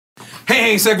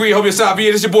Gang, Sagri, hope you're sorry.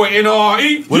 This is your boy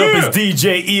N.O.R.E. What up, it's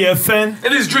DJ EFN. And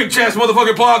this is Drink Champs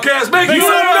motherfucking podcast. Make you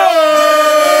some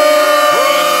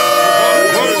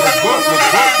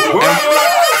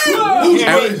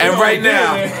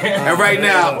And right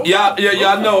now,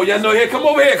 y'all know, here, come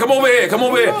over here.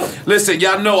 Listen,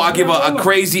 y'all know I give a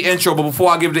crazy intro, but before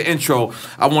I give the intro,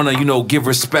 I want to, give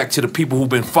respect to the people who've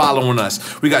been following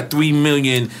us. We got 3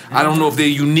 million. I don't know if they're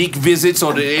unique visits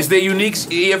or is they unique,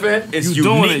 EFN? It's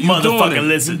unique, motherfucking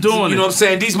listen. You know what I'm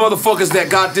saying? These motherfuckers that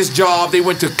got this job, they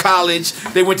went to college,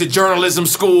 they went to journalism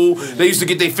school, they used to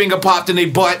get their finger popped in their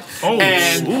butt,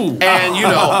 and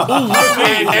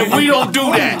we don't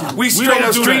do that. We straight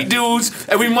up street dudes,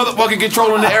 and we motherfucking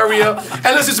controlling the area.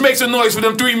 And let's just make some noise for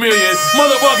them 3 million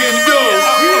motherfucking dudes.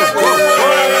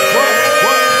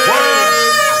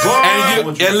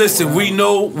 And listen, we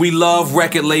know we love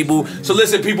record label. So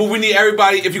listen, people, we need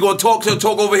everybody. If you're gonna talk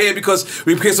over here because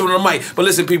we piss on the mic. But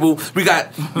listen, people, we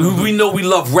know we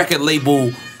love record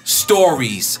label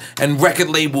stories and record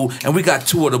label, and we got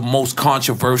 2 of the most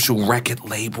controversial record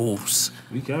labels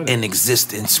in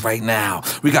existence right now.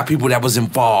 We got people that was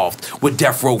involved with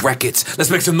Death Row Records.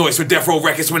 Let's make some noise for Death Row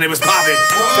Records when it was popping.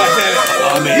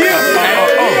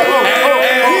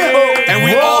 And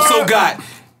we also got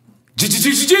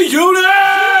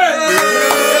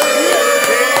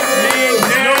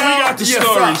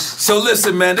stories. So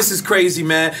listen, man, this is crazy,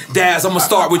 man. Daz, I'm gonna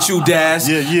start with you, Daz.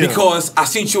 Because I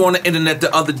seen you on the internet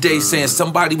the other day saying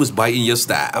somebody was biting your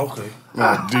style. Okay.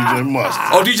 DJ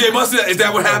Mustard. Oh, DJ Mustard? Is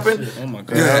that what happened? Oh my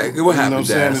God. Yeah, what happened,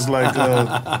 Daz? You know what I'm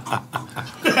saying?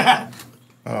 It's like,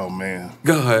 oh man.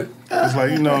 Go ahead. It's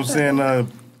like, you know what I'm saying,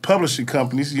 publishing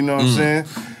companies, you know what I'm saying?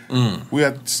 We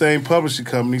got the same publishing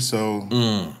company, so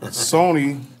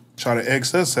Sony try to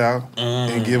X us out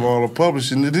and give all the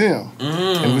publishing to them.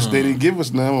 And which they didn't give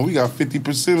us none. And we got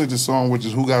 50% of the song, which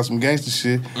is Who Got Some Gangsta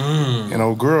Shit, and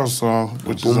Old Girl's song,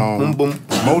 which is on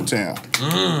Motown.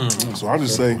 So I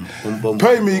just say,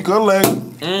 pay me, collect.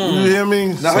 You hear me?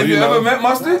 Now, so, have you ever met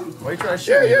Mustard?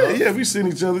 Yeah, we seen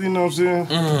each other, you know what I'm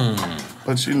saying?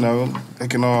 But they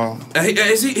can all...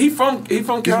 Is he from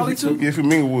Cali too? Yeah,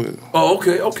 from Inglewood. Oh,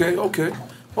 okay,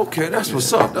 that's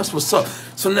what's up.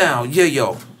 So now,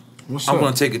 Yayo, I'm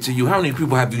gonna take it to you. How many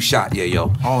people have you shot,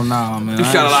 Yayo? Oh nah, man. You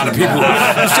shot a lot of people.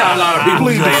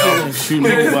 Shoot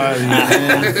nobody,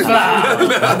 man.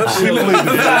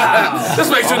 Let's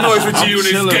make some noise with you and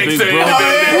this gangster. You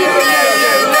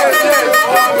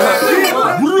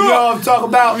know what I'm talking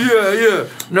about? Yeah.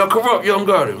 Now, Kurupt, Young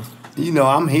Garden. You know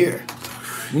I'm here.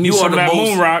 We need some of that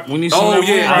moon rock. We need some of that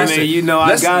moon rock. I mean, you know,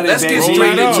 I got it. Let's get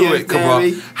straight into it,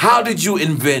 Kurupt. How did you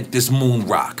invent this moon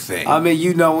rock thing? I mean,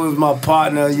 you know, it was my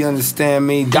partner, you understand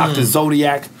me, Dr.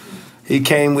 Zodiac. He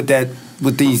came with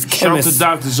these chemists.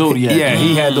 Shout out to Dr. Zodiac. Yeah,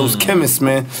 he had those chemists,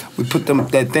 man. We put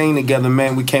that thing together,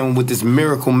 man. We came with this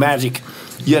miracle magic.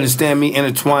 You understand me?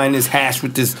 Intertwine this hash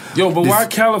with this. Yo, but why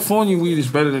California weed is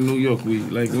better than New York weed?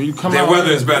 Like when you come out, their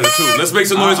weather is better too. Let's make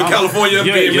some noise for California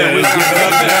being better.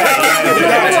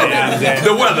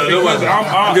 The weather.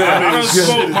 I done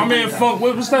spoke. My man Funk.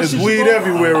 What's that shit? There's weed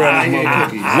everywhere around here.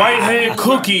 Whitehead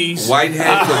cookies.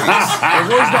 Whitehead cookies. And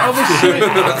where's the other shit?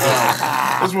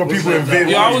 That's what people invent.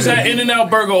 Yo, I was at In-N-Out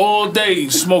Burger all day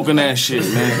smoking that shit,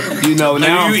 man. You know,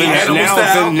 now I'm finna.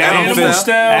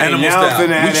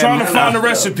 We trying to find a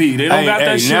recipe. They don't got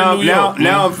that shit in New York.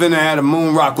 Now I'm finna have a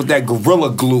moon rock with that gorilla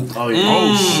glue.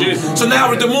 Oh shit. So now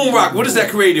with the moon rock, what is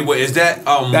that created with? Is that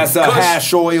that's a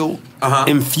hash oil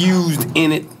infused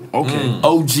in it. Okay.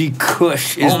 OG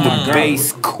Kush is the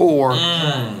base core.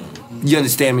 You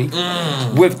understand me?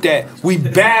 With that, we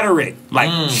batter it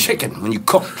like chicken when you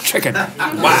cook chicken.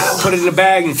 Wow. Put it in a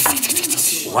bag and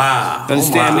wow.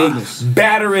 Understand me?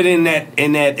 Batter it in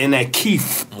that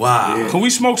keef. Wow. Yeah. Can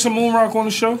we smoke some moon rock on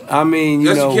the show? I mean,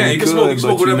 you know, we could, smoke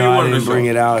but you know, I didn't show. bring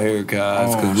it out here,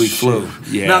 guys, because we flew.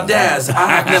 Yeah. Now, Daz,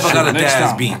 I've never got a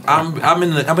Daz beat. I'm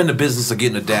in the business of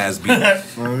getting a Daz beat.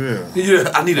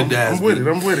 Yeah, I need a Daz beat.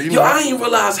 I'm with it. Yo, I didn't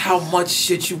realize how much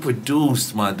shit you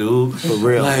produced, my dude. For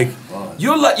real. Like,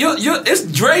 you're it's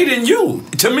Dre than you,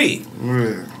 to me.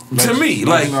 Yeah. To me,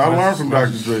 like I learned from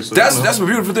Dr. Dre. So that's a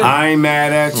beautiful thing. I ain't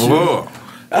mad at you. Whoa.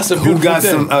 That's a beautiful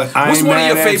thing. What's one of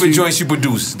your favorite joints you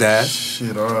produced, Dad?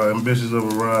 Shit, Ambitious of a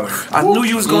Rider. I knew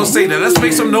you was gonna say that. Let's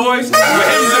make some noise.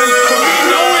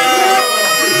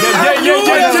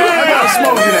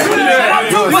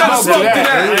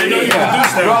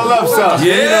 Roll up some.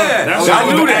 Yeah.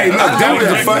 I knew that.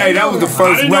 That was the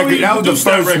first record. That was the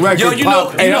first record.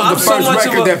 That was the first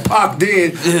record that Pac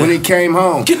did when he came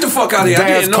home. Get the fuck out of here.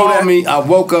 Daz called me. I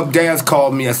woke up. Daz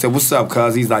called me. I said, "What's up,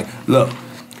 cuz?" He's like, "Look,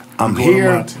 I'm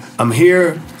here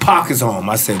Pac is home.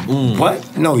 I said,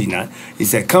 what? No, he's not. He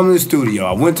said, come to the studio.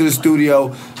 I went to the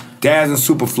studio. Daz and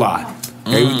Superfly.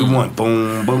 They was the one.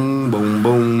 Boom, boom, boom,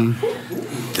 boom.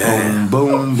 Damn.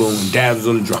 Boom, boom, boom. Daz was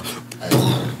on the drum.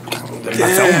 I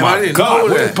said, oh my God,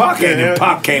 where's Pac at? And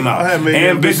Pac came out.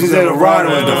 Ambitions of the Rider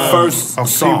was the first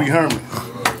song. Pee Wee Herman.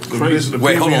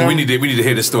 Wait, hold on. We need to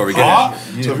hear this story. So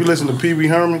if you listen to Pee Wee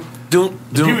Herman, boom,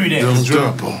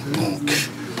 boom.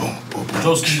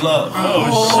 Toasty Love.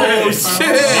 Oh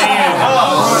shit!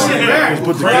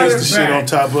 Put the gangsta shit on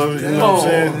top of it. You know what I'm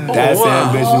saying? That's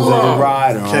Ambitions of the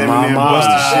Rider. Came in there and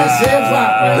busted shit.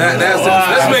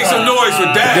 Let's make some noise for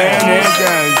that.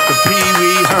 The Pee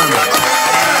Wee Herman.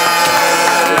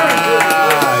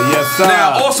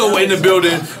 Now, also in the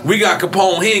building, we got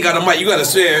Capone. He ain't got a mic. You got to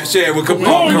share with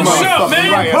Capone. What's up,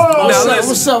 man?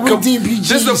 What's up with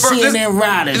DPG, CNN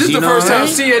Riders? This is the first time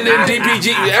CNN,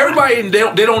 DPG. Everybody,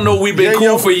 they don't know we've been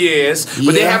cool for years,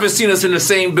 but they haven't seen us in the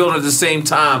same building at the same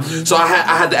time. So I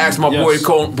had to ask my boy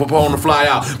Capone to fly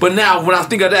out. But now, when I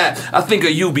think of that, I think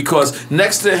of you because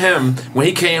next to him, when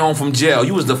he came home from jail,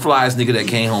 you was the flyest nigga that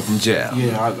came home from jail.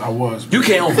 Yeah, I was. You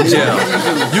came home from jail.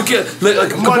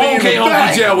 Capone came home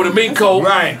from jail with a mink coat,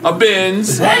 a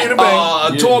Benz,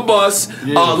 a tour bus,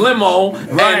 a limo,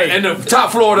 and the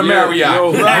top floor of the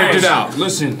Marriott. It out.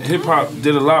 Listen, hip hop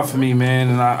did a lot for me, man,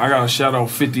 and I got to shout out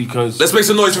 50 because. Let's make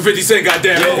some noise for 50 Cent,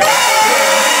 goddamn it.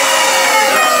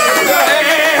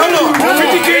 Hey, hold on.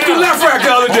 50 came through left rack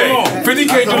the other day. 50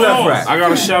 came through left rack. I got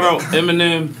to shout out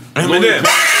Eminem.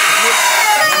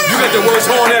 You got the worst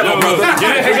horn ever, brother.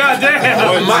 Yeah,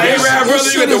 goddamn. My A-Rap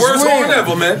brother, you got the worst horn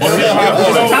ever, man.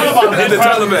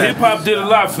 Hip hop did a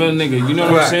lot for a nigga. You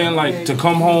know what I'm saying? Like to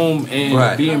come home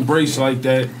and be embraced like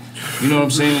that. You know what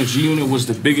I'm saying? G-Unit was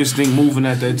the biggest thing moving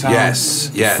at that time. Yes.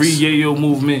 The Free Yayo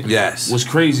movement was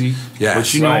crazy. Yes.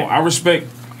 But you know, I respect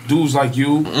dudes like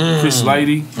you, Chris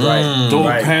Lighty,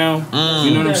 Dogg Pound.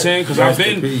 You know what I'm saying? Because I've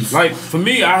been, like, for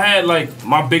me, I had, like,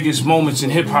 my biggest moments in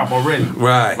hip-hop already.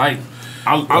 Right. Like,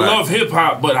 I love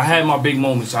hip-hop, but I had my big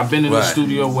moments. I've been in the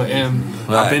studio with M.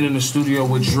 I've been in the studio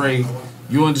with Dre.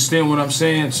 You understand what I'm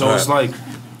saying? So it's like,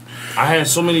 I had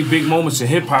so many big moments in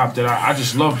hip-hop that I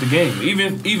just love the game.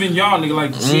 Even y'all, nigga,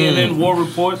 like CNN War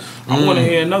Report, I want to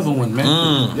hear another one, man.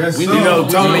 Yes, you know,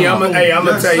 Tony, I'm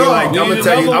gonna tell you like, give him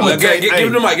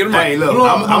the mic, Hey, look,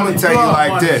 I'm gonna tell you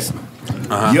like this.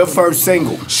 Your first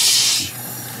single,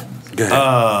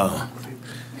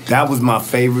 that was my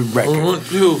favorite record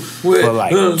for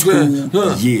like 2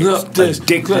 years.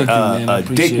 Addicted.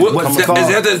 What's it called? Is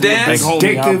that the dance?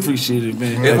 Addicted. I appreciate it,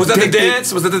 man. Was that the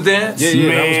dance? Was that the dance? Yeah,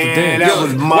 that was the dance. That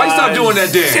was my Why you stop doing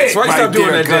that dance? Why you stop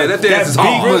doing that dance? That dance is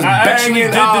hard. was banging.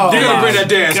 You gotta bring that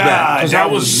dance back. Because I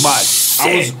was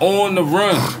on the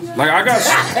run. Like I got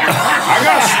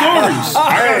stories.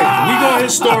 We gonna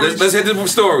hit stories. Let's hit the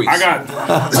stories. We got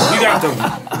the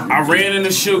I ran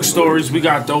into Shook stories. We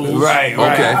got those. Right.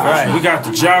 We got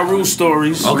the Ja Rule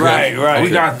stories. Okay. Right. We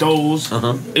got those.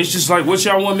 It's just like what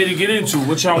y'all want me to get into.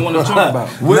 What y'all want to talk about?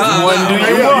 Which one do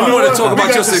you want? You want to talk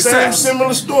about your success?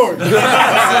 Similar story. Now,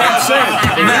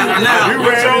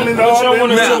 what y'all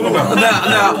want to talk about?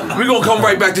 Now, we're gonna come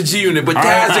right back to G-Unit, but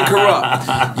Daz and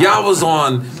Kurupt, y'all was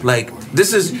on like.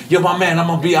 This is, my man, I'm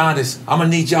gonna be honest. I'm gonna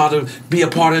need y'all to be a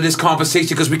part of this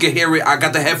conversation because we can hear it. I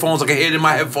got the headphones, I can hear it in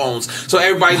my headphones. So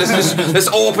everybody, let's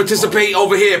all participate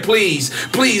over here, please.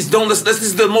 Please, this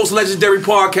is the most legendary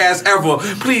podcast ever.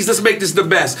 Please, let's make this the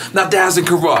best. Now, Daz and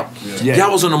Kurupt, y'all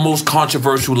was on the most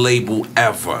controversial label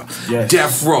ever,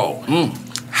 Death Row.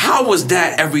 How was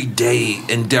that every day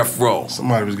in Death Row?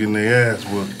 Somebody was getting their ass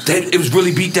whooped. It was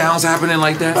really beatdowns happening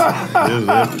like that?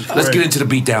 Let's get into the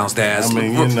beatdowns, Daz. I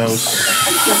mean, you know.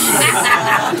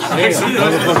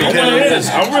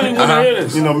 I really want to hear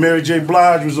this. You know, Mary J.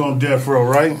 Blige was on Death Row,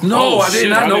 right? No, I did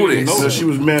not know this. So she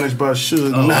was managed by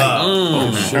Suge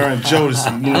Knight. Her and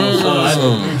Jodeci, you know what I'm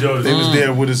saying? So they was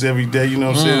there with us every day, you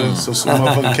know what I'm saying? So some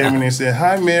motherfucker came in there and said,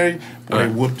 "Hi, Mary." They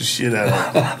whooped the shit out of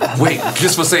her. Wait,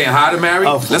 just for saying hi to Mary?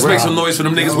 Let's make some noise for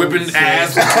them niggas whipping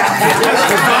ass.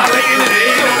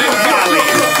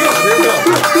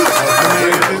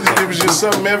 It was just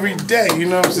something every day, you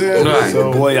know what I'm saying? Right.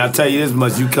 So, boy, I tell you this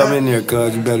much: you come in there,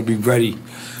 cuz you better be ready.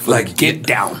 Like get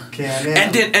down.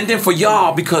 And then for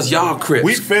y'all, because y'all Crips.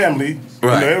 We family.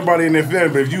 Right. You know, everybody in their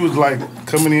family. But if you was like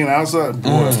coming in outside,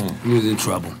 boy, you was in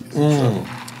trouble.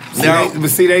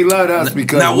 See, they loved us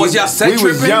because now, was y'all set we was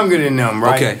tripping? younger than them,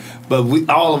 right? Okay. But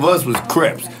all of us was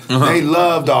Crips. They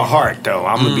loved our heart, though.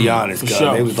 I'm gonna be honest, cuz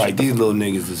they was like, these little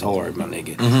niggas is hard, my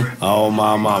nigga. Oh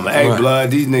my mama, hey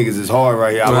blood, these niggas is hard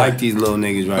right here. I like these little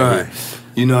niggas right here.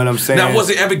 You know what I'm saying? Now, was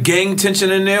it ever gang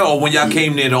tension in there, or when y'all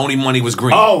came there, the only money was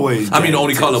green? Always. I mean, the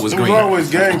only color was green. It was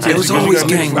always gang tension. It was always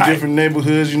gang. From different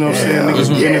neighborhoods, you know what I'm saying? Niggas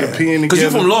being in the pen together. Because you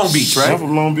from Long Beach, right? I'm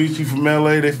from Long Beach. You from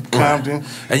LA. They from Compton.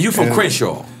 And you from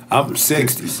Crenshaw. I'm from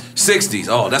 60s. 60s.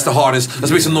 Oh, that's the hardest.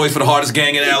 Let's make some noise for the hardest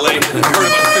gang in LA. I heard about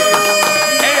the 60s.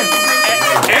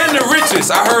 And the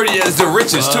richest. I heard it's the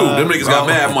richest too. Them niggas got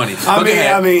mad money.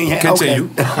 I mean, continue.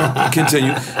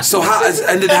 Continue. So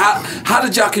how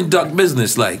did y'all conduct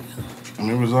business like? I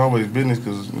mean, it was always business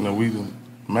because we the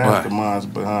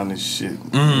masterminds behind this shit. You know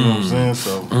what I'm saying?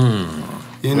 So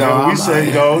you know, we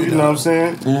say go. You know what I'm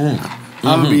saying?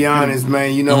 I'm gonna be honest,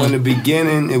 man. You know, in the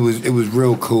beginning, it was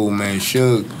real cool, man.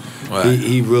 Suge,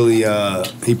 he really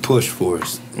he pushed for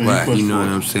us. Right. You know what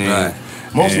I'm saying? Right.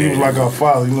 Most of it was like our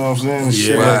father, you know what I'm saying? And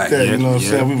shit like that, you know what I'm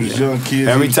saying? We was young kids.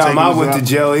 Every time I went to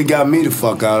jail, he got me the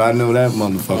fuck out. I know that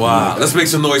motherfucker. Wow. Let's make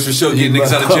some noise for Suge getting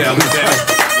niggas out of jail.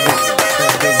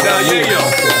 Now,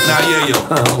 Yayo.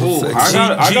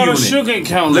 I got a Suge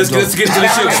encounter. Let's get to the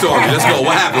Suge story. Let's go.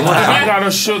 What happened? I got a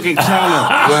Suge encounter.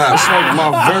 It's like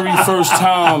my very first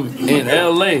time in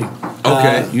LA.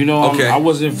 Okay. You know, I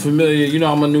wasn't familiar. You know,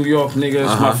 I'm a New York nigga.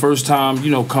 It's my first time,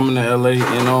 coming to LA.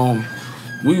 And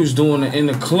we was doing it in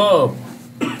the club.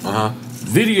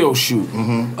 Video shoot.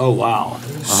 Oh, wow.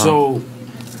 So,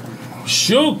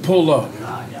 Suge pull up.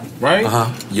 Right?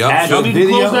 Yup. So we can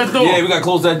close that door. Yeah, we gotta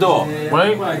close that door.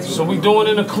 Right? So we doing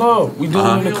it in the club. We doing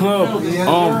it in the club.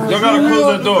 Y'all gotta close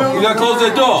that door. You gotta close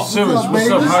that door. Serious, what's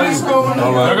up? How you?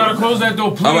 All right. Y'all gotta close that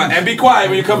door, please. All right, and be quiet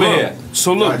when you come in here.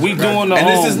 So look, we doing the and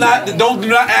this is not. Do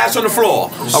not ash on the floor.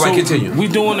 All right, continue. We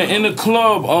doing the in the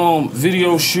club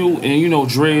video shoot, and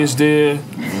Dre is there,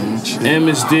 M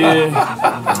is there.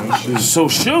 So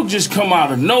Suge just come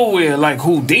out of nowhere like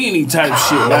Houdini type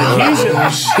shit.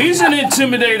 Like he's an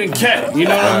intimidating cat. You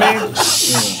know what I mean?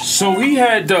 So he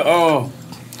had the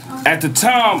at the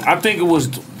time I think it was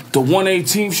the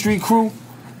 118th Street crew.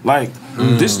 Like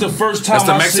this is the first time. That's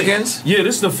the Mexicans? Yeah,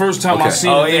 this is the first time I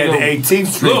seen a nigga. The 18th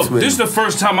Street. Look, this is the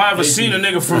first time I ever seen a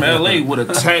nigga from LA with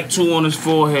a tattoo on his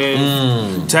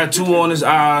forehead, tattoo on his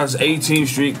eyes, 18th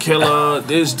Street killer,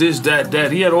 this,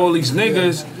 that. He had all these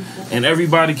niggas, and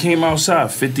everybody came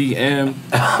outside, 50 M,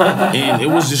 and it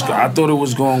was just, I thought it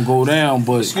was gonna go down,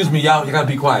 but. Excuse me, y'all, you gotta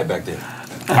be quiet back there.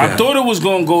 I thought it was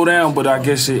gonna go down, but I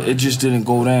guess it just didn't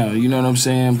go down. You know what I'm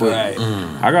saying? But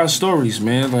I got stories,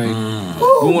 man. Like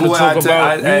we want to talk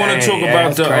about. We want to talk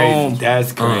about the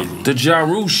That's crazy. The Ja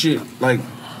Rule shit. Like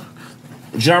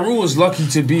Ja Rule was lucky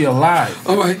to be alive.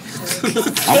 All right.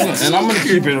 And I'm gonna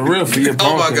keep it real for you.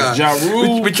 Oh my God. Ja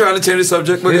Rule. We trying to change the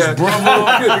subject, but his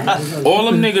brother. All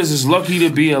them niggas is lucky to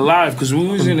be alive because we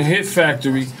was in the Hit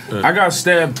Factory. I got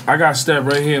stabbed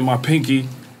right here in my pinky,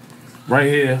 right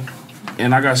here.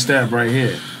 And I got stabbed right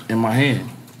here in my hand.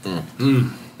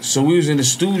 So we was in the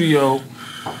studio,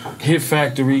 Hit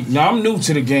Factory. Now I'm new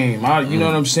to the game. You know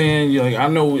what I'm saying? Like I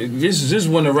know this is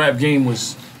when the rap game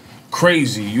was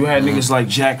crazy. You had niggas like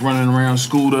Jack running around,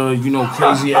 Scooter.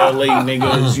 Crazy LA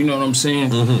niggas. You know what I'm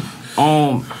saying?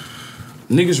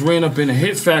 Niggas ran up in the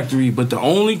Hit Factory, but the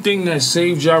only thing that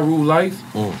saved Ja Rule's life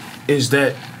is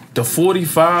that the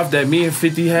 45 that me and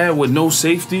 50 had with no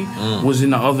safety was in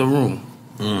the other room.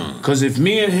 Cause if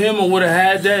me and him would have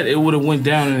had that, it would have went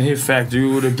down in the Hit Factory.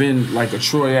 It would have been like a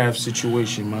Troy Ave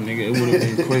situation, my nigga. It would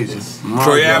have been crazy.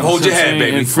 Troy Ave, hold your head,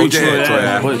 baby. Hold your head,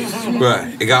 Troy Ave.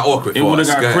 Right, it got awkward. It would have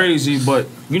got crazy, but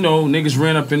niggas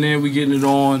ran up in there, we getting it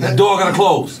on. That door gotta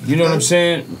close. You know what I'm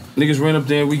saying? Niggas ran up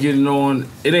there, we getting it on.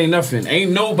 It ain't nothing.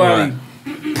 Ain't nobody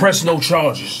press no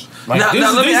charges. Like now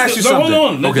let me ask you something.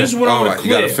 Hold on. Okay. This is what I want to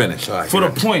clear. You gotta finish. For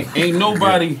the point, ain't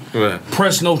nobody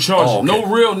press no charges. No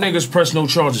real niggas press no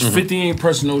charges. 50 ain't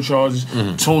pressing no charges.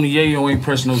 Tony Yayo ain't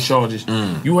pressing no charges.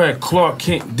 You had Clark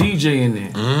Kent DJ in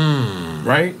there,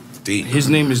 right? His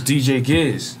name is DJ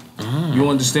Giz. You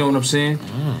understand what I'm saying?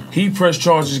 He pressed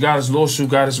charges, got his lawsuit,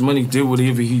 got his money, did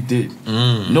whatever he did.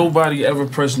 Nobody ever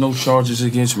pressed no charges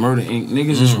against Murder Inc.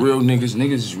 Niggas is real niggas.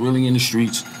 Niggas is really in the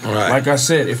streets. Like I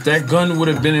said, if that gun would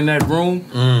have been in that room,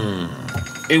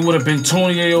 it would have been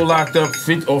Tony Yayo locked up,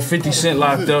 or 50 Cent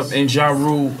locked up, and Ja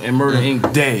Rule and Murder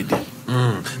Inc. dead.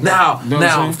 Now,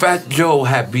 Fat Joe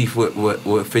had beef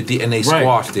with 50 and they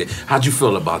squashed it. How'd you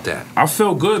feel about that? I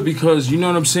felt good because, you know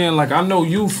what I'm saying? Like, I know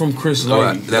you from Chris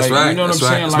Lighty. That's right. You know what I'm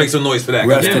saying? Let's make some noise for that.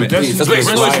 Rest in peace. Let's make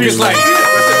some noise for Chris Lighty.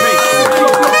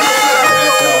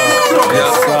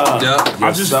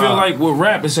 I just feel like with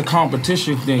rap, it's a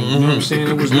competition thing. You know what I'm saying?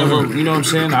 It was never, you know what I'm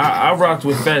saying? I rocked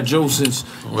with Fat Joe since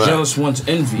Jealous One's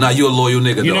Envy. Nah, you a loyal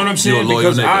nigga, though. You know what I'm saying?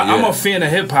 Because I'm a fan of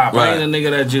hip-hop. I ain't a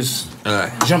nigga that just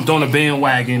jumped on the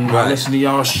bandwagon. I listen to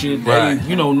y'all shit. Hey,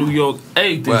 you know, New York,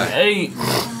 everything. Hey,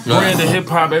 brand of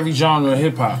hip-hop, every genre of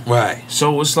hip-hop. Right.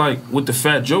 So it's like, with the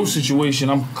Fat Joe situation,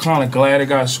 I'm kind of glad it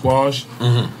got squashed.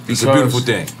 It's a beautiful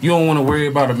thing. You don't want to worry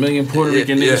about a million Puerto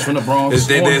Rican niggas from the Bronx.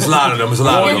 There's a lot of them. There's a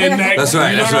lot of them. That's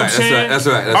right. That's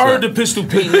right. I heard the Pistol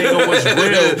Pete nigga was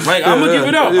real. Like, I'm going to give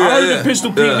it up. I heard the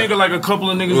Pistol Pete nigga, like a couple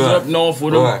of niggas up north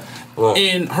with him.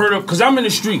 And heard of, because I'm in the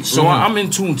streets, so I'm in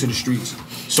tune to the streets.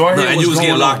 So I heard and you was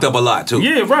getting locked up a lot, too.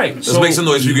 Yeah, right. Let's make some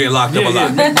noise if you getting locked up a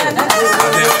lot.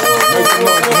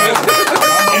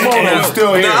 I'm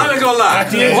still here. Nah, I ain't gonna lie.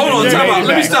 Hold on, time out.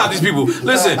 Let me stop these people.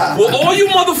 Listen, well, all you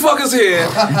motherfuckers here,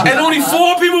 and only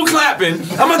 4 people clapping,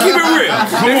 I'm gonna keep it real.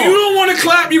 If you don't want to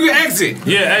clap, you can exit.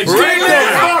 Yeah, exit. Right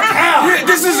now. Yeah,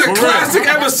 this is a classic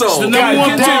episode. It's the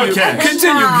 #1 podcast.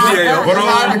 Continue, yeah. But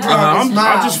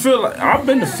I just feel like I've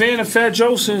been a fan of Fat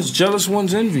Joe since Jealous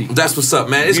One's Envy. That's what's up,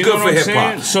 man. It's good for hip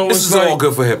hop. So this is all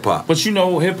good for hip hop. But you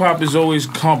know, hip hop is always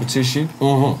competition.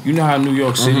 You know how New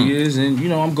York City is, and you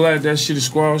know I'm glad that shit is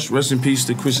squashed. Rest in peace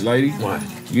to Chris Lighty.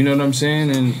 You know what I'm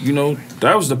saying? And you know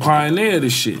that was the pioneer of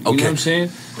this shit. You know what I'm saying?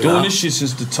 Doing this shit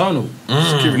since the tunnel. You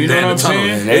know what I'm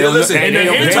saying? Hey, listen,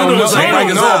 the tunnel was like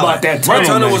Rikers Island. The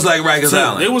tunnel was like Rikers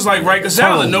Island. It was like Rikers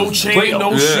Island. No chain,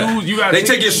 no shoes. You got. They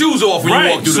take your shoes off when you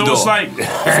walk through the door. So it's like for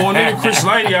a nigga Chris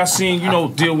Lighty, I seen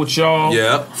deal with y'all.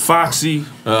 Foxy,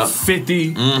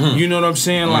 50. You know what I'm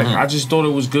saying? Like I just thought it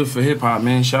was good for hip hop,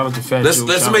 man. Shout out to Fat Joe.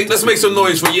 Let's make some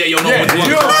noise for Yayo.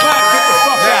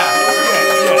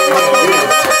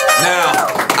 Now,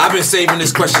 I've been saving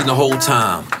this question the whole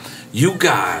time. You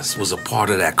guys was a part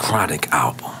of that Chronic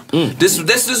album. This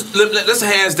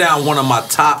hands down one of my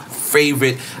top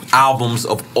favorite albums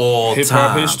of all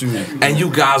hip-hop history. And you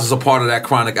guys was a part of that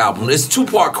Chronic album. It's a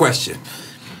 2-part question.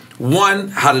 1,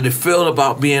 how did it feel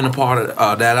about being a part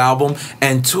of that album?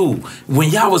 And 2, when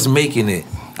y'all was making it,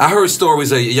 I heard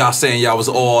stories of y'all saying y'all was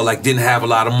all like didn't have a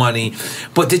lot of money,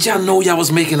 but did y'all know y'all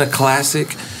was making a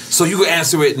classic? So you can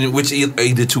answer it in which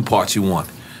either 2 parts you want.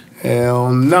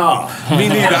 Hell no. Me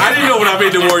neither. I didn't know when I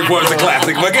made the word was a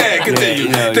classic. But go ahead,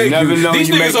 continue. Thank you. These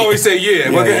niggas always say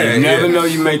but go ahead. You never know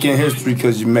you're making history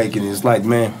because you're making it. It's like,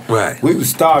 man, we was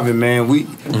starving, man.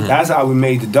 That's how we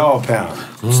made the Dogg Pound.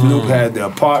 Snoop had the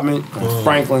apartment on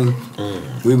Franklin.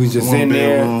 We was just in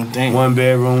there, 1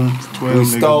 bedroom. We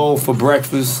stole for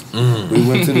breakfast. We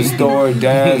went to the store.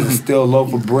 Dad still a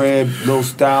loaf of bread, little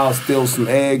style, still some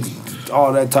eggs.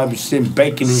 All that type of shit,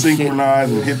 bacon and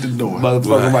synchronized and hit the door.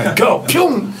 Motherfucker, like go,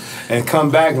 pew, and come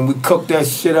back and we cook that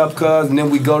shit up, cuz, and then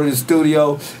we go to the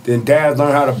studio. Then Dad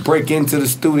learned how to break into the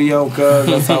studio, cuz.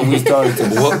 That's how we started to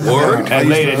word? At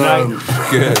late at night.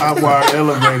 Hot wire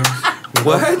elevators.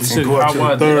 What?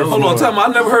 Hold on, tell me, I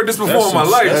never heard this before in my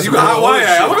life. You got hot wire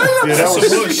elevator? Yeah,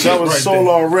 that was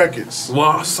Solar Records.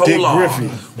 Wow, Solar. Dick Griffey.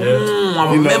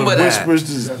 I remember the Whispers,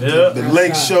 the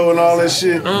Lake Show and all that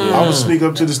shit. I would sneak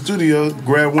up to the studio,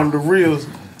 grab one of the reels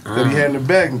that he had in the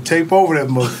back and tape over that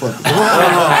motherfucker.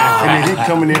 And then he'd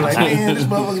come in there like, man, this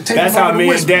motherfucker tape That's how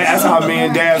me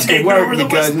and Dad could work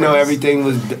because everything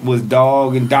was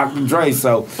Dogg and Dr. Dre.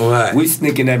 So we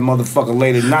sneaking that motherfucker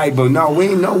late at night. But no, we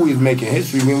didn't know we was making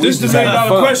history. This is the $1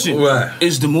 million question.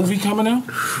 Is the movie coming out?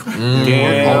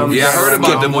 Damn. Yeah, I heard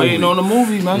about the movie. Waiting on the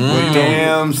movie, man.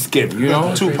 Damn, skip. You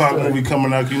know, Tupac movie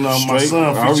coming out. You know, my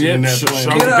son featured in that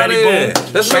plane. Get out of here.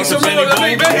 Let's make some noise. Let's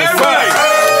make everybody.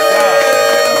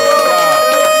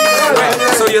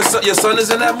 So your son is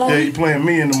in that movie? Yeah, he playing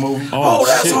me in the movie. Oh,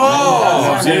 that's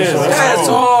hard. That's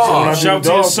hard. So when I do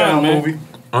the Dogg Pound movie,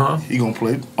 He gonna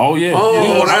play it. Oh yeah. We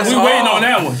waiting on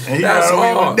that one. And he That's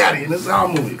got hard. Daddy, and this is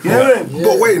our movie. Yeah.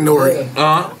 But wait, N.O.R.E.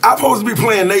 I'm supposed to be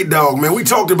playing Nate Dogg, man. We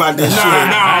talked about this shit. Man.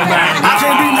 I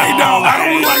can't be Nate Dogg. I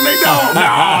don't look like Nate Dogg.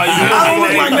 I don't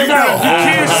look like Nate Dogg. You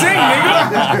can't sing, nigga.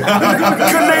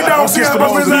 Could Nate Dogg see up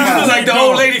his You look like the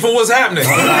old lady from What's Happening.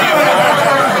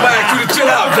 Back to the chill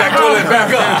out, Jack. Throw that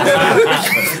back up.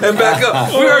 And back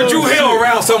up. We heard Dru Hill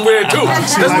around somewhere too.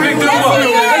 Let's bring them up.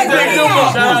 Let's bring them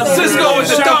up. Cisco with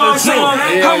the dog song.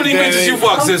 How many bitches you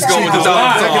fuck, Cisco, with the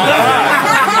dog song?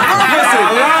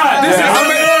 Listen,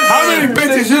 how many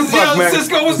bitches you fuck, man?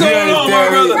 Cisco, what's going on, my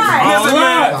brother?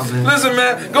 Listen,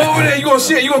 man. Go over there. You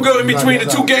gonna go in between the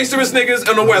two gangsterest niggas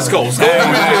on the West Coast. Go over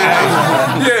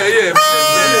there. Yeah.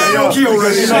 I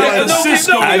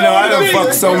know, I done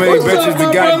fucked so many bitches,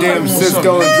 the goddamn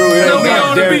Cisco and Dru Hill.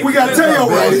 We got Tayo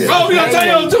right here. Oh, we got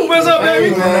Tayo too. What's up,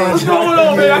 baby? What's going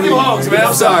on, man? I give a hug. dogs, man.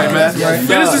 I'm sorry, man.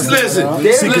 Listen.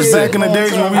 See, because back in the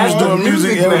days when we was doing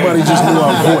music, everybody just knew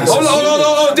our voice. Hold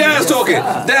on. Dad's talking.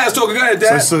 Go ahead,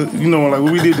 Dad. So, you know, like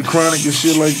when we did the Chronic and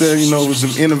shit like that, you know, it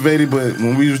was innovative, but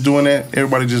when we was doing that,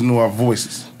 everybody just knew our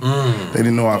voices. They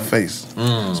didn't know our face.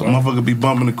 So motherfucker be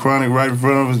bumping the Chronic right in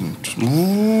front of us.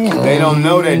 And, they don't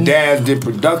know that Daz did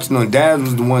production on. Daz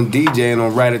was the one DJing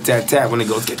on Rat-a-tat-tat when it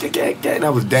goes,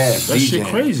 that was Daz. That shit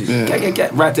crazy.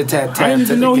 Rat-a-tat-tat. I didn't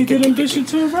even know he did ambition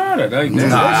to a rider. Like,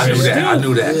 I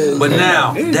knew that. But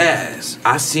now, Daz,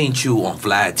 I seen you on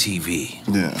Vlad TV.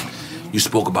 Yeah. You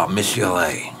spoke about Miss LA.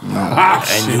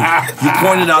 And you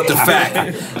pointed out the fact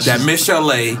that Miss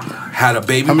LA had a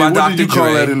baby by Dr. Dre. What did you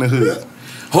call that in the hood?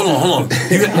 Hold on.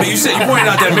 You said you pointed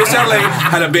out that Miss LA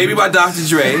had a baby by Dr.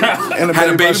 Dre, had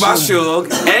a baby by Suge,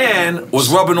 and was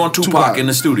rubbing on Tupac in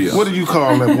the studio. What do you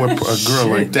call that boy, a girl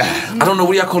like that? I don't know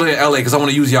what y'all call it in LA because I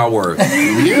want to use y'all word. What?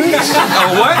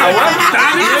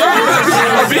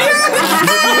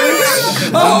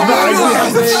 Oh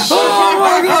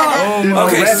my God.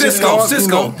 Okay,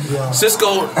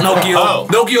 Cisco, Nokio.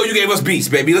 Nokio, you gave us beats,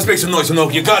 baby. Let's make some noise for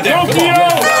Nokio. Goddamn.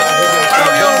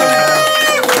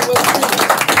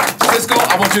 Cisco,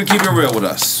 I want you to keep it real with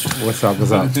us. What's up?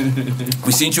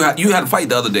 We seen you had a fight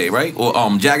the other day, right? Or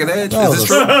Jagged Edge? Is this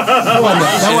true? That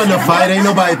wasn't a fight. Ain't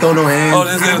nobody throw no hands. Oh,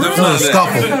 this was a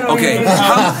scuffle. Okay.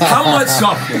 How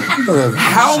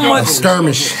much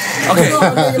skirmish? Okay,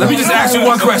 let me just ask you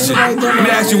one question.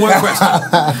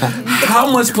 How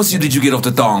much pussy did you get off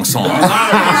the thong song? A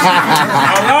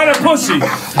lot of pussy.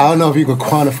 I don't know if you could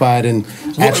quantify it in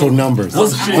actual numbers. You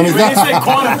ain't say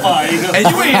quantify. And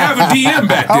you ain't have a DM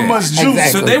back then. How much juice?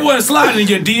 Exactly. So they weren't sliding in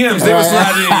your DMs, they were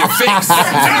sliding in your face.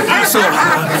 So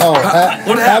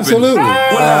what happened? Absolutely.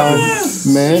 What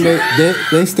happened? Man,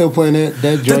 they still playing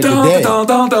that joint today.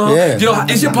 Yeah. Yo,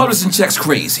 is your publishing checks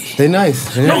crazy? They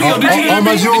nice. All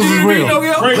my jewels is real. I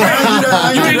got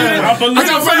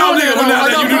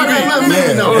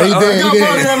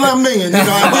 $11 million. I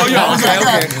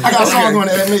got a song on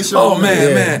that. Make sure. Oh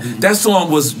man, that song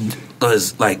was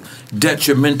like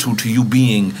detrimental to you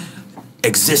being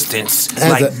existence.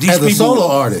 As a solo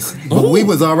artist. But we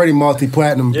was already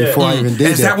multi-platinum before I even did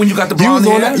that. Is that when you got the blonde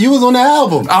hair? You was on the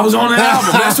album. I was on the album.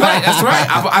 That's right.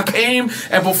 I came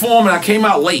and performed and I came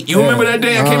out late. You remember that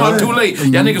day? I came out too late.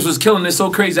 Y'all niggas was killing it so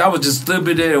crazy. I was just stood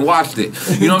there and watched it.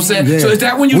 You know what I'm saying? Yeah. So is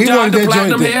that when you dyed the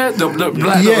platinum hair? The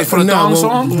platinum for the thong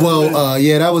song? Well,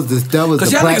 yeah, that was the platinum.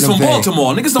 Because y'all niggas from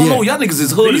Baltimore. Niggas don't know y'all niggas is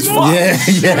hood as fuck. Yeah.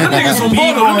 Them niggas from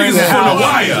Baltimore. Them niggas is from the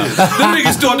wire. Them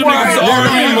niggas thought them niggas is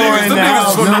R&B niggas. Them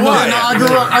niggas from the wire.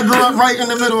 I grew up right in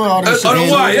the middle of all this shit. On the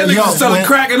wire. Y'all niggas selling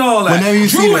crack and all that.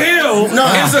 Dru Hill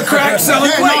is a crack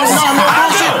selling place.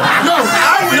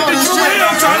 I went to Dru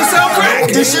Hill trying to sell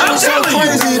crack. This shit was so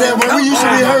crazy that when we used to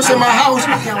rehearse in my house,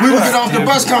 we would get off the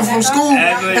bus, come from school,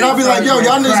 and I'd be like, yo,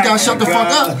 y'all niggas gotta shut the fuck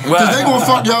up. Because they gonna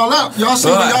fuck y'all up. Y'all see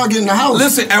when y'all get in the house.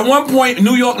 Listen, at one point,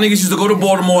 New York niggas used to go to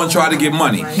Baltimore and try to get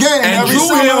money. Yeah, and Dru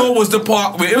Hill was the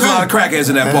park where it was a lot of crackheads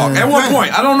in that park. At one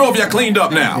point, I don't know if y'all cleaned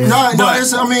up now. No,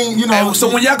 it's, I mean, you know. So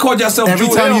when y'all called yourself Dru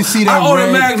Hill, I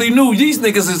automatically knew these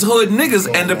niggas is hood niggas,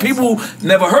 and the people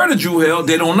never heard of Dru Hill,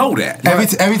 they don't know that.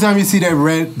 Every time you see that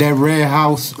red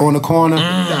house on the corner,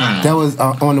 that was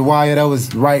on the wire. That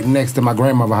was right next to my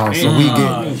grandmother's house. So we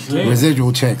get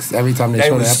residual checks every time they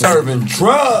show that episode. Serving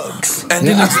drugs, and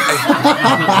then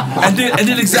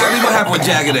exactly what happened with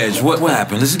Jagged Edge. What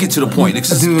happened? Let's get to the point. Let's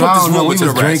just put this rumor to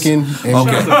the rest. Drinking.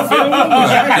 Okay,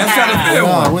 that's not a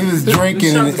film. We was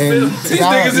drinking and these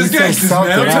niggas is gangsters,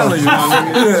 man. I'm telling you.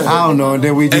 I don't know. And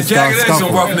then we just Jagged Edge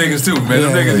some rough niggas too, man.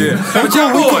 Them niggas, But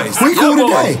y'all boys, we cool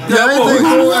today.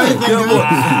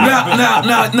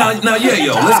 Now,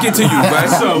 Yayo, let's get to you, right?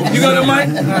 So, you got the mic?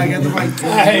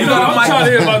 Hey, you got the mic? I'm trying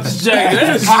to hear about this Jagged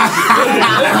Edge. I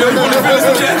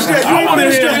want to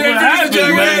hear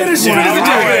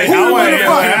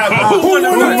Who won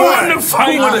the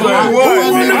fight? I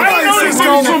know this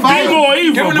goes from big or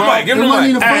evil. Give him the mic. Give him the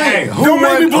mic. Hey, don't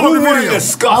make me pull up the video.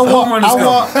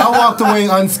 I walked away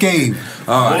unscathed.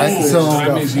 All right. So,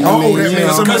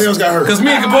 somebody else got hurt. Because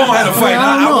me and Gabon had a fight.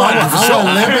 I won for sure.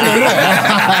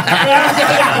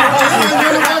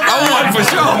 I won for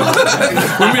sure.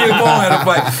 When me and Gabon had a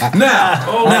fight.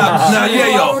 Now,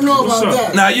 Yayo.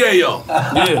 Now, Yayo.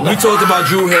 We talked about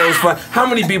Dru Hill's fight. How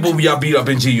many people y'all beat up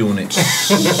in G Unit?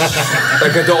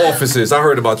 Like at the offices. I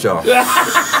heard about y'all.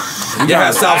 You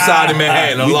have Southside in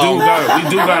Manhattan alone. We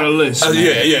do got a list.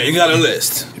 Yeah, you got a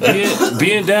list.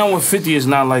 Being down with 50 is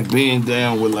not like being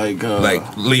down with like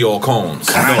Leo Combs.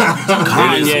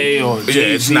 Kanye or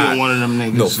Jay-Z or one of them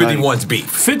niggas. No, 51's beef.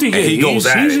 50, he's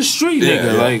a street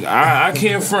nigga. Like I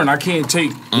can't front. I can't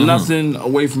take nothing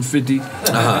away from 50.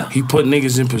 He put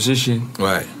niggas in position.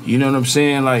 Right. You know what I'm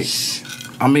saying? Like,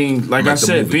 I mean, like I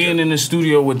said, being in the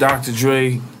studio with Dr.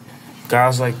 Dre,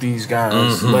 guys like these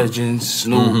guys, legends,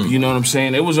 Snoop, you know what I'm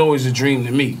saying? It was always a dream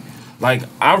to me. Like,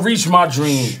 I reached my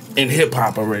dream in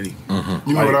hip-hop already.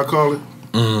 You know what I call it?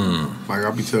 Like,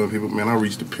 I be telling people, man, I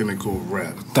reached the pinnacle of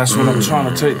rap. That's what I'm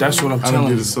trying to tell you. That's what I'm telling you.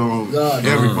 I did a song,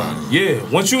 everybody. Yeah,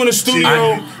 once you in the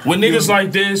studio with niggas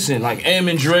like this and like M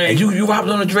and Dre. And you rapped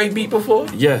on a Dre beat before?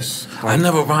 Yes. I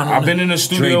never rhymed on I've been in the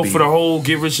studio for the whole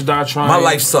Get Rich or Die Trying. My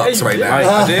life sucks right now.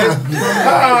 I did? My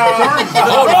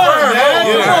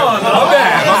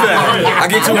bad. I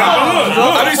get too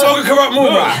high. I be smoking Kurupt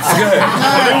moon rocks.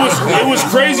 It was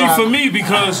crazy for me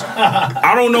because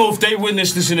I don't know if they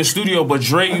witnessed this in the studio, but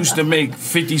Dre used to make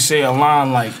 50 say a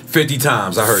line like 50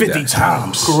 times. I heard 50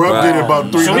 times. Kurupt did it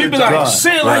about 300 So he'd be like,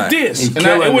 say it like this. And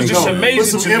it was just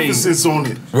amazing to me. Put some emphasis on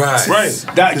it. Right.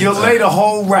 You'll lay the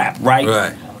whole rap, right?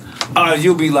 Right.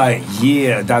 You'll be like,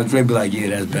 yeah. Dr. Dre be like, yeah,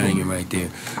 that's banging right there.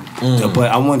 So,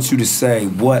 but I want you to say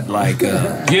what, like,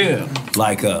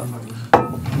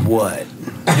 what?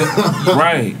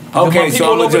 Right. Okay,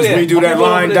 so I'm gonna just redo that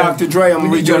line, Dr. Dre. I'm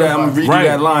gonna redo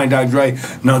that line, Dr. Dre.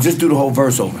 No, just do the whole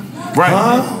verse over. Right.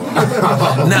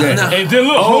 And then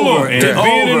look, hold on. And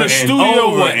being in the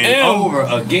studio with M, over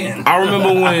again. I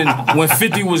remember when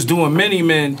 50 was doing Many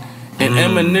Men and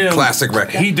Eminem, classic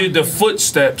record. He did the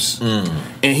Footsteps, and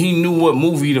he knew what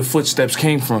movie the Footsteps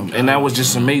came from, and that was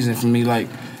just amazing for me. Like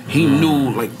he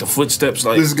knew like the Footsteps.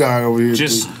 Like this guy over here.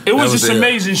 It was just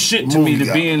amazing shit to me to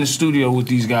be in the studio with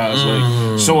these guys.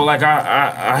 Like so, like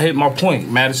I hit my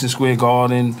point. Madison Square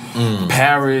Garden,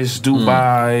 Paris,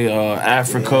 Dubai,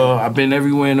 Africa. I've been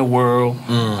everywhere in the world.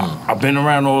 I've been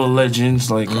around all the legends.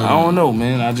 Like I don't know,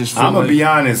 man. I just feel I'm gonna be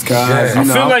honest, cuz I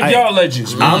feel like y'all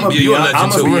legends. Man. I'm gonna be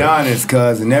honest,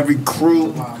 cuz in every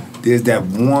crew there's that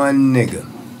one nigga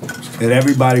that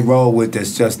everybody roll with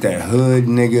that's just that hood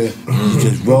nigga. You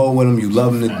just roll with him, you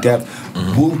love him to death.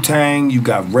 Wu-Tang, you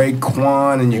got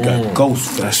Raekwon, and you got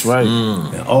Ghostface. That's right.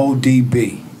 And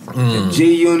ODB. And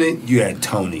G-Unit, you had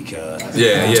Tony, cuz.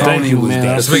 Yeah. Tony was there.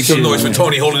 Let's make some noise for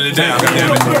Tony holding it down.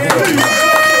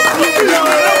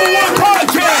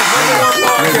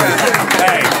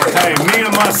 Hey, me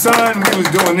and my son, we was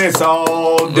doing this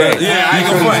all day. Yeah, I ain't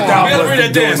gonna front. You gotta bring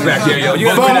that dance back here, yo. You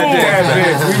gotta bring that dance back.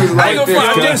 I ain't gonna front.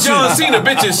 I did John Cena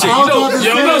bitches shit. You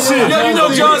know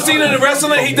John Cena in the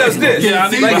wrestling, he does this. Yeah, I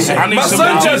need my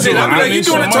son does it. I be like, you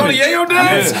doing the Tony Yayo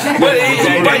dance? But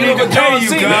he might need to John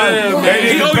Cena.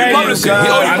 He owe you publishing.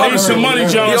 I need some money,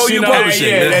 John Cena. He owe you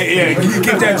publishing. Yeah, you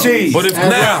get that cheese. But if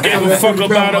now gave a fuck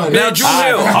about him, now Dru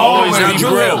Hill. Always be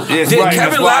real. Did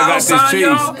Kevin Lau sign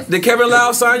y'all? Did Kevin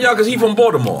Lau sign y'all? Because he from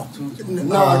Baltimore.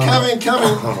 No, Kevin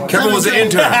was an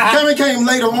intern. Kevin came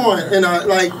later on, and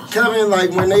Kevin,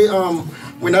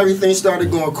 when everything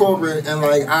started going corporate and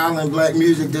like island black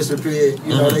music disappeared, you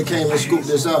know, they came and scooped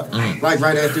this up, like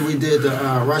right after we did the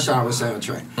Rush Hour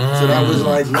soundtrack. So that was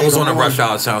like I was on the Rush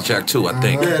Hour soundtrack too, I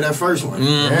think. Yeah, that first one.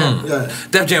 Yeah.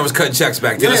 Def Jam was cutting checks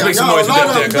back then. Let's make some noise for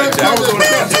Def Jam cutting checks. You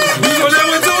on that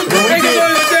one too?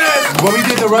 When we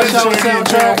did the Rush Hour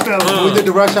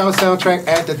soundtrack,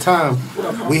 at the time,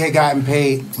 we had gotten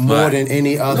paid more than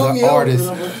any other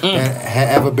artist that had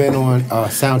ever been on a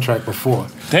soundtrack before.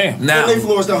 Damn. Now they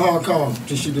flew us to Hong Kong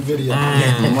to shoot the video.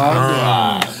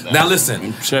 Now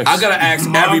listen, I gotta ask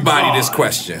everybody this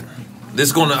question. We're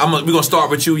gonna start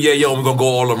with you, Yayo, and we're gonna go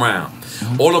all around.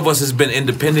 All of us has been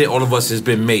independent. All of us has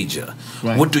been major.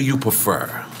 Right. What do you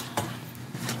prefer?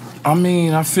 I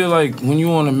mean, I feel like when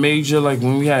you on a major, like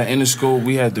when we had Interscope,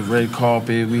 we had the red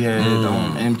carpet, we had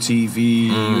MTV,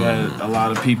 you had a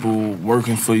lot of people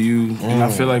working for you. And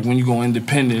I feel like when you go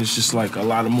independent, it's just like a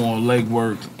lot of more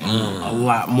legwork and a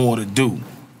lot more to do.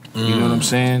 You know what I'm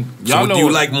saying? So what do you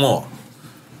like more?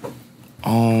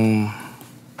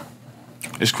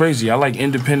 It's crazy. I like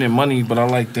independent money, but I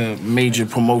like the major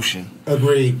promotion.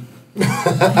 Agreed.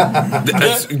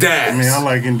 That's I mean, I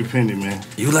like independent, man.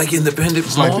 You like independent?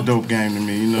 It's like the dope game to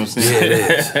me, you know what I'm saying? Yeah,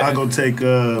 it is. I go take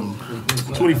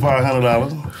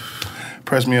 $2,500,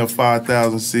 press me up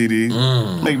 5,000 CDs,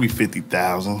 make me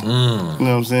 50,000. You know what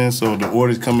I'm saying? So the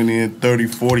orders coming in 30,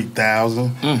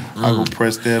 40,000. I go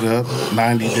press that up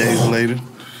 90 days later.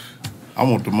 I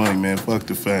want the money, man. Fuck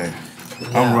the fame.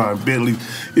 I'm riding Bentley.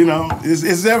 You know,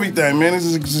 it's everything, man.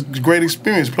 It's a great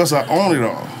experience. Plus, I own it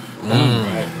all.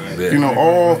 You know,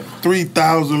 all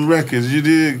 3,000 records, you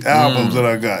dig, albums that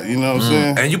I got, you know what I'm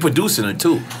saying? And you producing it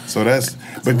too. So that's,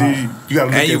 but then you gotta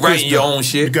look at and you this writing your stuff. own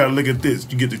shit. You gotta look at this.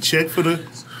 You get the check for the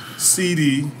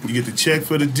CD, you get the check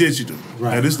for the digital.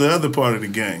 Right. Now this is the other part of the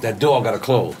game. That door gotta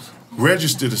close.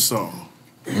 Register the song.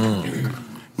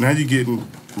 Now you're getting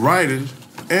writers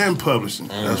and publishing.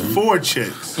 That's 4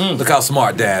 checks. Look how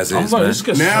smart Daz is, man.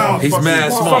 Now he's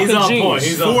mad smart. He's on point.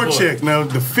 He's 4 check. Now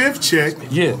the 5th check.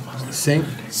 Yeah.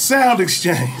 Sound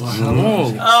exchange.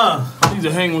 I need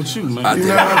to hang with you, man. You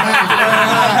know what I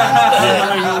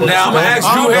mean? Now I'm gonna ask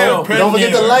Dru Hill. Don't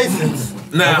forget the license.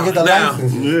 Now, Don't forget the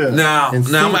license. now I'm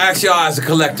gonna ask y'all as a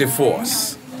collective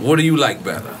force. What do you like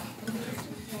better?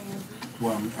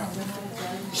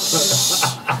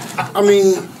 I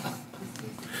mean,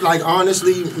 like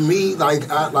honestly, me, I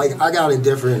got a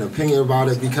different opinion about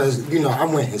it because, you know, I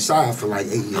went inside for like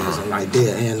 8 years and like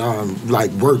there and like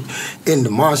worked in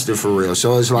the monster for real.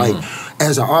 So it's like,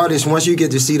 as an artist, once you get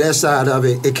to see that side of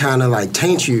it, it kind of like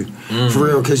taints you for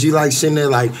real, because you like sitting there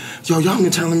like, yo, y'all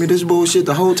been telling me this bullshit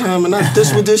the whole time and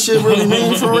this what this shit really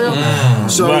mean for real.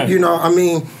 So you know, I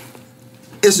mean,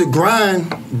 it's a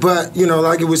grind, but you know,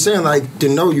 like it was saying, like to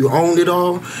know you owned it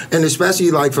all, and especially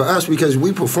like for us because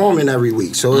we performing every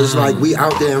week, so it's like we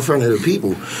out there in front of the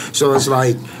people. So it's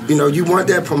like, you know, you want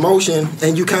that promotion,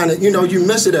 and you kind of, you know, you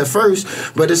miss it at first,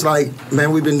 but it's like,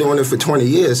 man, we've been doing it for 20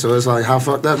 years, so it's like, how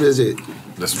fucked up is it?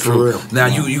 That's true. For real. Now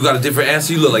you got a different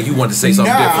answer. You look like you wanted to say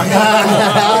something different.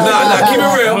 Nah, keep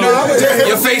it real.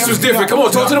 Your face was different. Come on,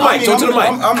 talk to the mic. Talk to the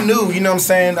mic. I'm new, you know what I'm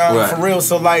saying, for real.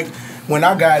 So like, when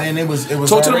I got in, it was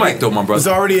talk to the mic though, my brother. It was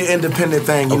already an independent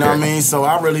thing, you know what I mean? So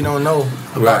I really don't know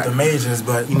about the majors,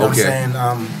 but you know what I'm saying?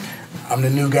 I'm the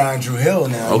new guy in Dru Hill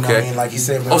now. You know what I mean? Like he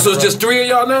said. Oh, so it's just 3 of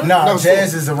y'all now? No,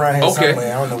 Jazz is around here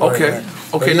somewhere. I don't know where.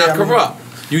 Okay, now Kurupt.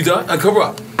 You done?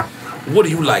 Kurupt. What do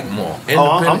you like more?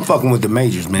 I'm fucking with the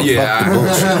majors, man. Yeah. Fuck the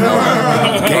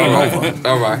bullshit. Game over.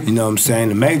 All right. You know what I'm saying?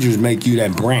 The majors make you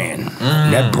that brand.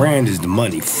 That brand is the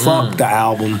money. Fuck the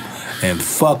album. And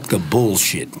fuck the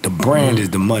bullshit. The brand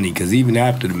is the money, because even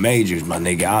after the majors, my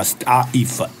nigga, I'll eat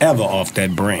forever off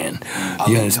that brand.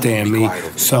 You understand me?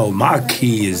 So my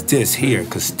key is this here,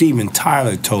 because Steven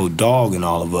Tyler told Dogg and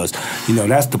all of us, you know,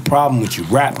 that's the problem with you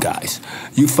rap guys.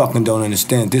 You fucking don't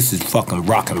understand this is fucking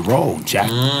rock and roll,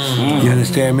 Jack. You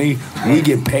understand me? We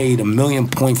get paid $1.5 million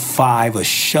a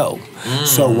show.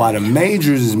 So while the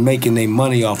majors is making their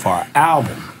money off our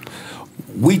album,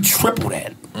 we triple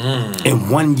that. In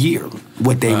 1 year,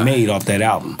 what they made off that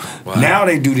album. Now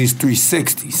they do these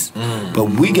 360s, but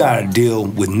we got to deal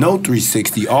with no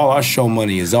 360. All our show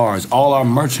money is ours. All our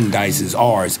merchandise is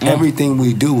ours. Everything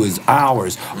we do is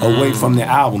ours, away from the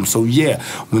album. So yeah,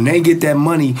 when they get that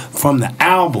money from the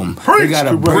album, they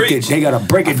gotta break it. They gotta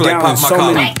break it down in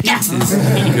so many pieces.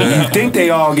 You think they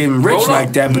all getting rich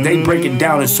like that, but they break it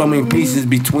down in so many pieces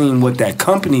between what that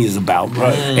company is about,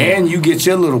 and you get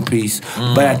your little piece.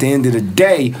 But at the end of the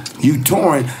day, you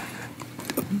touring.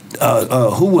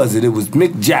 Who was it? It was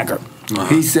Mick Jagger.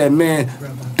 He said, man,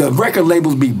 the record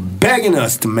labels be begging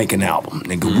us to make an album,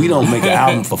 nigga. We don't make an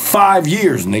album for 5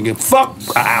 years, nigga. Fuck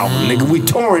an album, nigga. We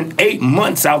touring 8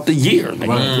 months out the year, nigga.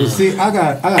 Well, see, I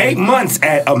got 8 months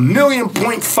at $1.5 million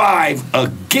a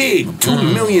gig,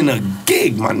 $2 million a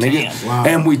gig, my nigga. Wow.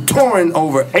 And we touring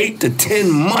over 8 to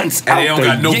 10 months out the year. And they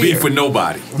don't got no beef with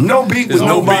nobody. No beef with nobody. There's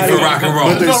no beef with rock and roll.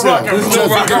 No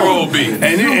rock and roll beef.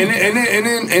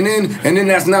 And then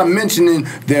that's not mentioning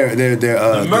their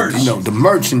merch. You know, the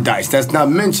merchandise. That's not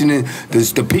mentioning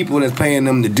the people that's paying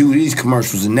them to do these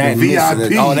commercials and that and this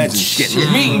and all that shit.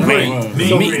 Man,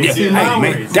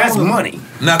 that's money.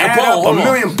 Now, add up $1.5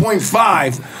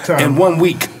 million in 1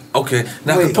 week. Okay.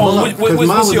 Now, Wait, Capone, mine was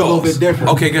what's yours? a little bit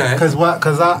different. Okay, go ahead.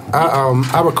 Because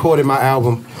I recorded my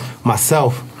album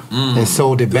myself and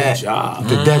sold it back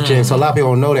to Def Jam. So a lot of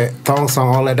people don't know that Thong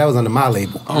Song, all that was under my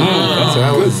label. So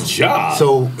that was, job.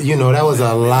 So you know that was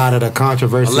a lot of the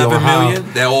controversy. 11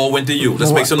 million. That all went to you.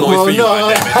 Let's make some noise for you. Not all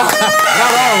of it.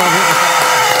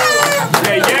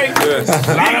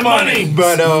 A lot of money.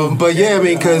 But yeah, I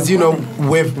mean, because you know,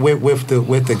 with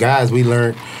the guys, we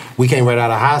learned. We came right out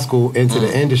of high school into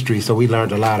the industry, so we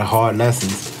learned a lot of hard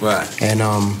lessons. Right. And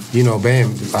you know,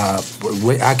 bam,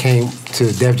 I came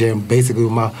to Def Jam basically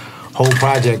with my whole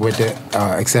project, with the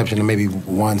exception of maybe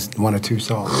one or two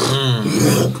songs.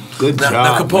 Good job.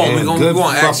 Now, Capone, we're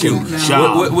gonna ask you.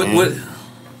 Job,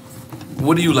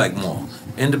 what do you like more,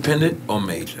 independent or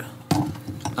major?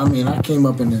 I mean, I came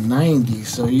up in the 90s,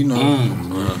 so you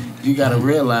know, you got to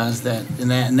realize that in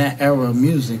that era of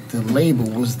music, the label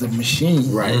was the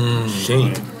machine. Right.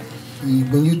 Machine.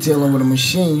 when you dealing with a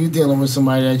machine, you dealing with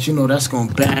somebody that you know that's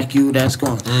gonna back you, that's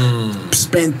gonna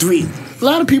spend $3. A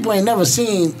lot of people ain't never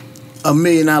seen $1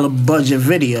 million budget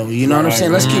video. You know what I'm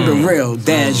saying? Let's keep it real.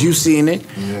 Daz, you seen it?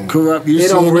 Kurupt, you seen it?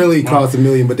 It don't really cost $1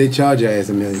 million, but they charge your ass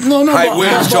 $1 million. No, Hype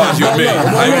Williams charge you $1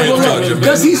 million.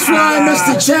 Because he's flying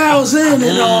Mr. Childs in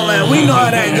and all that. We know how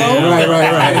that go.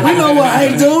 Right. We know what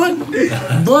Hype doing.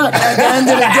 But at the end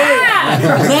of the day,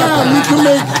 now you can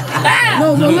make.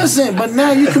 No, but listen. But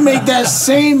now you can make that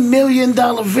same $1 million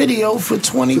video for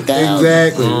 $20,000.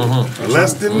 Exactly.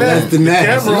 Less than that. Less than that.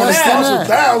 Camera on Less than that.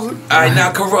 1,000. All right,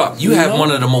 now Kurupt. You had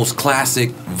one of the most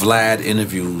classic Vlad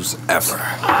interviews ever.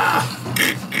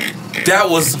 That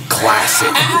was classic.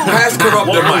 Pass Kurupt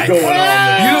the mic. You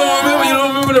don't remember? You don't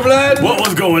remember the Vlad? What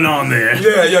was going on there?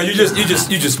 Yeah. You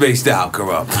just spaced out,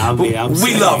 Kurupt. We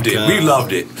loved it. We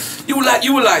loved it. You were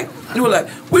like,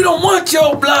 we don't want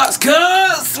your blocks,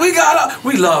 cuz. We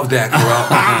love that,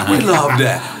 Kurupt. We love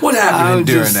that. What happened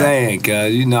during that? I'm just saying,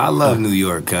 cuz, you know, I love New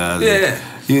York, cuz. Yeah.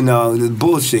 You know, the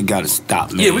bullshit gotta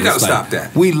stop, man. Yeah, we gotta stop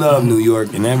that. We love New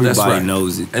York, and everybody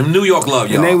knows it. And New York love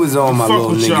y'all. And they was on my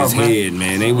little nigga's man. head,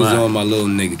 man. They was on my little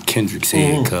nigga Kendrick's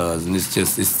head, cuz. And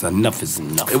it's enough is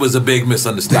enough. It was a big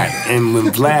misunderstanding. Right. And when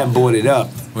Vlad brought it up,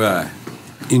 Right.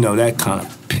 you know, that kind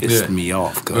of pissed me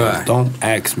off, cuz. Right. Don't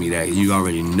ask me that. You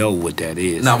already know what that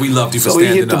is. Now we loved you for so he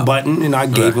standing hit the up. button, and I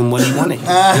gave him what he wanted.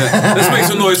 Yeah. Let's make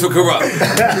some noise for Kurupt.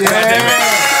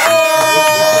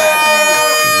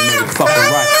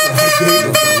 Fucking right.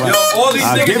 Yo, all these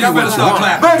niggas, y'all better start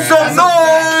clapping. Make some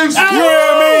noise!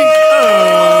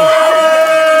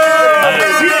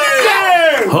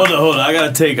 Hold on. I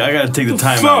gotta take the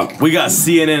time out. We got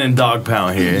CNN and Dogg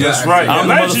Pound here. That's right. I'm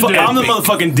the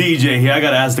motherfucking DJ here. I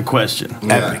gotta ask the question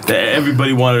that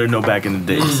everybody wanted to know back in the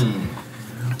days.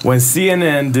 When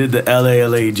CNN did the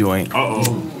LA joint,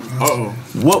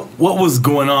 what was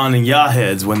going on in y'all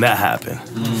heads when that happened?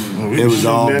 It was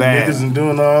all bad. Niggas and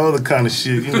doing all other kind of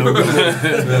shit, you know.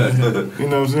 You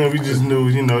know what I'm saying? We just knew,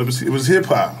 you know, it was hip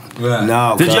hop. Right.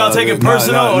 No, Did y'all take it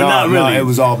personal or not really? No, it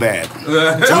was all bad. It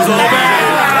was all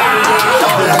bad.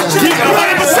 Keep it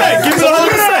 100%. Keep it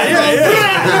 100%.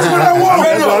 Yeah. That's what I want.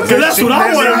 That's what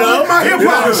I want to know. My hip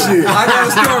hop shit. I got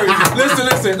a story. Listen.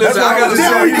 I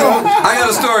got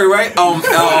a story, right?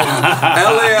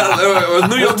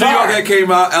 New York had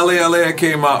came out. LA had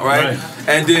came out, right?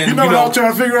 And then you know what I'm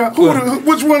trying to figure out?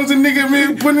 Which one is the nigga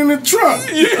me putting in the trunk?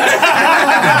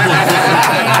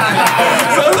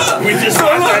 We just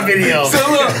watched that video. So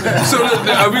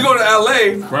we go to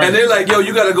LA and they're like, yo,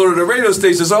 you gotta go to the radio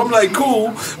station. So I'm like,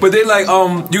 cool, but they like,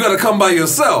 you gotta come by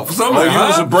yourself. So I'm like, you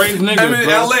was a brave nigga. I'm in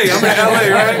LA,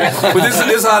 right? But this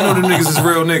is how I know the niggas is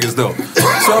real niggas though.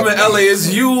 So I'm in LA.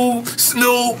 It's you,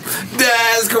 Snoop,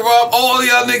 Daz, Kurupt, all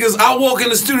y'all niggas. I walk in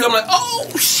the studio. I'm like, oh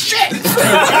shit.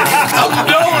 I'm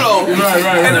Dono.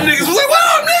 Right. And the niggas was like, what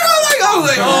up, nigga? I was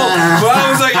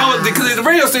like, oh. Because the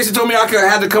radio station told me I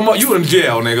had to come up. You in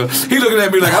jail, nigga. He looking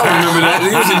at me like, I don't remember that.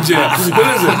 He was in jail.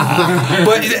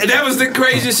 But listen, but that was the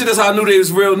craziest shit. That's how I knew they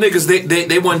was real niggas.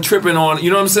 They wasn't tripping on, you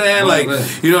know what I'm saying? Like,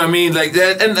 you know what I mean? Like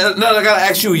that. And now I gotta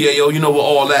ask you, Yayo, you know, with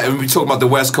all that, and we talking about the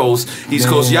West Coast, East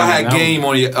Coast, y'all had Game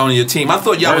on your team. I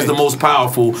thought y'all was the most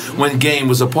powerful when Game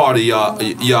was a part of y'all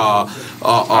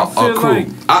crew.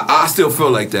 I still feel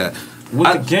like that. With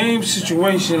the Game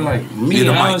situation, like me,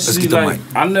 honestly, like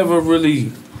I never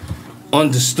really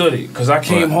understood it because I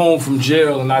came home from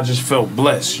jail and I just felt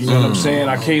blessed. You know what I'm saying?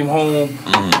 I came home.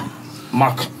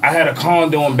 I had a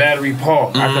condo in Battery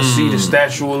Park. I could see the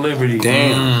Statue of Liberty.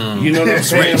 Damn. You know what I'm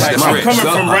saying? Like I'm coming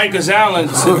from Rikers Island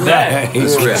to that.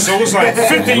 So it's like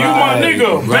 50, you my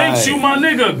nigga. Banks, you my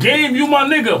nigga. Game, you my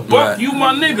nigga. Buck, you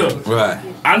my nigga. Right.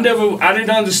 I didn't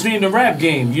understand the rap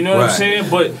game. You know what I'm saying?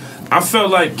 But I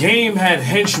felt like Game had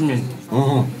henchmen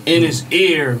in his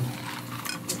ear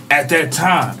at that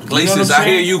time. Glaciers, I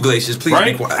hear you, Glaciers. Please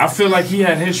be quiet. I feel like he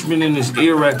had henchmen in his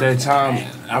ear at that time.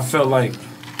 I felt like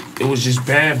it was just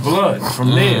bad blood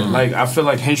from there. Like I feel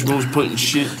like Henchman was putting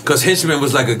shit. Because Henchman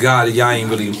was like a guy that y'all ain't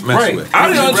really messing with. I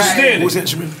didn't understand Who's it.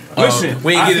 Henchman? Listen,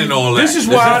 we ain't getting into all that. This is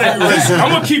why I didn't. Listen, I'm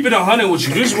gonna keep it 100 with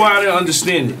you. This is why I didn't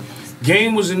understand it.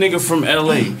 Game was a nigga from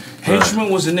LA. Henchman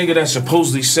was a nigga that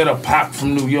supposedly set up Pop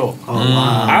from New York.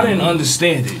 I didn't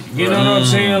understand it. You know what I'm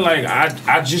saying? Like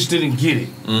I just didn't get it.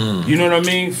 You know what I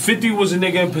mean? 50 was a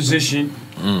nigga in position.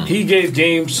 He gave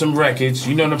Game some records.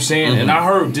 You know what I'm saying? And I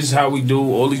heard this is how we do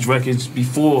all these records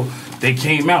before they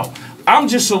came out. I'm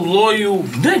just a loyal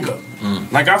nigga.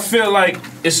 Like I feel like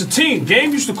it's a team.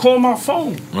 Game used to call my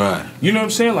phone. Right. You know what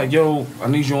I'm saying? Like, yo, I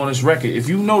need you on this record. If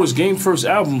you notice Game first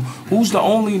album, who's the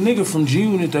only nigga from G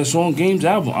Unit that's on Game's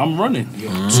album? I'm running.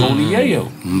 Tony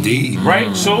Yayo. Indeed.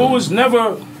 Right? So it was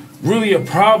never really a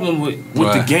problem with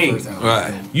the game.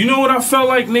 Right. You know what I felt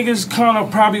like niggas kind of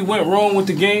probably went wrong with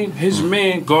the game? His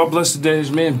man, God bless the dead,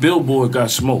 his man Billboard got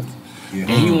smoked. Yeah.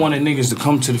 And he wanted niggas to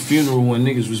come to the funeral when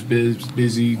niggas was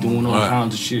busy doing all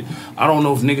kinds of shit. I don't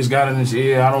know if niggas got in his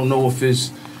ear. I don't know if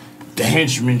it's the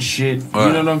henchman shit. You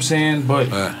know what I'm saying? But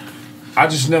I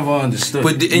just never understood.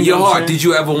 But in your heart, did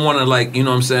you ever want to, like, you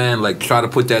know what I'm saying, like, try to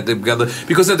put that together?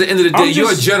 Because at the end of the day,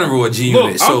 you're a general of G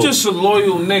Unit. Look, I'm just a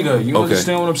loyal nigga. You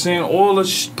understand what I'm saying? All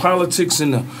the politics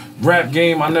in the rap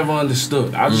game, I never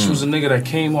understood. I just was a nigga that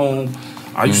came home.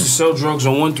 I used to sell drugs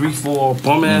on 134,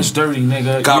 bum ass dirty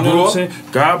nigga. God you know Brewer? what I'm saying?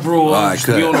 God Brewer. I used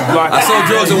to be on the block. I sold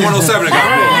drugs on 107 at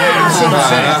God Brewer. That's what I'm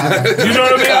saying. You know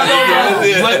what I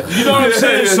mean? You know what I'm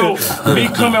saying? So me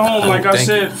coming home, like I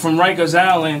said, from Rikers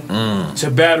Island to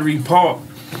Battery Park,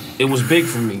 it was big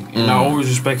for me. And I always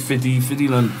respect 50. 50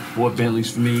 done bought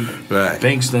Bentleys for me. Right.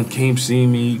 Banks done came see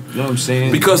me. You know what I'm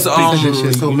saying? Because the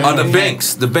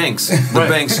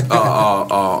banks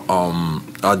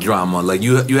drama. Like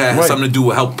you had something to do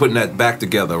with help putting that back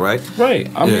together, right? Right.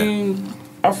 I mean,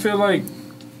 I feel like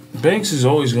Banks is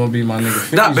always gonna be my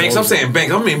nigga. Not Banks. I'm saying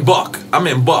Banks. I mean Buck.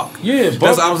 Yeah,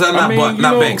 Buck.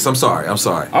 Not Banks. I'm sorry.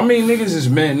 I mean, niggas is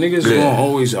men. Niggas gonna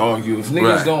always argue. If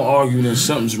niggas don't argue, then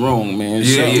something's wrong, man.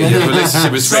 Yeah.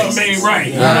 Relationship is fake. Something ain't right.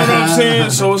 You know what I'm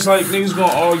saying? So it's like niggas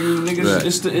gonna argue. Niggas,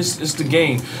 it's the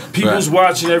game. People's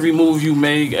watching every move you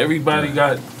make. Everybody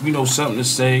got something to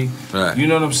say. Right. You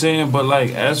know what I'm saying? But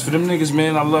like, as for them niggas,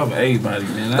 man, I love everybody,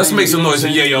 man. Let's make some noise for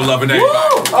Yayo loving everybody.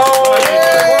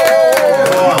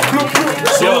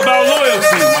 It's all about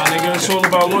loyalty, my nigga. It's all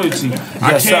about loyalty.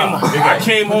 I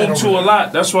came home to a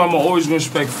lot. That's why I'm always gonna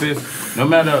respect Fifth. No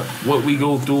matter what we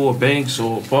go through, or Banks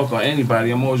or Buck or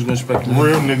anybody, I'm always gonna respect them.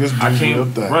 Real niggas do real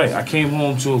things. Right. I came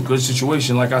home to a good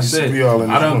situation. Like I said,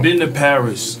 I done been to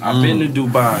Paris. I've been to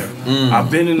Dubai. I've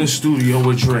been in the studio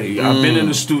with Dre. I've been in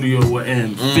the studio with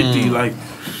N.O.R.E. Like,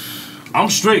 I'm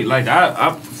straight. Like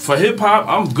I for hip hop,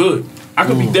 I'm good. I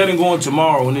could be dead and going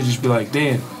tomorrow, and they just be like,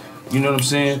 damn. You know what I'm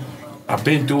saying? I've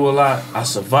been through a lot. I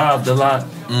survived a lot.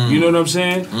 You know what I'm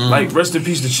saying? Like, rest in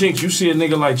peace to Chinks. You see a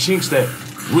nigga like Chinks that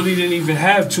really didn't even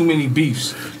have too many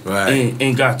beefs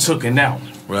and got taken out.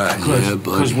 Right.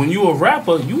 Because when you a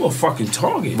rapper, you a fucking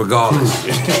target. Regardless.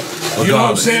 You know what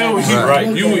I'm saying? Right.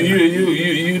 You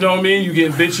know what I mean? You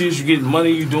getting bitches, you getting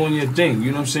money, you doing your thing.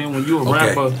 You know what I'm saying? When you a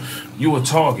rapper, you a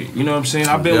target. You know what I'm saying?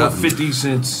 I've been with 50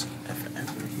 since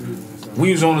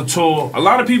we was on a tour. A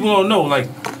lot of people don't know, like,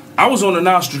 I was on the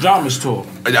Nostradamus tour.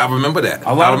 I remember that.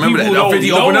 A lot of people don't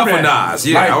 50 opened up for Nas.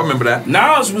 Yeah, like, I remember that.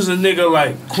 Nas was a nigga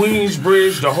like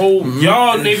Queensbridge, the whole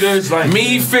y'all niggas like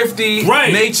me, 50,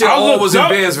 Nature, all was in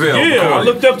Bearsville. Yeah, I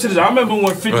looked up to this. I remember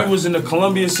when 50 was in the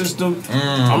Columbia system.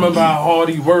 I remember how hard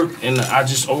he worked, and I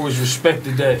just always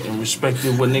respected that and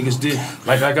respected what niggas did.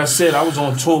 Like I said, I was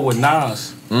on tour with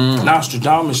Nas.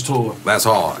 Nostradamus tour. That's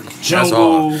hard.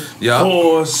 Jungle,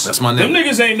 Horse. That's my nigga. Them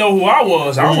niggas ain't know who I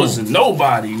was. I wasn't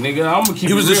nobody, nigga. I'm gonna keep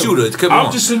He was it a real. shooter. Come I'm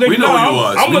on. just a nigga. We know who you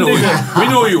was. I'm a nigga. We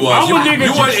know who you was. I'm a nigga.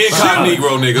 You weren't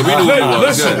incognito, nigga. We knew who you was.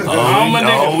 Listen, I'm a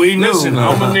nigga. Listen,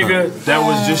 I'm a nigga that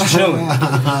was just chilling.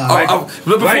 I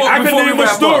can name a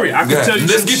story. I can tell you.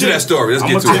 Let's get to that story. Let's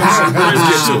get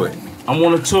to it. I'm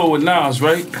on a tour with Nas,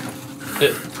 right?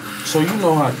 So you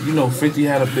know how 50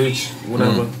 had a bitch,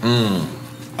 whatever.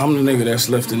 I'm the nigga that's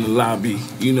left in the lobby.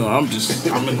 You know, I'm in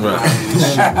the lobby.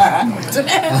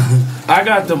 I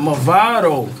got the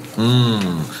Movado.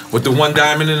 With the one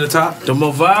diamond in the top? The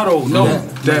Movado,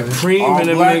 that Preem and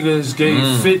them niggas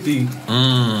gave 50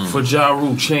 for Ja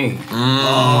Rule chain.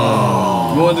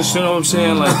 You understand what I'm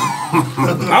saying? Like,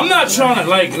 I'm not trying to,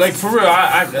 like for real,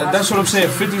 that's what I'm saying.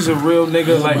 50's a real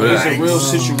nigga, like, it's a real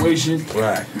situation.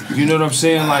 Right. You know what I'm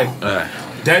saying? Like,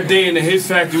 that day in the Hit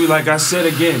Factory, like I said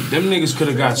again, them niggas could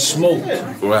have got smoked.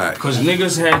 Right. Because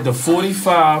niggas had the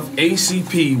 45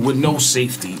 ACP with no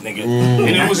safety, nigga. And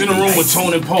it was in a room with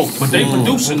Tone and Pope. But they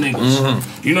producing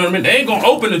niggas. You know what I mean? They ain't gonna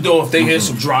open the door if they hear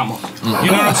some drama. You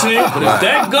know what I'm saying? But if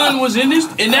that gun was in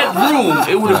that room,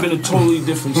 it would have been a totally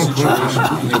different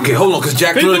situation. Okay, hold on, because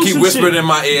Jack Thriller keep whispering in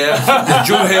my ear that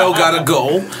Dru Hill gotta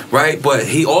go, right? But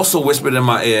he also whispered in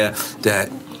my ear that,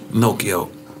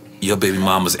 Nokio, your baby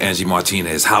mama's Angie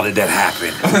Martinez. How did that happen?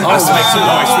 Let's make some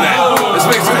noise for that. Let's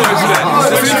make some noise for that.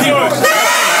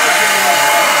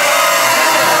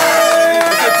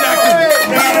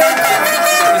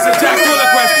 It's a Jack Thriller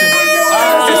question.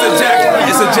 It's a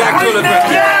Jack Thriller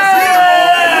question.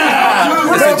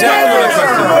 It's a Jack Thriller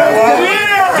question.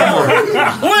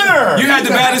 Winner! You had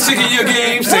the baddest chick in your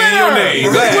game. Say your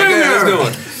name. Go ahead, let's do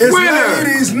it. It's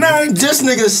ladies' night. This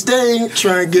nigga staying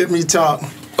trying to get me talk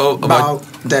about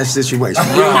that situation.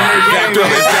 Jack Thriller.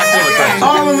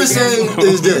 All I'm gonna say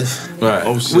is this. Right.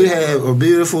 We have a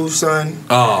beautiful son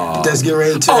that's getting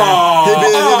ready to turn. You know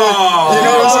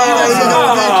what I'm saying?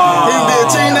 He'll be a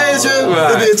teenager.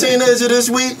 He'll be a teenager this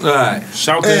week. Right.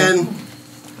 Shout and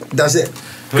that's it.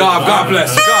 God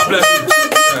bless. God bless you.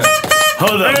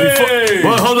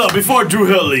 Hold up, before Dru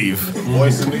Hill leave.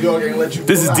 Voice in New York ain't let you.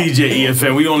 This is DJ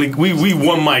EFN. We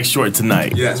one mic short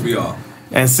tonight. Yes, we are.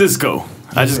 And Cisco,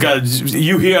 I just gotta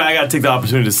I gotta take the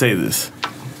opportunity to say this.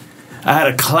 I had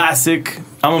a classic.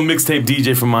 I'm a mixtape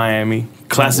DJ from Miami.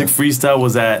 Classic freestyle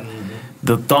was at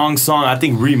the Thong Song, I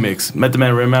think remix. Method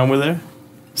Man, Redman were there.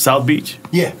 South Beach.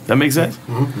 Yeah. That makes sense.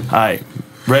 All right.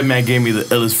 Redman gave me the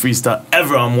illest freestyle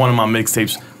ever on one of my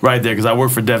mixtapes right there because I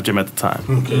worked for Def Jam at the time.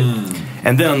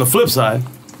 And then on the flip side,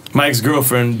 my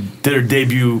ex-girlfriend did her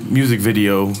debut music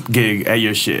video gig at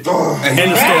your shit.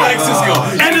 End of story.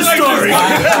 End of story. I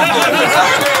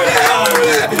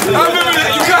remember that.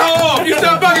 You cut her off. You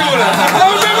stopped bugging with her. I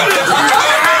remember that.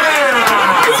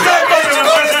 You stopped bugging with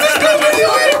her.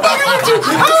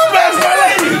 I smashed my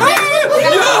lady.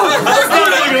 Yo,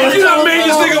 you done made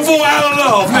this nigga fall out of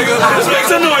love, nigga. Let's make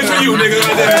some noise for you, nigga.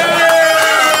 Right there.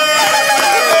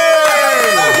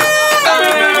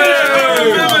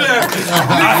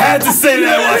 I had to say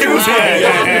that while he was here.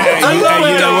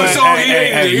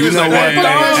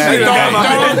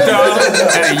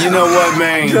 You know what,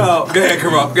 man? Go ahead,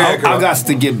 Kurupt. Go ahead, Kurupt. I got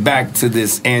to get back to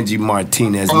this Angie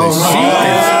Martinez, man. She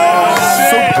is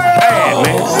super bad,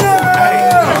 man.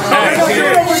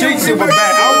 She's super bad.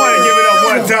 I want to give it up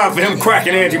one time for him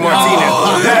cracking Angie Martinez.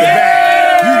 That's bad.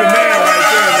 You the man right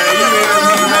there,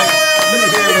 man.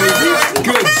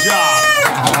 Good job.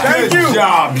 Thank you. Good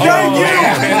job. Thank you.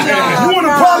 You want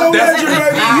to follow Angie,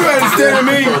 baby? You understand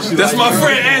me? That's my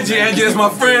friend Angie. Angie, that's my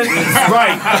friend.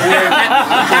 Right.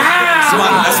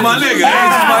 That's my nigga.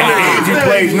 Angie's my nigga. Angie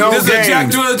plays no games. This is a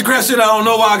Jack Thriller question. I don't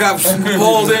know why I got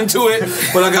pulled into it,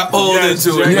 but I got pulled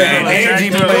into it, man.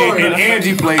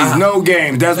 Angie plays no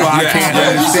games. That's why I can't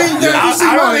understand.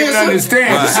 I don't even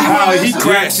understand how he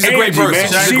cracks. She's a great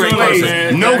person. She plays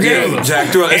no games.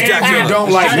 Jack Thriller. It's Jack Thriller.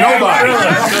 Don't like nobody.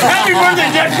 Happy birthday,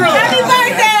 Jack Thriller. Happy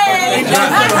birthday.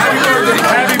 Happy birthday.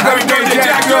 Happy birthday,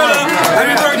 Jack Thriller.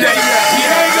 Happy birthday.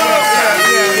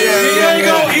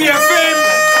 Yayo, EFN.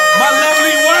 My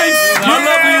lovely wife.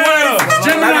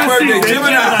 Happy birthday,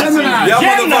 Gemini. Y'all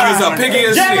motherfuckers are picky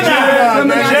as shit.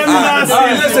 All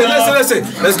right, listen.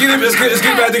 Let's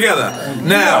get back together.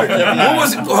 Now, what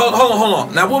was? Hold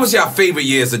on. Now, what was your favorite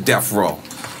years of Death Row?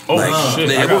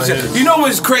 You know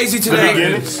what's crazy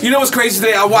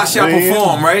today? I watched y'all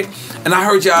perform, right? And I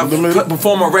heard y'all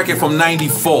perform a record from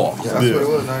 '94.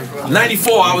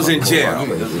 94, I was in jail.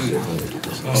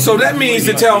 So that means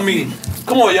to tell me,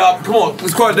 come on, y'all,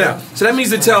 let's quiet down. So that means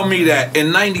to tell me that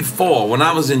in '94, when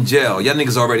I was in jail, y'all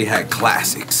niggas already had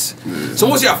classics. So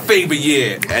what's your favorite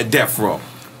year at Death Row?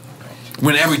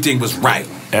 When everything was right.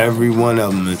 Every one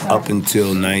of them up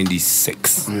until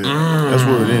 '96. That's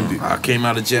where it ended. I came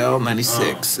out of jail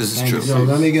 '96. This is true. Yo,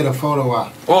 let me get a photo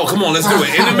out. Oh, come on, let's do it.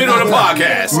 In the middle of the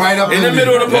podcast. Right up in the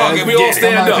middle of the podcast. We all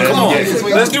stand up. Come on.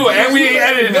 Let's do it. And we ain't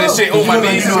editing this shit. Oh, my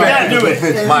knees is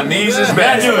bad. My knees is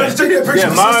bad. Let's take that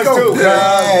picture. Mine too.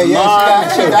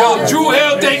 Yo, Dru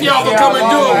Hill, thank y'all for coming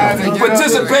through.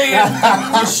 Participating.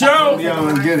 The show. We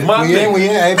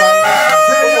in, everybody.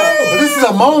 This is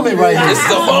a moment right here. This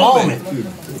is a moment.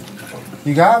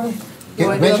 You got me?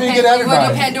 Make sure you get everybody. You want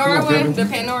the Pandora one? The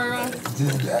Pandora one?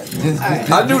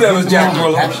 I knew that was Jack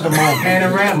Thriller. Capture the moment.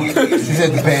 Panorama. She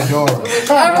said the Pandora.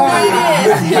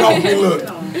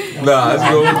 Nah, that's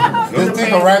cool. Let's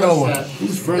take a regular one.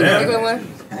 Regular one?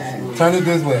 Turn it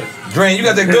this way. Drain, you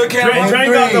got that good camera?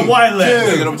 Drain got the wide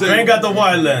lens. Drain got the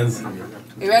wide lens.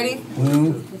 You ready?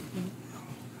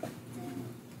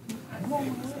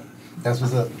 That's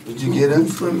what's up. Did you get it?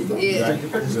 Yeah.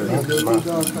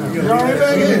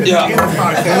 Yeah.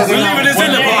 We're leaving this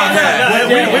in the podcast.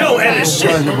 We don't edit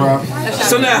shit.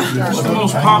 So now, It's the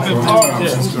most popular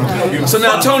podcast. so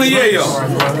now, Tony Yayo.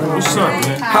 What's up,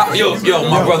 man? Yo,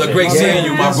 my brother, great seeing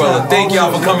you, my brother. Thank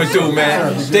y'all for coming through,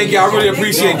 man. Thank y'all, I really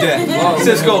appreciate that.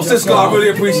 Cisco, I really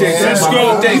appreciate that.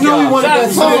 Cisco, thank You know we y'all. wanted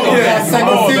that song on that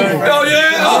second single. Oh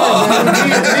yeah.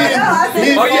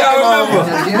 Oh yeah, I remember.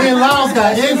 Me and Lyles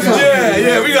got into it.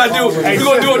 Yeah, we're gonna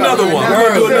do another one.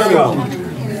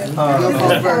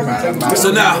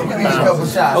 So now,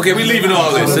 okay, we leaving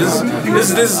all this.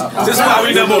 This is why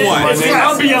we number one.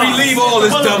 We leave all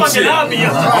this dumb shit.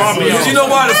 Because you know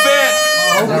why the fan?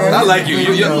 I like you.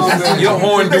 Your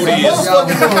horn duty is good.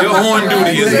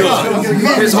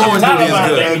 His horn duty is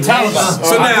good.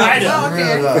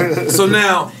 So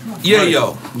now,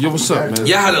 Yayo. Yo, what's up, man?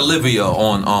 Y'all had Olivia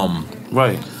on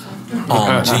right.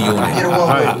 G-Unit.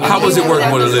 How was it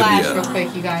working with Olivia? Real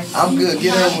quick, you guys. I'm good.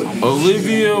 Get on with it.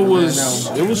 Olivia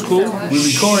was cool.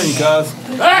 We recording, cuz.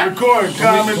 Recording,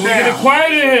 calm it Get it down.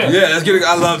 quiet in here. Yeah, let's get it.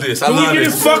 I love this. I Can we love get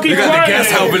this. it fucking We got the quiet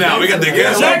guests in here? helping out. We got the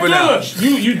guests Jack helping out.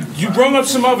 Dilla, you brought up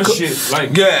some other shit.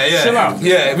 Like, Yeah. chill out.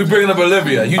 Yeah, we bringing up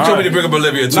Olivia. You told me to bring up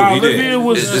Olivia too. Nah, He did. Olivia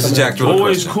was This is Jack Driller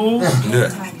always question. cool. Yeah.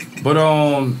 But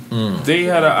they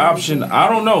had an option. I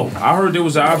don't know. I heard there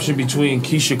was an option between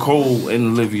Keisha Cole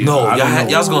and Olivia. No, I don't know.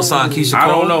 y'all was gonna sign Keisha Cole. I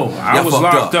don't know. I Y'all was fucked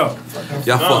locked up.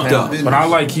 Y'all fucked up. But I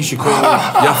like Keisha Cole.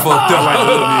 Y'all fucked up. I like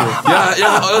Olivia.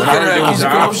 Y'all But I heard there was Keisha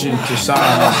an Cole. option to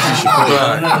sign Keisha Cole.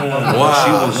 Wow.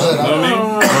 She was, you know what I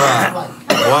mean?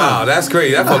 Wow, that's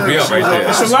crazy. That fucked me up right there.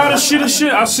 It's a lot of shit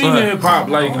I've seen in hip hop.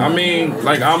 Like, I mean,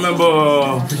 like I remember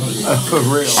our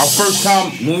first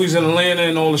time when we was in Atlanta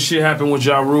and all the shit happened with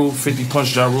Ja Rule, 50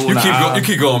 punched Ja Rule in the eye. You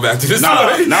keep going back to this.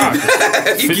 Nah. You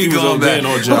 50 keep was going on back. Dan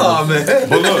or Ja. Oh man.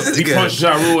 But look, he punched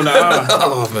Ja Rule in the eye.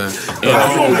 Oh man. How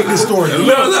you gonna make this story?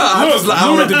 Look, I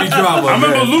don't want it to be drama. I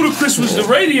remember man. Ludacris was the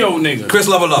radio nigga. Chris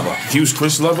Lover. He was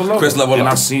Chris Lover. Chris Lover. And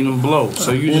I seen him blow.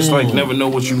 So you just like never know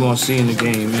what you gonna see in the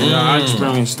game. Man. I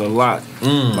experienced a lot.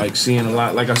 Like seeing a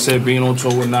lot. Like I said, being on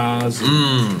tour with Nas.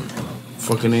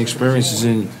 Fucking experiences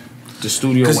in the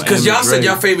studio. Because y'all said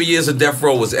your favorite years of Death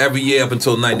Row was every year up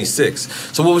until '96.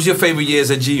 So what was your favorite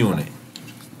years at G-Unit?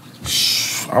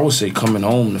 I would say coming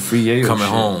home, the free Yayo Coming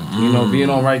shit. home. You know, being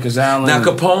on Rikers Island. Now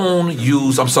Capone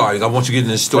used, I'm sorry, I want you to get in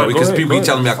this story Right, go because ahead, people go be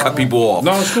telling me I cut people off.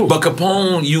 No, it's cool. But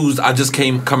Capone used, I just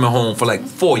came coming home for like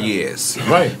 4 years.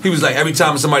 Right. He was like, every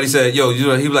time somebody said, yo, you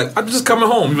know, he was like, I'm just coming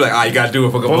home. He was like, ah, you gotta do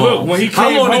it for Capone. But look, when he came How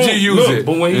long home, did you use it?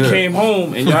 But when he came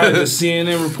home and y'all had the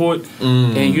CNN report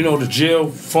and you know the jail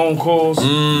phone calls,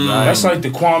 that's like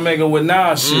the Kwame with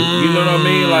Nas shit. You know what I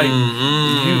mean? Like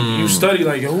you study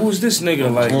like, yo, who is this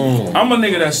nigga? Like I'm a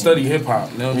nigga that study hip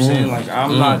hop. You know what I'm saying? Like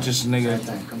I'm not just a nigga,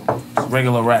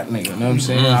 regular rap nigga. You know what I'm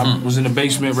saying? I was in the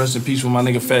basement, rest in peace with my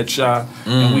nigga Fat Shy,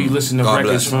 and we listened to God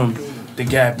records bless. from the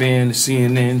Gap Band, to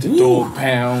CNN, to Dogg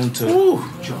Pound, to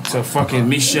fucking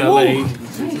Michelle A. You know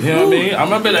what I mean? I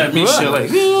remember that Michelle A.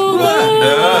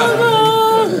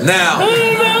 Now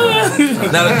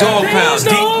the Dogg Pound,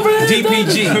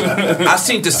 DPG. I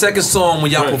seen the second song when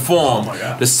y'all performed.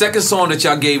 The second song that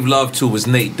y'all gave love to was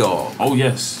Nate Dogg. Oh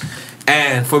yes.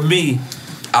 And for me,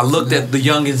 I looked at the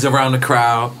youngins around the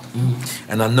crowd,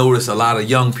 and I noticed a lot of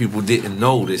young people didn't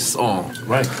know this song.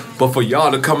 Right. But for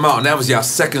y'all to come out, and that was y'all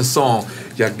second song,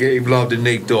 y'all gave love to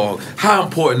Nate Dogg. How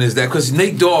important is that? Because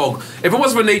Nate Dogg, if it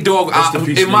wasn't for Nate Dogg,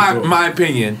 in my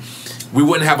opinion, we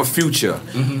wouldn't have a Future.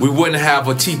 We wouldn't have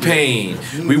a T-Pain.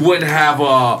 We wouldn't have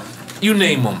a... You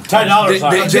name them. Ty Dolla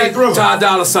Sign. Ty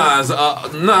Dolla Signs.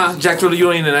 Nah, Jack Driller,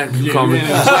 you ain't in that comment.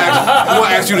 I'm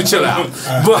gonna ask you to chill out.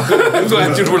 But I'm gonna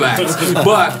ask you to relax.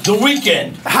 But The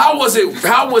Weeknd. how was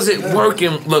it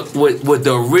working? Look with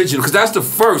the original, because that's the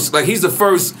first. Like he's the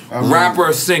first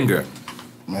rapper singer.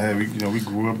 Man, we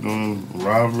grew up doing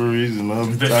robberies and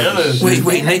other type of shit.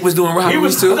 Wait, Nate was doing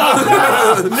robberies too. Nate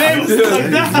was like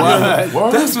that.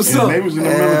 That's what's Yeah, up. Nate was in the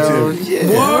military.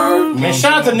 Word. Man,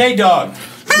 shout out to Nate Dogg.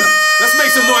 Let's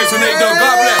make some noise for Nate Dogg.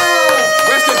 God bless.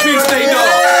 Rest in peace, Nate Dogg.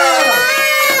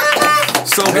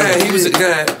 So good. He was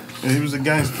good. And he was a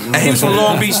gangster. And he was from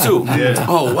Long Beach too. Yeah.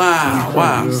 Oh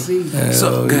wow.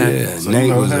 So good. Yeah,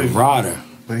 Nate was a rodder.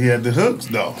 But he had the hooks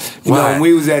though. You know, when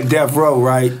we was at Death Row,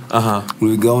 right? We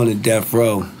were going to Death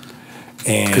Row.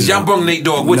 Because y'all brought Nate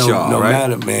Dogg with y'all, no right?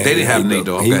 matter, man. They didn't have Nate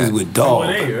Dogg. He was with Dogg.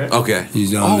 Okay.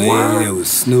 You know what I mean? It was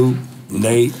Snoop,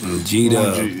 Nate, and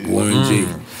G-Dub, Warren G.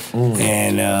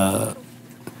 And,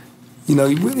 you know,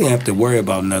 you really didn't have to worry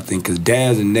about nothing because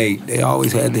Daz and Nate, they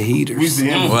always had the heaters. We the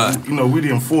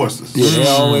enforcers. Yeah, they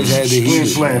always had the We ain't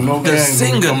heaters. playing no The games.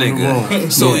 singer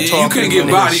nigga. So Yeah. you couldn't get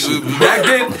bodied. Back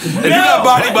then, if you got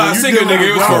bodied by a singer nigga,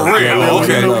 it was for real.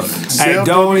 Okay. Hey,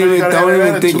 don't even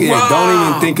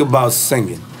think about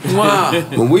singing. Wow.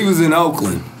 When we was in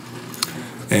Oakland,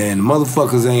 and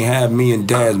motherfuckers ain't have me and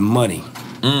Dad's money,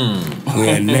 we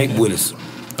had Nate with us.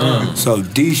 So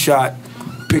D-Shot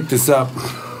picked us up,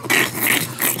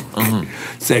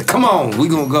 said, come on, we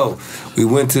gonna go. We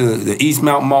went to the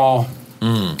Eastmount Mall,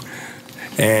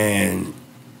 and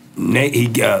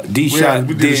D-Shot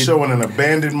we did a show in an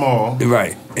abandoned mall.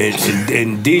 Right.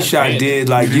 And D-Shot did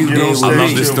like you did with I love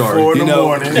me. this story. You know,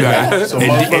 Morning. right. So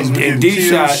and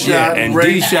D-Shot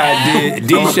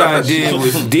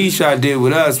did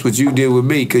with us what you did with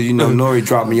me, because you know N.O.R.E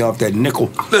dropped me off that nickel.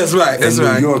 That's right. That's in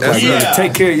right. New York, That's like, right.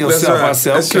 take care of yourself. That's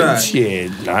right. I said, That's okay, right. shit.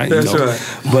 You That's know. right.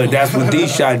 But that's what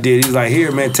D-Shot did. He's like,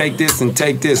 here, man, take this and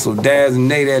take this. So Daz and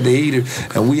Nate had the heater,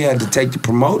 and we had to take the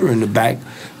promoter in the back,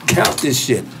 count this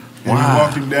shit. And we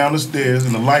walked him down the stairs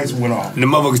and the lights went off. And the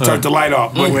motherfuckers turned the light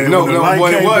off. But When no, the no, light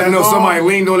what it came was, back no, on, somebody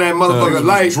leaned on that motherfucker's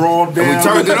light. Drawn down. And we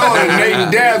turned it on, and Nate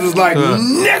and Daz was like,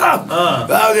 nigga!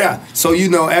 Oh, yeah. So, you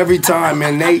know, every time,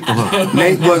 man, Nate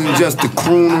wasn't just a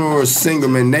crooner or a singer,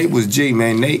 man. Nate was G,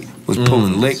 man. Nate was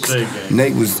pulling licks.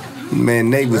 Nate was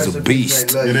a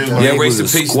beast. Yeah, race in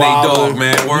peace, Nate Dogg,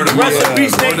 man. Word of mother. Rest in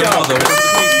peace, Nate Dogg.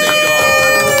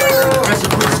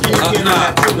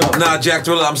 Nah, Jack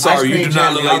Thriller, I'm sorry. You do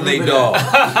not look like Nate Dogg.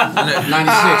 96.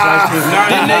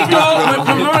 Nate Dogg,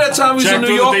 remember that time we was in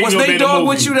New York? Was Nate Dogg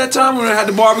with you that time when I had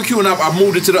the barbecue and I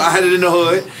moved it to I had it in the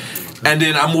hood? And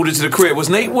then I moved it to the crib. Was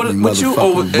Nate with you?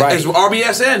 Oh, right. It's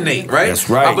RBS and Nate, right?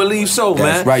 That's right. I believe so, man.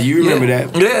 That's right. You remember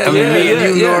that? Yeah, I mean, me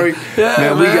and you, N.O.R.E.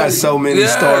 Man, we got so many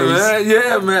stories. Man.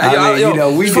 Yeah, man. I mean, you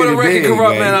know, we for the did it record, big,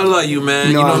 Kurupt, man. I love you, man.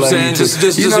 You know what I'm saying? Just so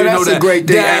you know that's a that. great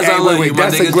thing. Daz, I love you, my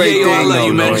That's nigga. a great Yayo, thing, I love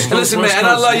you, man. N.O.R.E. And listen, man, and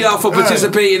I love y'all for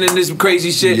participating in this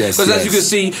crazy shit. Because as you can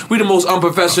see, we the most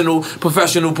professional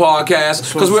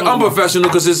podcast. Because we're unprofessional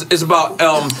because it's about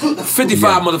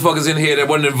 55 motherfuckers in here that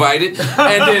wasn't invited.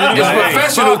 And then it's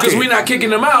professional because we're not kicking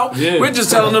them out. Yeah. We're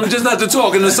just telling them just not to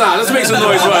talk in the side. Let's make some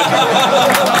noise, right?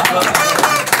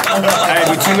 Hey,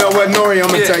 but you know what, N.O.R.E., I'm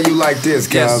going to tell you like this,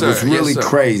 Cal. Yes, What's really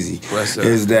crazy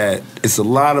is that it's a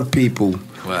lot of people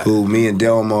who me and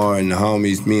Delmar and the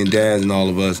homies, me and Daz and all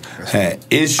of us had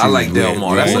issues with. I like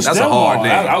Delmar. That's a hard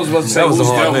name. I was about to say, who's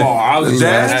Delmar?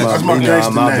 That's my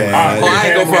gangster name. I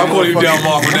ain't gonna I'm calling you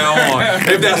Delmar from now on.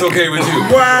 If that's okay with you.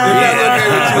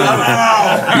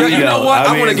 You know what?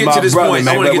 I want to get to this point.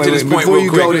 I want to get to this point before real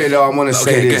you quick. go there, though, I want to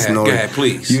say this, Go N.O.R.E. ahead,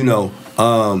 please. You know,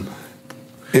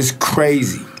 it's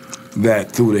crazy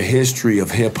that through the history of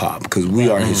hip-hop, because we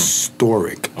are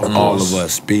historic, all of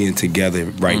us being together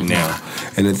right now.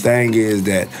 And the thing is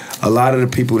that a lot of the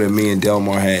people that me and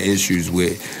Delmar had issues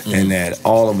with, and that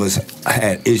all of us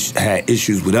had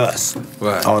issues with us,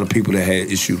 all the people that had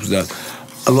issues with us,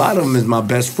 a lot of them is my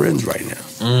best friends right now.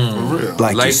 For real.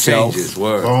 Like Life yourself. changes,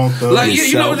 word. Like,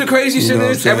 you know what the crazy shit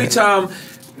is? Every time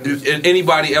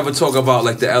anybody ever talk about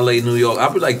like the LA, New York,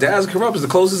 I'll be like, Daz Kurupt is the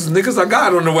closest niggas I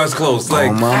got on the West Coast. Like,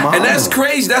 and that's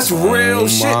crazy. That's real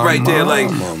shit right there.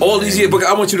 Like all these years. But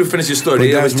I want you to finish your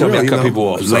story. They always tell me I cut people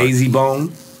off. Lazy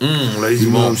Bone. Lazy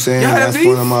You know what I'm saying? That's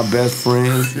one of my best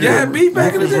friends. Yeah, beat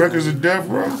back in the day. Records of Death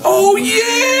Row. Oh yeah!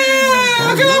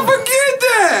 How can I forget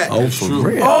that? Oh, for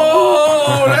real.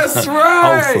 Oh, that's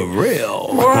right. Oh, for real.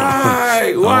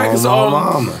 Right.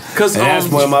 Because that's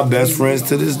one of my best friends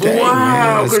to this day. Wow.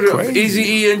 Man, that's crazy.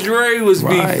 Eazy-E and Dre was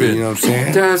beefing. You know what I'm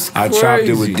saying? That's I crazy. chopped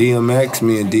it with DMX.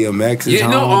 Me and DMX is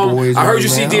homeboys. I heard you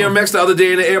see DMX the other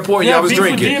day in the airport. Yeah, I was beef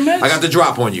with drinking. DMX? I got the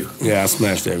drop on you. Yeah, I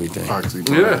smashed everything.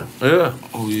 Yeah.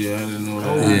 Oh yeah, I didn't know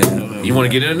that. Yeah. You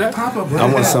want to get into that?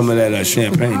 I want some of that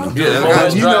champagne. Yeah,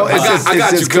 I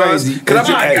got you, crazy. Can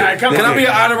I be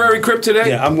an honorary Crip today?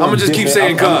 Yeah, I'm gonna just keep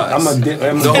saying cuz.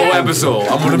 The whole episode.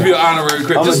 I'm gonna be an honorary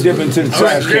Crip. I'm gonna dip into the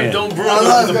trash can. Don't ruin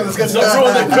the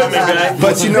equipment, man.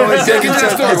 But you know,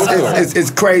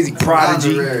 it's crazy.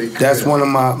 Prodigy, that's one of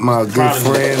my good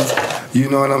friends. You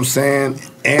know what I'm saying?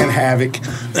 And Havoc.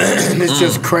 It's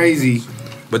just crazy.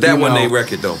 But that wasn't a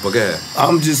record though. But go ahead.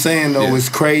 I'm just saying though, it's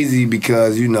crazy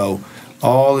because you know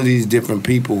all of these different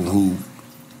people who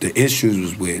the issues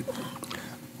was with.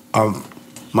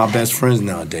 My best friends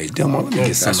nowadays. Delmar, let me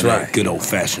get some of that good old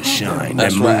fashioned shine,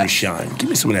 that moonshine. Give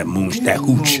me some of that that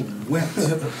hooch.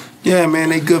 Yeah, man,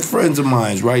 they good friends of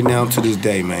mine right now to this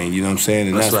day, man. You know what I'm saying?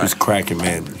 And that's what's cracking,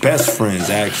 man. Best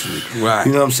friends, actually. Right.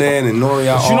 You know what I'm saying? And N.O.R.E,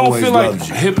 I always loved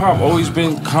you. Hip hop always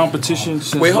been competition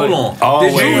since. Wait, hold on.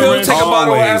 Always, Did Dru Hill take a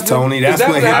bottle after? Tony. That's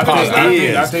what hip hop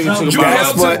is.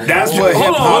 That's what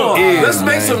hip hop is. Let's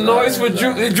make some noise for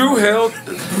Dru Hill.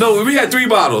 No, we had 3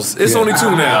 bottles. It's only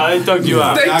 2 now. They thugged you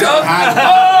out. They thugged.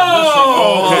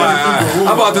 Oh!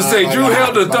 I'm about to say Dru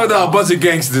Hill done thugged out a bunch of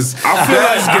gangsters. I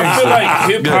feel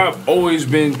like hip hop always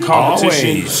been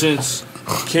competition since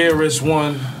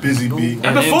KRS-One, Busy Bee,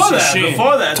 and before that,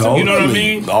 you know what I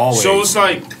mean? Always. So it's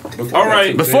like, all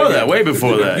right, way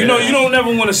before that. You know, you don't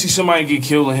never want to see somebody get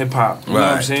killed in hip hop. You know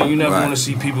what I'm saying? You never want to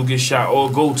see people get shot or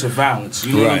go to violence.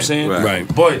 You know what I'm saying? Right.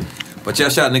 But But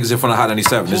y'all shot niggas in front of Hot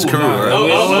 97. This is true,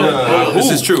 right? This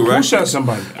is true, right? Who shot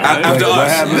somebody? After us.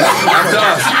 After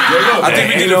us. I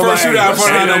think we did the first shootout in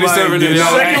front of Hot 97.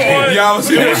 Y'all was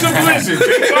It was a blizzard.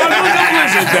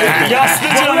 Y'all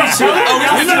snitching on each other?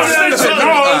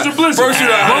 No, it was a blizzard. First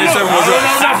shootout in Hot 97 was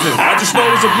us. I just know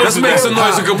it was a blizzard. Let's make some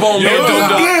noise of Capone being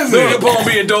doped up. Capone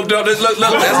being doped up. That's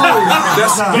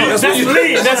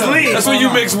lead. That's when you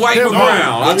mix white with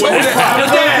brown. I told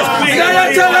that. Did I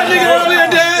not tell that nigga earlier,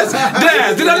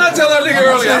 Dad, did I not tell that nigga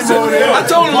earlier? I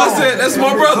told him, I said, that's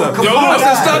my brother. I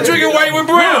said, stop drinking white with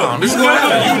brown.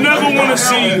 You never want to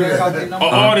see an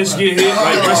artist get hit,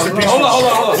 like rest in peace. Hold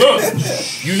on. Look,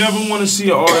 you never want to see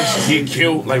an artist get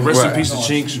killed, like rest in peace to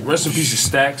Chinks, rest in peace to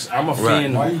Stacks. I'm a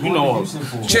fan, you know.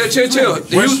 Chill.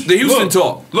 The Houston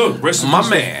talk. Look, rest in my peace.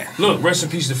 Man. Look, rest in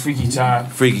peace to Freaky Ty.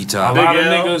 Freaky Ty. A lot of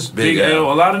niggas, Big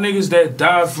L, a lot of niggas that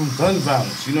died from gun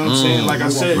violence, you know what I'm saying? Like I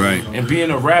said, and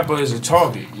being a rapper is a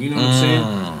target, you know what I'm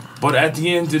saying? But at the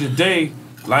end of the day,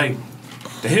 like,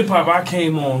 the hip-hop I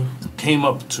came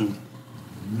up to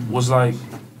was like,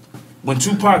 when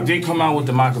Tupac did come out with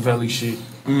the Machiavelli shit,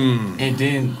 and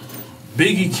then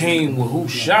Biggie came with Who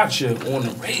Shot Ya on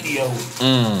the radio,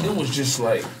 it was just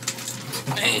like,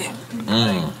 man,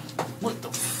 like, what the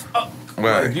fuck?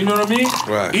 Right. Like, you know what I mean?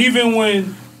 Right. Even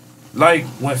when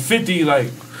 50,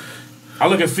 like, I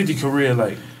look at 50 career,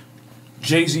 like,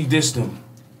 Jay-Z dissed him.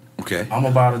 Okay. I'm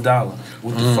about $1.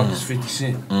 What the fuck is 50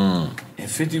 Cent? And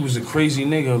 50 was a crazy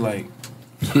nigga, like,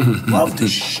 love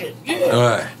this shit. Yeah. All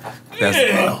right.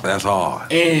 That's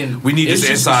hard. And we need this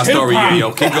inside story,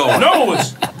 yo. Keep going. No,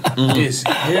 it's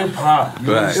hip hop.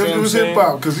 Right. It was hip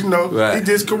hop because he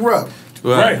did Kurupt.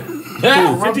 Right.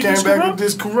 Kurupt came back with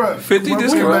this Kurupt. 50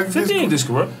 this Kurupt. 50 ain't this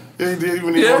Kurupt. Yeah, he did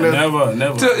when he on that.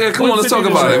 Never. Come on, let's talk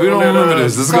about it. We don't remember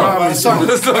this. Let's go. Let's talk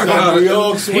about it.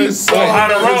 How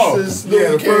to Raw.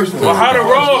 Yeah, the first one. Well, How to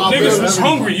Raw, niggas was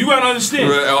hungry. You gotta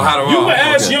understand. How to Raw. You can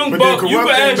ask Young Buck. You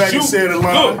can ask you.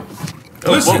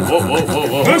 Listen.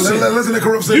 Listen to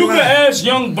Kurupt say You can ask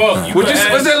Young Buck. What's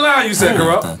that line you said,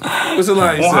 Kurupt? What's the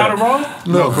line you said? On How to Raw?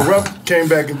 No, Kurupt came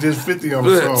back and did 50 on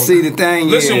the song. See, the thing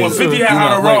Listen, is... when 50 had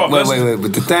How to Raw... Wait.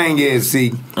 But the thing is,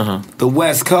 see, the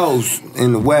West Coast,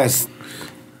 in the West,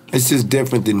 it's just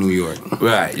different than New York.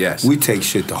 Right, yes. We take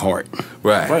shit to heart.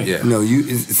 Right, yeah. No,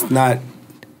 it's not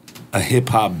a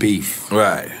hip-hop beef.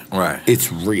 Right.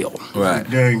 It's real. Right.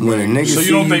 When a nigga So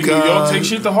you don't think y'all take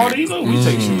shit to heart either? We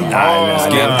take shit to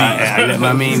heart.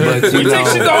 I mean, but we take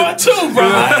shit to heart too, bro.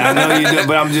 I know you do,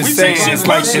 but I'm just saying, it's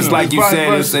like you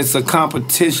said, it's a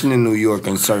competition in New York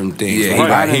on certain things. Yeah,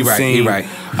 like, he right.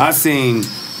 I seen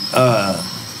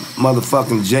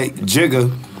motherfucking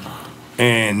Jigga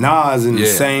and Nas in the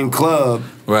same club.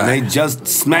 Right. They just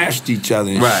smashed each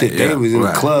other and shit. They was in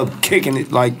the club kicking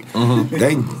it like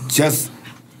they just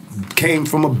came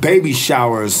from a baby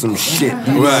shower or some shit.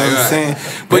 You know what I'm saying?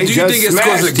 But They do you just think it's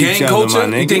because of smashed each gang other, culture?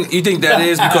 my You nigga. think that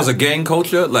is because of gang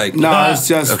culture? Like No, it's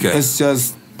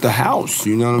just the house.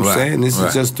 You know what I'm saying? This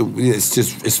is just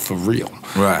it's for real.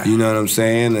 Right. You know what I'm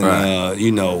saying? And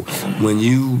you know, when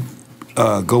you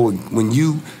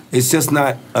it's just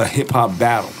not a hip hop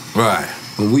battle. Right.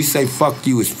 When we say fuck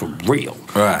you, it's for real.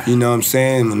 Right. You know what I'm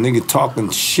saying? When nigga talking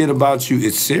shit about you,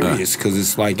 it's serious because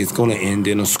it's like it's gonna end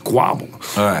in a squabble.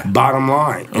 Right. Bottom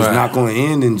line, it's not gonna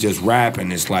end in just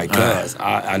rapping. It's like, cuz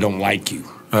I don't like you.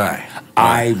 Right.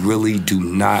 I really do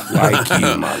not like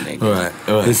you, my nigga.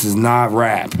 Right. This is not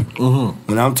rap.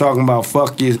 When I'm talking about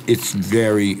fuck you, it's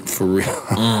very for real.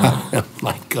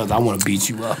 Like, cuz I want to beat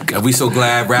you up. Are we so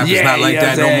glad rap is not like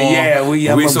that no more?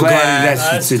 Yeah, I'm so glad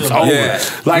that it's over. Yeah.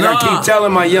 Like I keep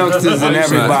telling my youngsters and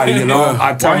everybody, you know,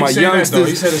 I tell my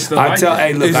youngsters,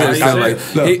 hey, look,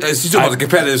 She's talking about the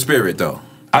competitive spirit, though.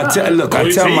 I tell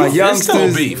my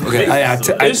youngsters.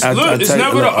 It's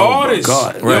never the artist.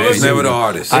 Right, it's never the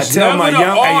artist. I tell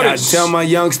my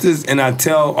youngsters and I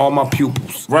tell all my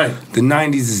pupils. Right. The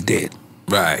 90s is dead.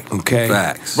 Right. Okay.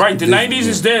 Facts. Right. The 90s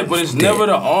is dead, but it's never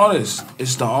the artist.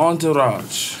 It's the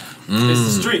entourage.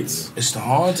 It's the streets. It's the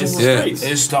entourage.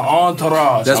 It's the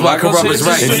entourage. That's why Kurupt is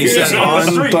right. He said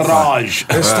entourage.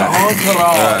 It's the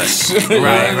entourage. Right. You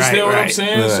understand what I'm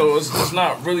saying? So it's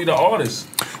not really the artist.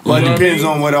 Well, it depends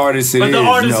on what artist it is. But the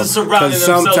artists are surrounding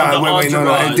themselves with the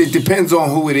entourage. It depends on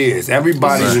who it is.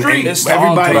 Everybody's an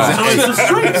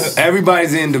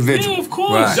individual. Yeah, of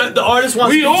course. Right. The artist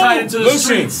wants to be tied into the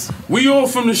streets. We all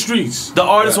from the streets. The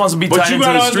artist wants to be tied into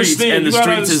the streets, and the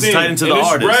streets is tied into the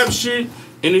artist. Rap shit.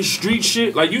 In this street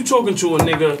shit, like you talking to a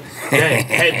nigga that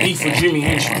had beef with Jimmy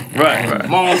Henson. Right.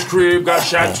 Mom's crib got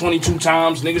shot 22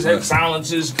 times. Niggas had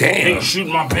silences. Niggas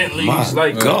shooting my Bentleys.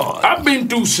 God. I've been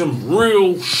through some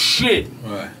real shit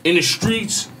in the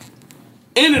streets.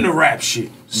 into the rap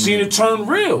shit. Seen it turn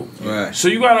real. Right. So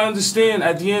you gotta understand,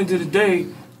 at the end of the day,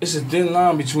 it's a thin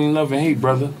line between love and hate,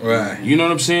 brother. Right. You know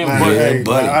what I'm saying? Hey,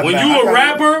 But when you a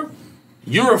rapper,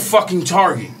 you're a fucking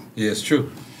target. Yeah, it's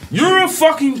true. You're a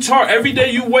fucking target. Every day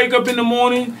you wake up in the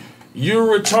morning,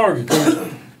 you're a target.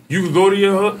 You could go to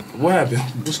your hood. What happened?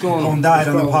 What's going on? Died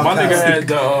on the podcast. My nigga had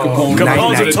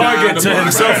Capone's a target to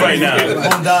himself right now.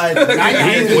 Capone died.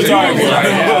 He's the target.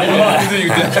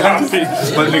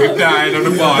 My nigga dying on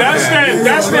the bar. That's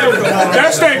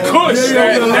that kush,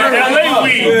 that LA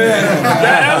weed.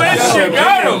 That LA shit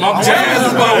got him. I'm telling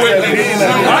you.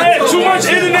 I had too much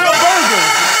In-N-Out burger.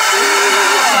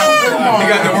 He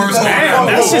got the worst Damn,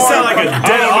 that shit sound like a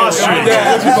dead ostrich.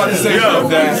 Dad, you about to say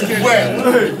something,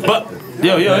 Dad. But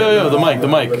yo, the mic.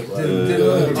 I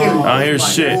don't hear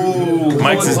shit.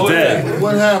 Mike's is dead.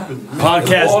 What happened?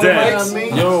 Podcast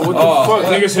dead. Yo, what the fuck?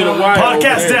 Niggas hit a wire.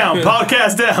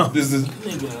 Podcast down. This is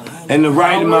And the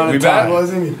right amount of time.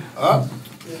 Wasn't he?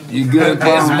 you good?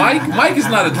 It's Mike. Mike is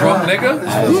not a drunk nigga.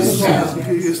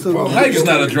 Mike is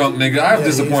not a drunk nigga. I'm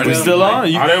disappointed. We still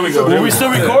on? There we go. Were we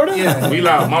still recording? We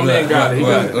loud. My man got it. He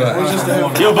got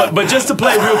it. Yo, but just to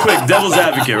play real quick, devil's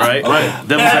advocate, right? Right.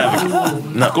 Devil's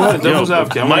advocate. No, Go ahead, devil's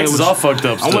advocate. Mike's is all fucked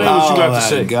up I want to still. hear what you got to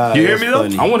say. God, You hear me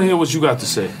though? I want to hear what you got to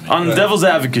say. On devil's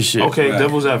advocate shit. Okay,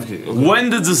 devil's advocate. Okay. When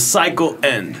does the cycle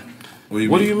end?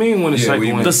 What do you mean when the cycle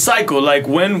ends? The cycle, like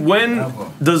when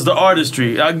does the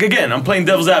artistry? Again, I'm playing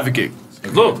devil's advocate.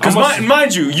 Look, because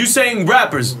mind you saying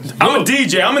rappers. I'm a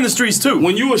DJ. I'm in the streets too.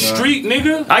 When you a street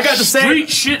nigga, I got the same street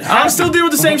shit. I'm still dealing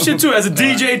with the same shit too as a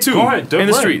DJ too. Go ahead, in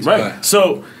the streets. Right.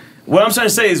 So what I'm trying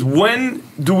to say is, when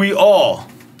do we all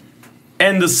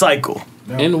end the cycle?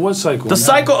 In what cycle? The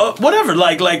cycle of whatever,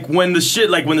 like when the shit,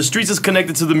 like when the streets is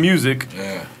connected to the music,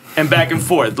 and back and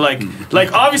forth, like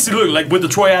obviously look, like with the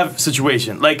Troy Ave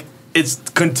situation, like it's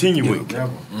continuing,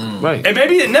 right? And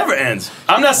maybe it never ends.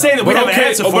 I'm not saying that we have an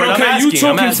answer for it. Okay, I'm you asking,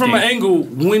 talking from an angle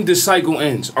when the cycle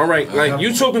ends. All right, like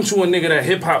you talking to a nigga that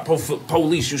hip hop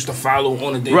police used to follow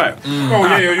on a day. Right. Oh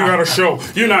yeah, you got a show.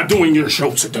 You're not doing your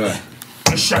show today.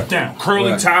 Shut down.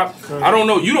 Curly Top. I don't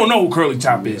know. You don't know who Curly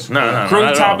Top is. No.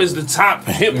 Curly Top is the top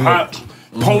hip hop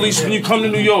police when you come to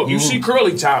New York. You see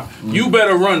Curly Top, you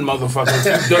better run, motherfucker.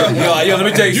 Yo, let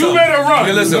me tell you something. You better run.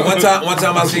 Hey, listen, one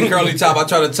time I seen Curly Top, I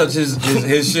tried to touch his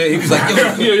shit. He was like,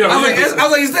 yo. I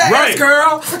was like, is that right,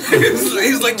 girl?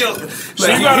 He's like, yo. So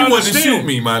you gotta he wanted to understand. shoot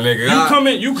me, my nigga.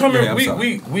 You come in.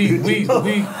 We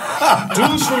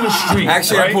dudes from the street. Act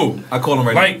shampoo. Right? I call him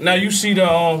right now. Like now, you see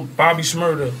the Bobby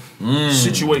Shmurda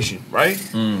situation, right?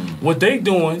 What they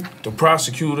doing? The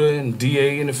prosecutor and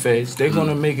DA and the feds, they're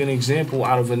gonna make an example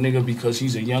out of a nigga because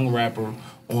he's a young rapper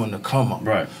on the come up.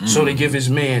 Right. So they give his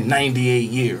man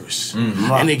 98 years,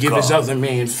 and they give his other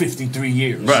man 53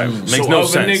 years. Right. Makes so no other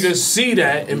sense. niggas see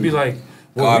that and be like,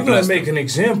 well, we're gonna make an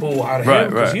example out of him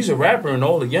because he's a rapper and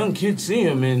all the young kids see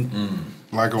him and.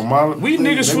 Like on my, we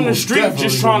niggas from the street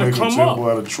just trying to come up.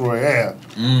 Out of Troy Ave.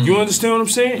 You understand what I'm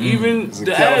saying? Even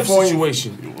the Ave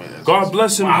situation. God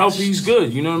bless him. I hope he's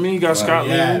good. You know what I mean? He got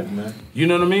Scotland. You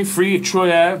know what I mean? Free at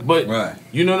Troy Ave. But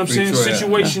you know what I'm saying?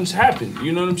 Situations happen.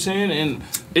 You know what I'm saying? And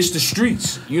it's the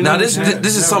streets. You know now this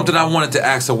is something I wanted to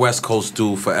ask a West Coast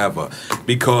dude forever,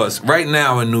 because right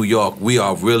now in New York we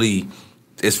are really.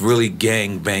 It's really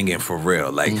gang banging for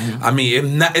real. Like I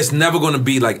mean, it's never going to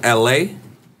be like L.A.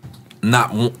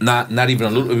 Not even a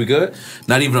little. Are we good?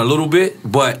 Not even a little bit.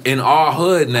 But in our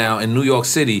hood now in New York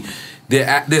City,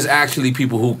 there's actually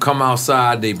people who come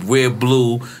outside. They wear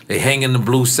blue. They hang in the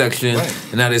blue section.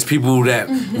 And now there's people that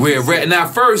wear red. And at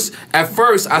first,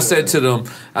 I said to them,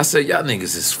 I said, y'all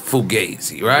niggas is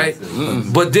fugazi, right?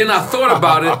 But then I thought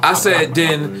about it. I said,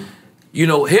 then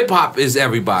hip hop is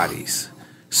everybody's.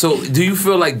 So, do you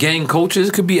feel like gang cultures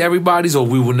could be everybody's, or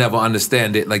we will never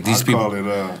understand it? Like these people. I call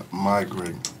it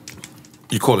migrate.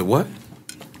 You call it what?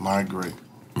 Migrate.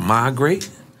 Migrate?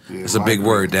 Yeah, it's a big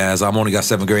word, Daz. I've only got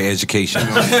 7th grade education.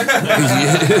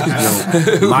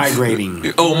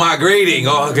 Migrating. Oh, migrating.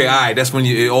 Oh, okay. All right. That's when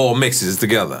it all mixes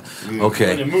together.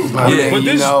 Okay. Yeah. But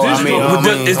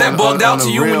is that bugged out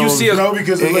to you when you see a? No,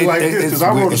 because it look like this. Because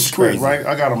I wrote a script, right?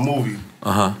 I got a movie.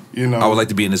 I would like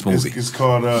to be in this movie. It's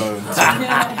called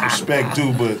Respect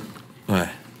Due, but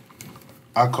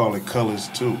I call it Colors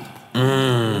Too.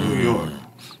 New York.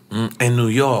 In New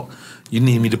York. You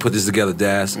need me to put this together,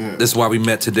 Daz. This is why we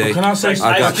met today. Can I say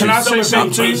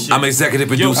something to you? I'm executive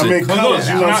producer. I mean, Colors,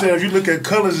 you know what I'm saying? If you look at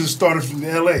Colors, it started from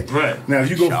L.A. Right. Now, if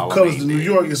you go from Colors to New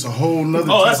York, it's a whole nother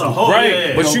that's a whole...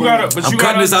 Right. But you gotta... I'm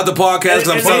cutting this out the podcast because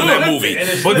I'm selling that movie.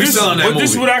 But this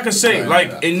is what I can say.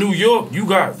 Like, in New York, you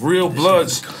got real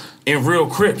bloods and real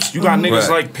Crips. You got niggas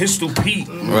like Pistol Pete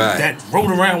that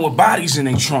rode around with bodies in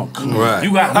their trunk.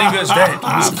 You got niggas that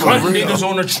was cutting niggas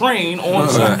on a train on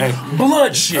some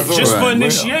blood shit just for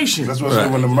initiation. That's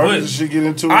what when the murder shit get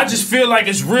into it. I just feel like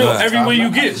it's real everywhere you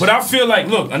get. But I feel like,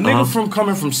 look, a nigga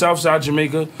coming from Southside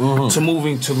Jamaica to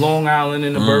moving to Long Island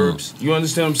in the burbs. You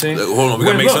understand what I'm saying? Hold on, we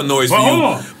gotta make some noise for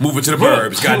you. Moving to the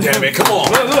burbs. God damn it, come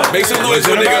on. Make some noise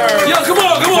for a nigga. Yo, come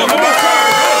on.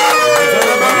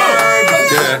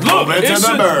 Look,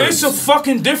 it's a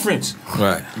fucking difference.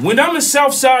 Right. When I'm in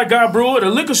Southside God Brewer, the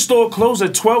liquor store closed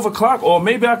at 12 o'clock, or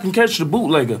maybe I can catch the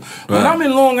bootlegger. When I'm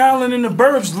in Long Island in the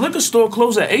burbs, the liquor store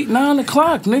closed at 8, 9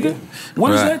 o'clock, nigga.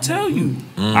 What does that tell you?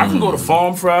 I can go to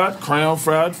Farm Fried, Crown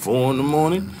Fried, 4 in the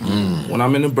morning. When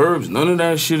I'm in the burbs, none of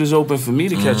that shit is open for me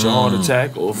to catch a heart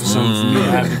attack or for something for me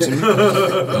to happen to me.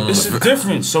 It's a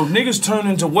difference. So niggas turn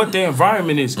into what their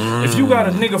environment is. If you got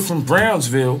a nigga from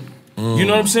Brownsville, you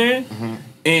know what I'm saying?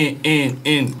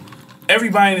 And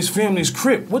everybody in his family is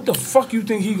Crip. What the fuck you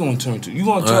think he gonna turn to? You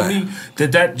gonna tell me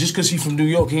that just because he from New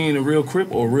York, he ain't a real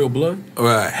Crip or a real blood?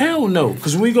 Right. Hell no.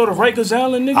 Because when we go to Rikers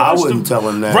Island, nigga, I wouldn't tell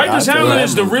him that. Rikers Island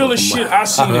is the realest shit I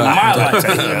seen in my life.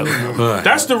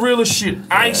 That's the realest shit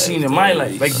I seen in my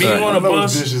life. Like being on a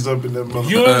bus. You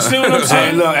understand what I'm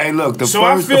saying? Hey, look. The so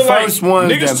first, I feel the first like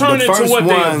ones niggas that, turn the into first what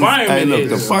ones, their environment is.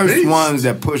 The first ones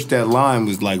that pushed that line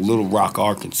was like Little Rock,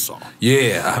 Arkansas.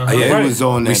 Yeah. It was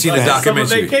on that. We seen the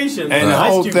documentary. And the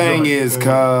whole thing is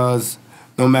because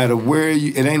no matter where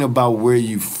you, it ain't about where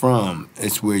you from,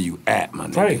 it's where you at, my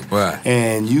nigga. Right.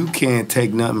 And you can't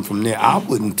take nothing from there. I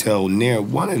wouldn't tell near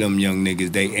one of them young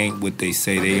niggas they ain't what they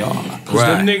say they are. Cause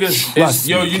them niggas is,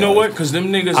 yo, you know what? Cause them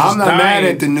niggas I'm not is mad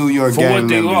at the New York for gang what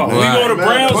they members. are. Man. We go to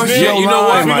Brownsville, you know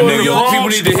what? We go to New York, people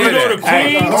need to hear that. We go to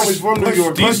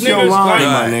Queens, these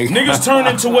niggas, niggas turn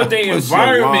into what their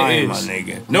environment is.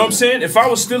 Know what I'm saying? If I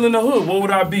was still in the hood, what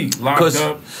would I be? Locked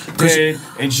up, dead,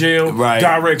 in jail,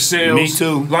 direct sales. Me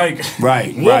too. Like,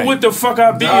 Right. What would the fuck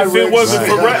I be if it wasn't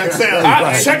for rap?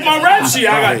 Check my rap sheet.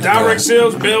 I got direct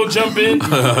sales, bail jumping.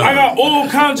 I got all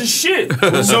kinds of shit.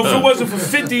 So if it wasn't for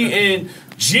 50 and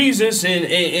Jesus and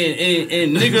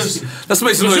niggas, let's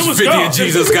make some noise for 50 and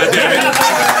Jesus, goddamn it.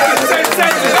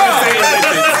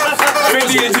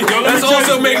 Let's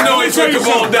also make noise for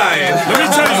Cabal dying. Let me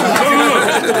tell you,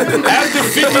 after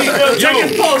 50,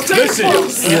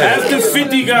 after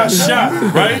 50 got shot,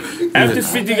 right? After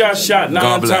 50 got shot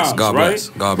 9 times, right?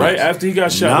 Right? After he got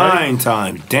shot 9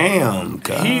 times, damn,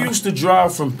 God. He used to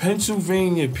drive from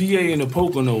Pennsylvania, PA, in the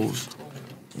Poconos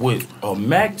with a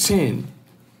Mac 10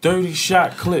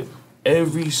 30-shot clip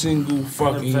every single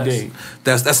fucking day.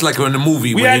 That's like in the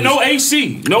movie. We had no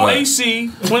AC,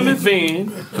 AC, Plymouth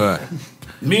van. Right.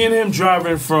 Me and him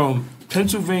driving from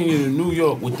Pennsylvania to New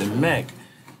York with the Mac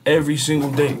every single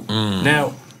day.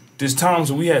 Now, there's times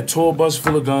when we had a tour bus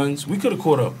full of guns. We could have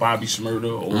caught up Bobby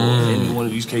Shmurda or any one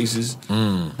of these cases,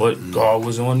 but God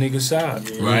was on niggas'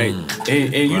 side, right?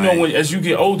 And you know, when as you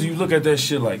get older, you look at that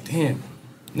shit like, damn,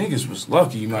 niggas was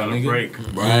lucky, my nigga.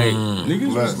 Right.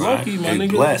 Niggas was lucky, my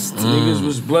nigga. Blessed. Niggas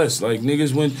was blessed. Like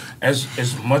niggas went as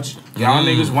much y'all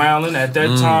niggas wildin' at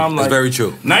that time. Like that's very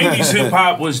true. 90s hip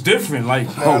hop was different. Like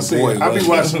I be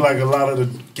watching like a lot of the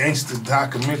gangster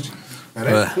documentaries. Now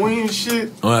that Queens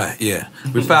shit. Right, yeah.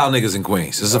 We foul niggas in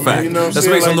Queens. It's a fact. You know Let's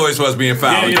make some noise for us being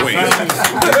foul in Queens. You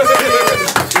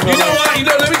know what?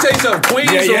 Let me tell you something.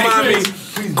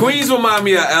 Queens remind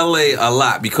me of LA a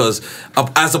lot because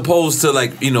as opposed to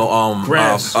like, you know,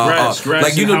 grass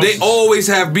like, you know, they always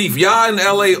have beef. Y'all in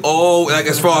LA, like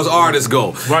as far as artists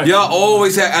go, y'all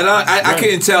always have, and I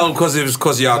can't tell because it was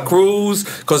because y'all crews,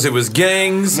 because it was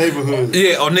gangs, neighborhoods,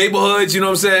 or neighborhoods. You know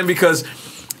what I'm saying? Because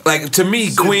like to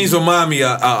me, Queens remind me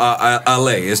of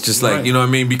LA. It's just like you know what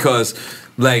I mean because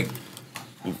like.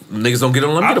 Niggas don't get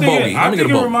on. Let me get a bogey. I think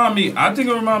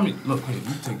it remind me. Look, hey, you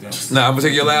take that. Nah, I'm gonna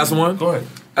take your last one. Go ahead.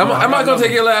 Am I gonna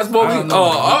take your last bogey?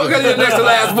 Oh, okay, your next to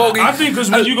last bogey. I think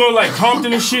because when you go like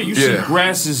Compton and shit, you see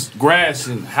grass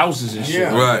and houses and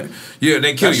shit. Right. Yeah,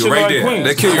 they kill you right there.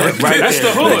 They kill you right there. That's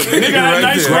the hood. Nigga had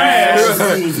nice grass.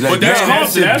 But that's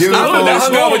Compton. That's the hood. I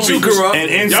hung out with you, Kurupt. And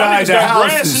inside the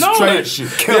house is straight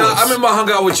killers. Yeah, I remember I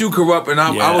hung out with you, Kurupt, and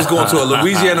I was going to a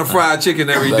Louisiana fried chicken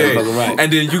every day.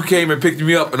 And then you came and picked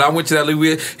me up, and I went to that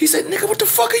Louisiana. He said, nigga, what the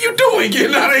fuck are you doing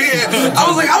getting out of here? I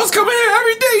was like, I was coming here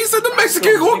every day. He said, the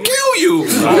Mexican gonna kill you.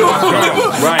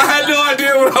 I had no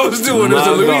idea what I was doing. It was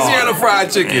a Louisiana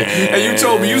fried chicken. And you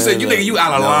told me, you said, you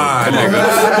out of line, nigga.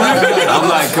 I'm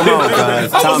like, come on,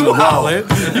 guys. Time to roll.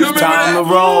 It's time to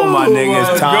roll, my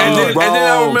nigga. It's time to roll. And then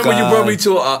I remember you brought me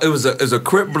to it was a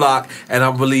Crip block, and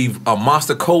I believe a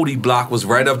Monster Cody block was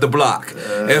right up the block.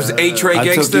 It was A-Tray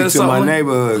Gangsta or something. I took you to my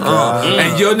neighborhood,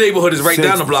 and your neighborhood is right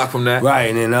down the block from that. Right,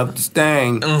 and then up the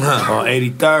Stang on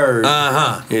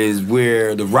 83rd is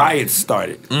where the riots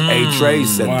started. A-Tray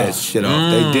set that shit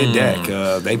off. They did that,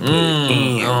 cuz. They put it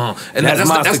in. And that's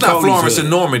not Florence and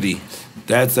Normandy.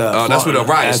 That's where the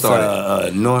riot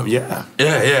started. Yeah.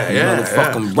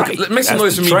 Motherfucking right. Make some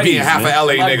noise for me being half a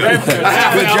LA nigga.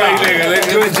 Half a LA nigga.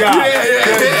 Good job.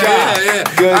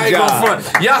 Yeah. I ain't gonna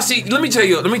front. Y'all see, let me tell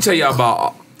you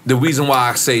about the reason why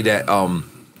I say that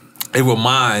it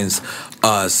reminds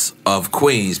us of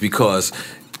Queens, because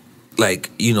like,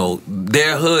 you know,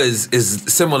 their hood is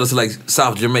similar to like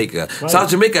South Jamaica. Right. South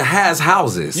Jamaica has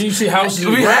houses. You see houses.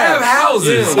 We have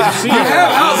houses. Yeah, we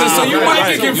have houses, so you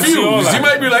might get confused. You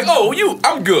might be like, oh,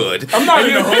 I'm good. I'm not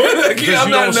in the hood. I'm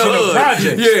not in the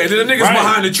hood. Yeah, then the niggas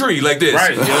behind the tree like this.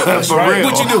 Right. Yeah, that's right.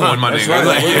 What you doing, my nigga? Right.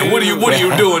 Like, yeah, what are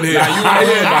you doing here?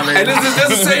 And that's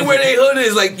the same way they hood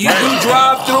is. Like, you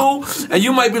drive through and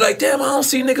you might be like, damn, I don't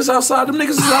see niggas outside. Them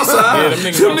niggas is outside.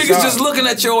 Them niggas just looking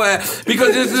at your ass,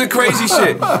 because this is a crazy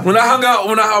shit. When I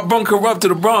brought Kurupt to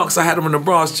the Bronx, I had them in the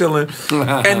Bronx chilling,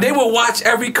 and they would watch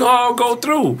every car go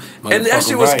through, and that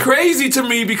shit was crazy to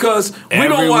me, because we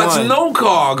don't watch no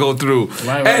car go through,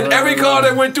 and every car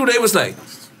that went through, they was like,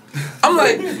 I'm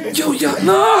like, yo,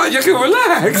 nah, you can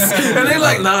relax, and they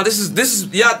like, nah, this is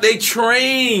they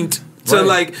trained to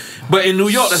like, but in New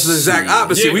York, that's the exact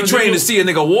opposite. Yeah, we trained to see a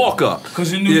nigga walk up.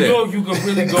 Because in New York, you can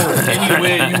really go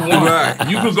anywhere you want. Right.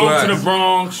 You can go to the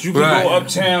Bronx, you can go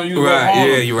uptown, you can go Harlem.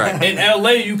 Yeah, you're right. In LA,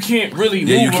 you can't really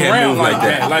you move can't around move like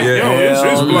that. Like, Yeah.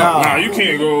 this block. Nah, you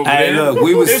can't go over Hey, there. look,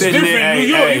 we was it's sitting different. there. In New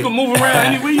York, you can move around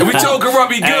anywhere you And we want. told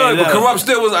Kurupt he good, but Kurupt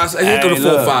still was. I hit through the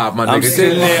 4-5, my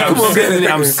nigga.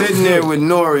 I'm sitting there with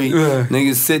N.O.R.E.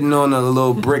 Niggas sitting on a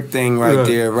little brick thing right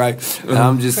there, right? And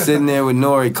I'm just sitting there with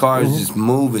N.O.R.E. Cars just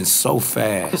moving so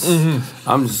fast.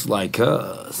 I'm just like,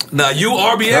 Nah, you,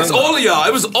 RBX, all of y'all.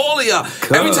 It was all of y'all.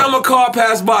 Every time a car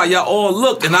passed by, y'all all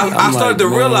looked, and I started to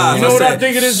realize. You know what I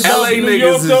think it is about LA New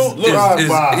York, though? Look,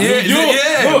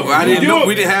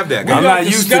 we didn't have that. I'm not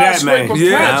used to that, man.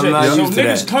 I'm not used to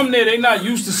that. Niggas come there, they not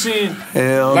used to seeing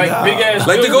Hell big ass.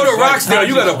 Like to go to Roxdale,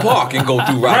 you gotta park and go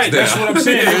through Roxdale. Right, that's what I'm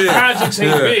saying. Projects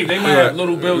ain't big. They might have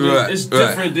little buildings. It's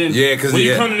different than when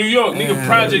you come to New York. Nigga,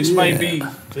 projects might be.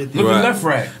 Look at Left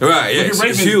Rack. Right, yeah,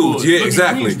 it's huge. Yeah,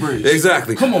 exactly.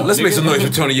 Exactly. Come on. Let's make some noise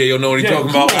for Tony Yayo. Know what he's talking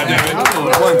about.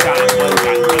 One time.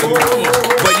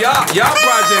 But y'all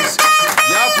projects.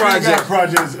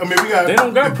 I mean, we got. They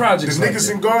don't got projects. The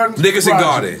Nickerson Gardens. Nickerson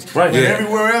Gardens. Right. And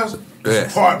everywhere else,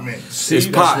 it's apartments. It's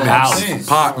apartments.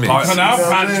 Apartments. On our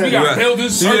projects, we got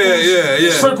buildings, circles,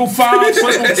 yeah. Circle 5,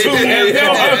 Circle 2. Come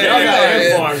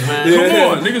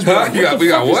on, niggas. We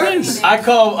got what?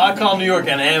 I call New York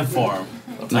an ant farm.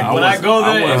 Like when I go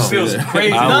there, it feels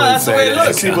crazy. No, that's the way it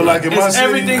looks. People like in my city,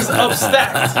 everything's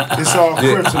upstacked. It's all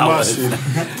Crips in my city.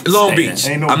 Long Beach.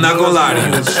 I'm not gonna lie to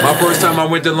you. My first time I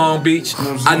went to Long Beach,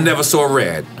 I never saw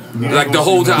red. Like the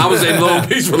whole time I was in Long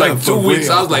Beach for like 2 weeks,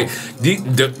 I was like,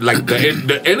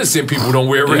 the innocent people don't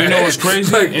wear red. You know what's crazy?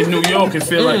 Like, in New York, it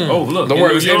feel like, oh look, the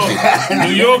word is empty.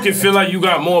 New York, it feel like you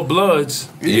got more Bloods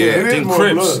than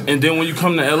Crips, and then when you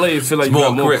come to LA, it feel like you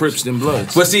got more Crips than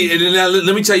Bloods. But see, now,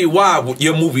 let me tell you why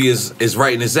your movie is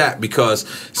right in this act, because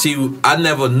see, I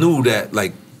never knew that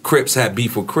like Crips had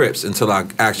beef with Crips until I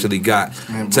actually got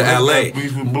to LA.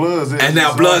 And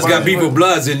now Bloods got beef with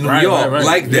Bloods in New York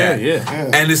like that. Yeah.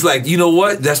 And it's like, you know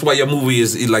what? That's why your movie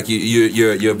is like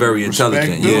you're very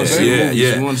intelligent.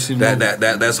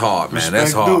 That's hard, man.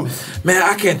 That's hard. Man,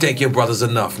 I can't thank your brothers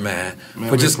enough, man,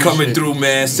 for just coming through,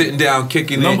 man, sitting down,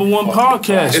 kicking number in. one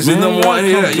podcast. It's the number one.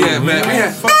 Yeah, man.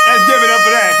 Let's give it up for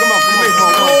that. Come on.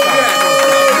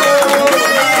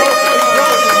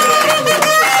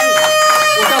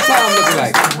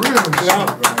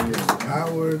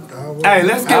 Hey,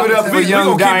 let's give it up for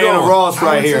young Diana Ross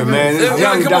right here, man.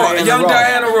 Young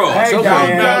Diana Ross. Hey,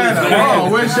 Diana.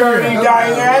 Where's Shirley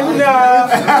Diana?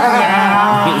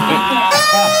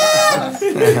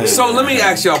 So let me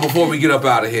ask y'all before we get up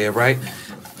out of here, right?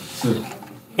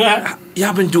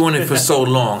 Y'all been doing it for so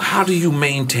long. How do you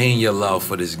maintain your love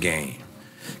for this game?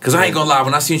 Because I ain't gonna lie,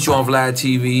 when I seen you on Vlad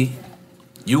TV,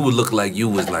 you would look like you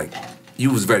was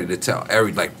ready to tell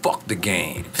fuck the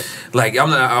game. Like I'm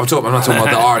not talking about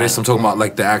the artist, I'm talking about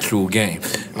like the actual game.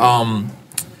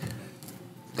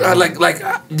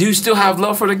 Do you still have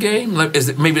love for the game? Like,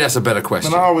 maybe that's a better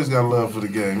question. Man, I always got love for the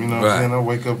game. You know what I'm saying? I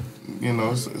wake up. You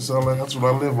know, it's all that's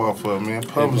what I live off of, man.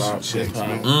 Publishing checks,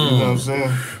 man. You know what I'm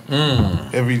saying?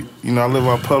 I live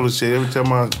off publishing. Every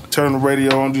time I turn the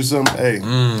radio on, do something, hey,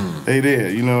 they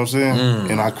there. You know what I'm saying?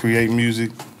 And I create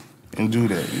music and do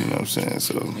that. You know what I'm saying?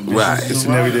 So it's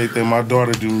an everyday thing. My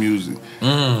daughter do music. You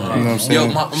know what I'm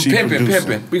saying? Yo,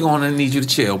 pimping. We gonna need you to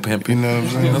chill, pimping. You know what I'm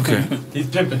saying? Okay. He's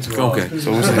pimping too. Okay.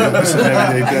 So it's an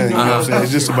everyday thing. You know what I'm saying?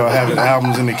 It's just about having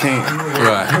albums in the can.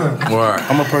 Right.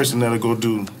 I'm a person that'll go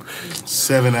do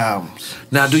 7 albums.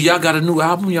 Now, do y'all got a new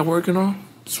album y'all working on?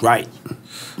 That's right.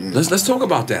 Yeah. Let's talk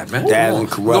about that, man. Daz and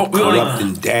Kurupt, Kurupt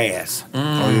and Daz. We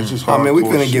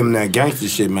finna give him that gangster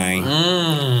shit, man.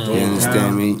 You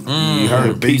understand me? You heard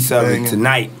a piece of it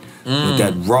tonight. With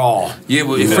that raw. Yeah,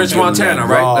 with French Montana,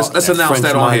 right? Let's announce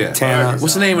that on here.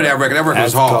 What's the name of that record? That record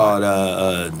was hard.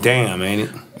 That's called Damn, ain't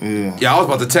it? Yeah, I was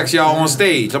about to text y'all on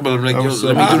stage. I'm about to let me do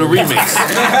the remix.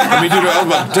 I was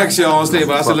about to text y'all on stage,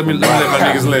 but I said let me let my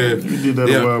niggas live. You did that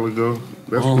a while ago.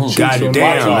 Goddamn,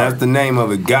 that's the name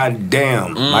of it.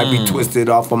 Goddamn. Might be twisted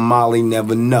off of Molly,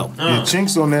 never know. Yeah,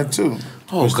 Chink's on that too.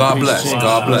 Oh, God bless.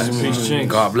 God bless.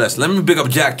 God bless. Let me pick up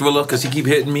Jack Thriller because he keep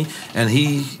hitting me, and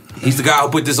he's the guy who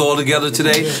put this all together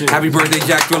today. Happy birthday,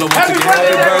 Jack Thriller. Happy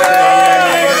birthday.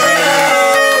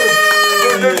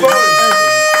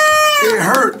 It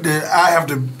hurt that I have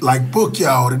to book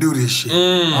y'all to do this shit.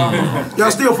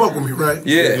 Y'all still fuck with me, right?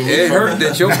 Yeah, it hurt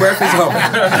that your breath is humming.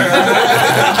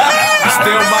 You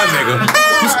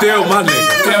still my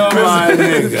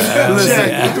nigga. Listen,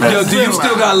 yo, do you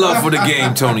still got love for the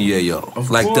game, Tony Yayo?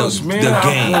 Like the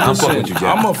game. I'm fucking with you,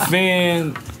 Jack. I'm a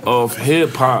fan of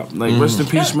hip hop. Like rest in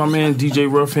peace, my man DJ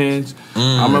Rough Hands.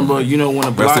 I remember, when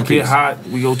the block get hot,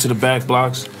 we go to the back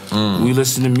blocks. We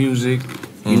listen to music.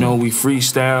 You know, we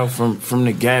freestyle from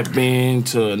the Gap Band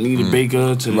to Anita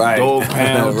Baker to the Dogg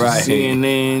Pound to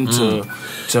CNN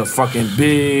to fucking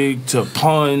Big to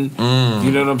Pun.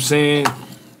 You know what I'm saying?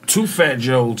 To Fat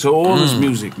Joe to all this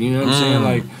music. You know what I'm saying?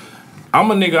 Like, I'm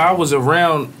a nigga. I was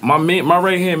around. My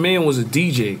right hand man was a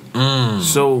DJ.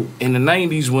 So in the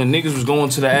 '90s, when niggas was going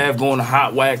to the Ave, going to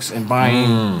Hot Wax and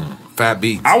buying. Fat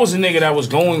beats. I was a nigga that was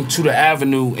going to the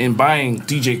Avenue and buying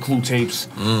DJ Clue tapes,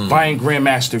 buying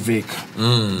Grandmaster Vic,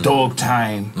 Dog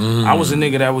Time. I was a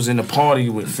nigga that was in the party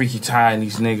with Freaky Ty and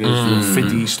these niggas. When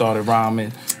 50 started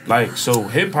rhyming. Like, so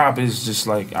hip hop is just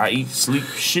like, I eat, sleep,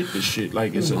 shit this shit.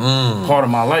 Like, it's a part of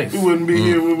my life. We wouldn't be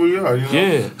here where we are, you know?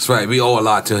 Yeah. That's right. We owe a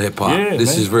lot to hip hop. Yeah,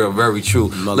 this is real, very true.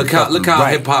 Look how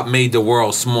hip hop made the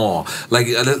world small. Like,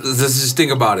 let's just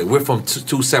think about it. We're from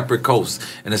two separate coasts,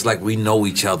 and it's like we know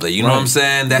each other. You know what I'm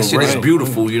saying? That shit is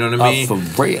beautiful. You know what I mean? For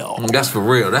real. That's for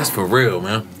real. That's for real,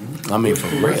 man. I mean, for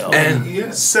real.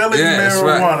 And selling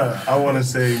marijuana, I want to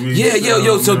say.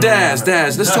 So Daz,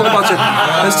 let's talk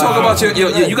about your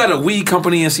you got a weed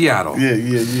company in Seattle.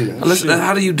 Yeah.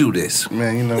 How do you do this?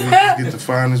 Man, we get the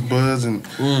finest buds and,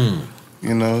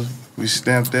 we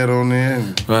stamp that on there.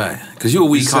 And right, because you're a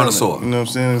weed connoisseur. You know what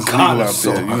I'm saying? It's legal out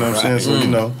there. You know what I'm saying? So,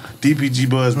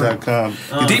 DPGBuzz.com.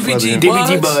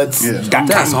 DPG Buds. Yeah.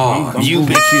 That's hard. You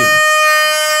bitch you.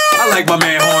 I like my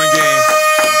man Horn Game.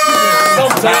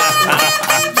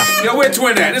 Yo, where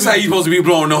Twin at? This is how you supposed to be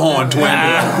blowing the horn, Twin.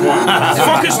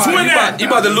 Fuck is Twin at? You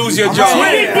about to lose your job.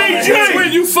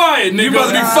 Twin, you fired, nigga. You about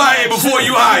to be fired before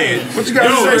you hired. What you got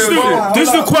to say? This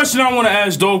is the question I want to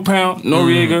ask Dogg Pound,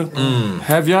 Noriega.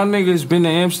 Have y'all niggas been to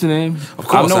Amsterdam? Of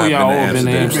course I know y'all all been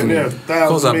to Amsterdam. Of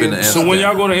course I've been to Amsterdam. So when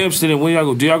y'all go to Amsterdam, where y'all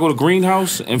go? Do y'all go to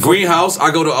Greenhouse? Greenhouse.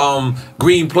 I go to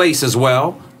Green Place as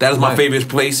well. That is my favorite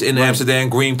place in Amsterdam,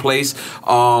 Green Place.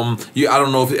 I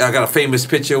don't know if I got a famous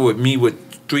picture with me with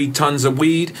 3 tons of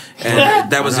weed,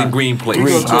 and that was in Green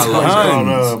Place. I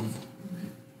love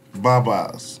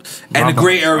Baba's. And the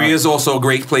gray area is also a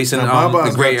great place in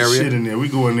the gray area. Shit in there. We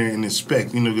go in there and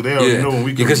inspect. Because they already know when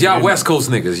we go. Because y'all West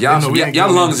Coast niggas, y'all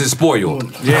lungs is spoiled.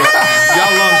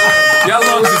 Y'all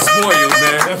lungs is spoiled,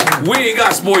 man. We ain't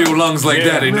got spoiled lungs like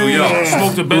that in New York.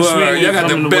 Smoke the best weed. Y'all got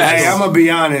the best. Hey, I'm gonna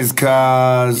be honest,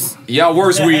 cause y'all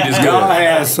worst weed is good. Y'all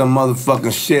had some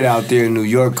motherfucking shit out there in New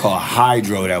York called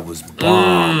Hydro that was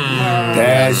bomb.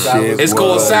 That shit. It's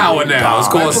called sour now. It's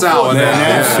called sour now.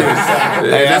 That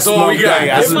shit. Hey, that's all we got.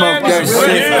 I smoked that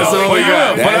shit. That's all we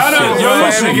got. But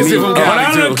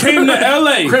I done came to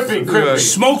LA,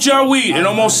 smoked y'all weed, and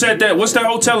almost set that. What's that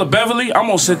hotel in Beverly? I'm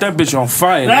gonna set that bitch on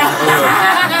fire.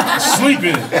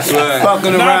 Sleeping.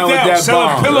 Fucking around with that selling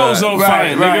bomb. pillows on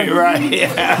fire, Right.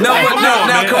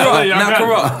 Now,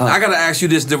 Kurupt, I gotta ask you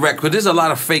this direct, because there's a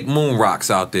lot of fake moon rocks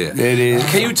out there. It is.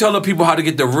 Can you tell the people how to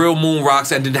get the real moon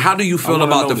rocks, and then how do you feel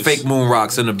about the fake moon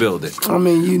rocks in the building? I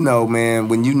mean, you know, man,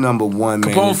 when you number one,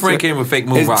 man. Capone Frank came with fake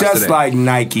moon rocks It's just today. like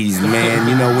Nikes, man.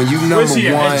 You know, when you number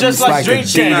one, it's just like Drake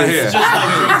Adidas.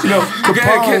 You know,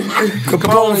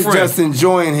 Capone is just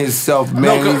enjoying himself,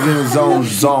 man. He's in his own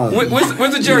zone.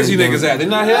 Where's the Jersey niggas at? They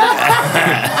not here?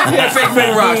 He had fake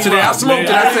moon rocks today. I smoked it.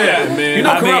 I said, you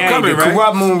know Kurupt coming, right?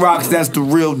 Kurupt moon rocks, that's the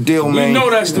real deal, man. You know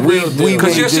that's the real deal.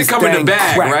 Because your shit come in the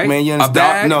bag, right? Man, you A understand?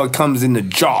 bag? No, it comes in the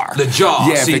jar. The jar.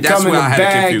 Yeah, See, if it that's come in where the I had it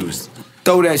bag, confused.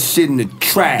 throw that shit in the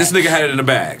trash. This nigga had it in the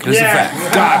bag. That's a fact. You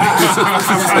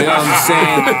know what I'm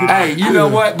saying? Hey, you know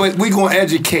what? But we gonna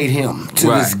educate him to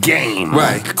this game.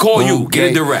 Right. Call you.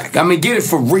 Get it direct. I mean, get it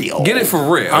for real. Get it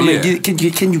for real. I mean, yeah.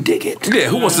 can you dig it? Yeah,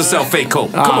 who wants to sell fake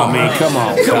coke? Come on, man. Come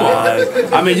on.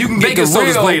 I mean, you can get Bacon the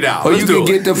soda's real, played out. or Let's you do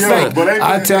can it. get the fake. But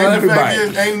I tell everybody.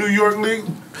 Ain't New York legal?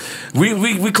 We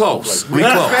close. We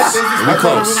close. We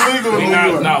close. Legal in New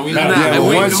York. No, we not. Yeah,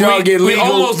 but once y'all get legal, we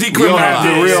almost you'll have the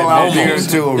decriminalized. real out there Almost.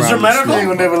 too. Is it medical? They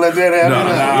gonna never let that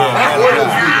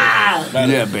happen.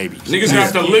 Yeah, baby. Niggas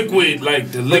got the liquid,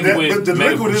 like the liquid. But the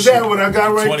liquid is that what I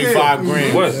got right 25 there.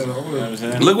 grand. What?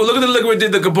 Look at the liquid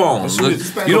did the Capone.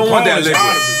 You don't want that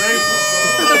liquid.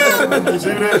 Look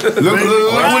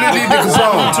what it did to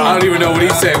Capone. I don't even know what he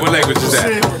said. What language is that?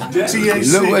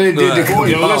 Look what it did to Capone.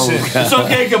 Yo, listen. It's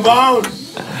okay, Capone.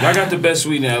 Y'all got the best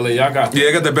weed in LA. Y'all got. Yeah,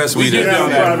 I got the best weed in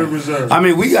Reserve. I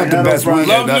mean, we got the best weed.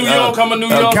 Love New York. I'm a New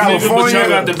York nigga, but y'all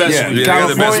got the best weed. Yeah, I got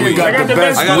the best weed. California got the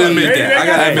best I gotta weed. admit that. I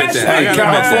gotta admit that. I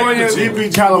gotta admit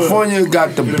that. California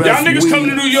got the best weed. Y'all niggas come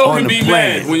to New York on and the be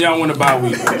planet. mad when y'all want to buy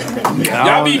weed.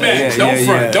 Y'all be mad. Don't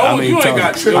front. Don't. I mean, You ain't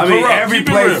got. I mean,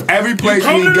 every place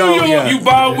come we to go, New York, yeah. you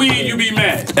buy weed, you be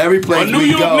mad. Every place A New we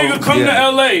York go, nigga come to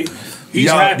LA. He's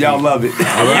happy. Y'all love it. We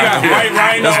got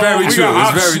right That's very we true.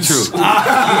 got It's very options. true. You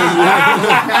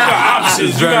got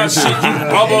options. You got shit.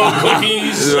 Bubba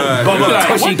cookies. Bubba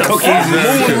cushy cookies.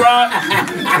 Moon rock.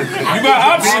 You got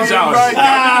options out. Y'all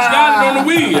niggas got it on the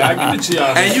weed. I give it to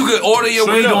y'all. And you can order your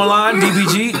Straight weed up. online.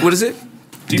 DPG. What is it?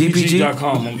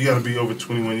 DPG.com. You gotta be over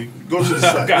 21. You go to the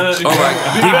site. All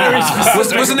right.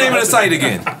 What's the name of the site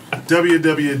again?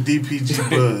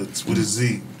 www.dpgbuds with a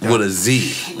Z. With a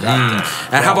Z. And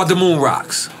how about the moon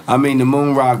rocks? I mean, the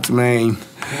moon rocks, man.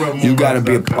 You got to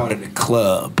be a part of the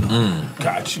club.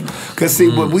 Got you. Cause see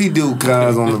what we do,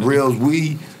 cause on the reels,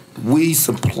 we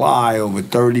supply over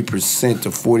 30% to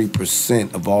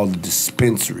 40% of all the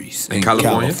dispensaries in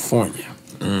California.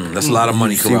 That's a lot of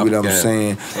money. You see what I'm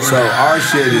saying? So our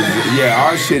shit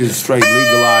is straight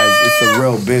legalized. It's a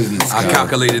real business. I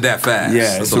calculated that fast.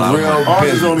 Yeah, That's it's a real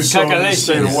business. Only sold in the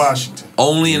state of Washington.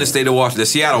 Only in the state of Washington,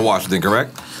 Seattle, Washington,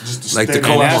 correct? Like And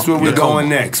that's where we're going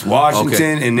next.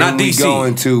 Washington, and then we're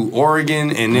going to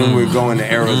Oregon, and then we're going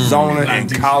to Arizona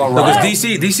and Colorado. Because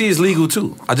DC is legal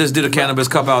too. I just did a cannabis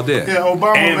cup out there. Yeah,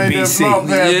 Obama made that law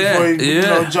pass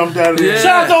before he jumped out of there.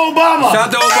 Shout out to Obama. Shout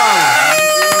out to Obama.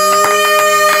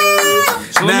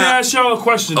 So let me ask y'all a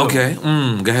question. Though. Okay,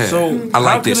 go ahead. So I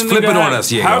like this. Flip it on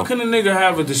us, yeah. How can a nigga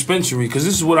have a dispensary? Because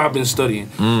this is what I've been studying.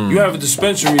 You have a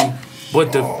dispensary,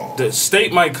 but the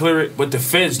state might clear it, but the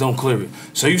feds don't clear it.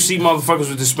 So you see motherfuckers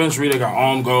with dispensary, they got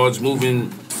armed guards moving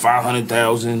 $500,000,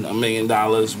 $1 million,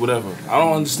 whatever. I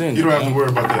don't understand. You don't have to worry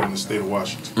about that in the state of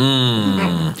Washington. You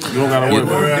don't gotta worry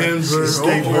about that. Denver,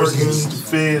 state versus the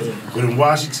feds, but in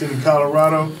Washington and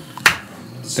Colorado,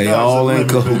 They all in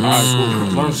cahoots.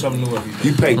 Learn something new every day.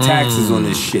 You pay taxes on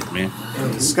this shit, man.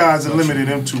 the sky's the limit in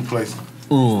them two places.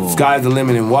 Sky's the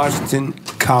limit in Washington,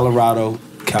 Colorado,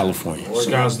 California.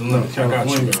 Sky's the limit. I got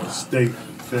you. State,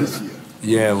 feds.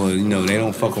 Yeah, well, you know, they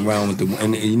don't fuck around with the...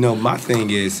 And, you know, my thing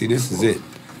is, see, this is it.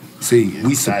 See,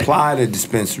 we supply the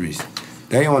dispensaries.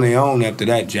 They on their own after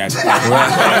that, Jack.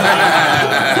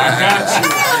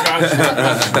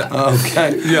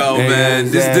 Okay. Yo, man,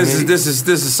 this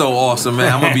is so awesome,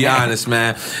 man. I'm gonna be honest,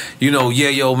 man. You know,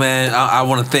 Yayo, man, I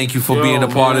want to thank you for being a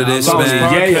part of this,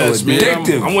 man. Yayo is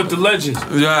addictive. I'm with the legends.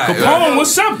 Right. Capone,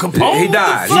 what's up, Capone? He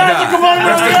died. He Flag died. to Capone.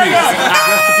 Rest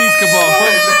in peace,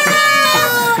 Capone.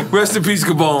 Rest in peace,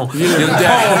 Capone. Your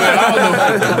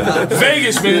dad.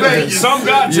 Vegas, man. Some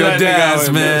got to Your that dad's,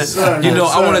 nigga, man. You know,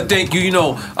 I want to thank you. You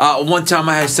know, one time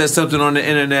I had said something on the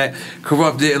internet,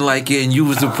 Kurupt didn't like it, and you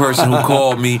was the person who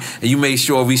called me, and you made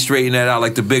sure we straightened that out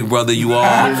like the big brother you are.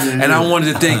 And I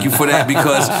wanted to thank you for that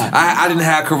because I didn't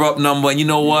have Kurupt number, and you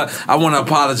know what? I want to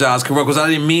apologize, Kurupt, because I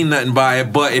didn't mean nothing by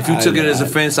it, but if you took it as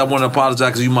offense, I want to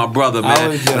apologize because you're my brother, man. And I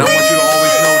want you to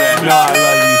always know that. I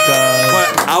love you, cuz. But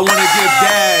I want to give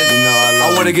Daz. You know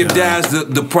I want to give Daz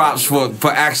the props for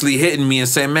actually hitting me and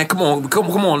saying, man, come on, we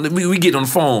get on the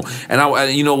phone.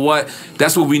 And you know what?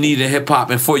 That's what we need in hip hop.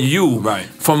 And for you, right,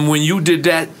 from when you did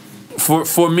that.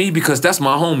 For me, because that's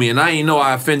my homie, and I ain't know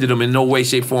I offended him in no way,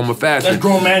 shape, form, or fashion. That's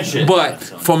grown man shit. But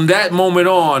from that moment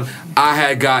on, I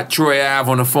had got Troy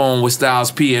Ave on the phone with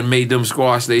Styles P and made them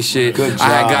squash they shit. Good job. I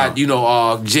had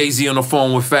got, Jay-Z on the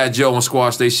phone with Fat Joe and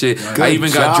squash they shit. Good I even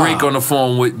got job. Drake on the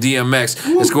phone with DMX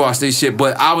and squash they shit.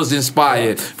 But I was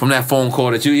inspired from that phone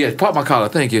call that you, pop my collar,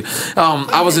 thank you.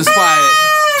 I was inspired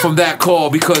from that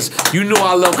call because you knew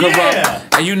I love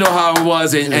Kurupt and you know how it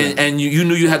was and you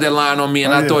knew you had that line on me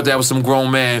and I thought that was some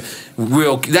grown man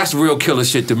that's real killer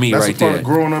shit to me. That's right the part there. of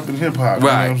growing up in hip hop.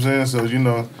 Right. You know what I'm saying? So you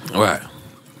know. Right.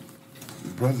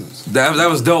 Brothers. That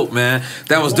was dope, man.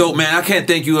 That was dope, man. I can't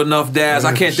thank you enough, Daz.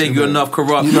 I can't thank you enough,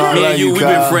 Kurupt. You know I Me love and you, you, we've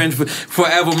been Kyle. friends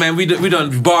forever, man. We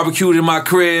done barbecued in my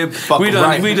crib.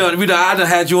 I done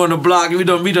had you on the block. We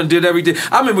done did everything.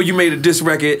 I remember you made a diss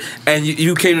record and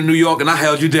you came to New York and I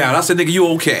held you down. I said, nigga, you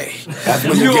okay? You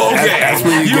okay? That's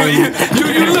when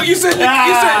you You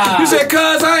said,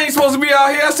 cuz I ain't supposed to be out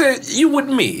here. I said, you with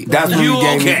me. That's when you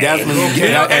gave me. That's when you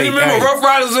gave me. And you remember Rough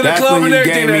Riders in the club and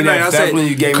everything that night. That's when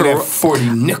you gave me that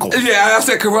 40 nickel. Yeah, I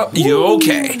said Kurupt. You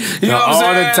okay? You know what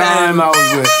I'm saying?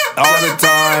 All the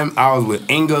time I was with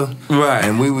Inga. Right.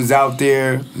 And we was out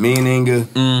there, me and Inga.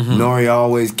 N.O.R.E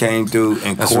always came through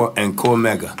and Core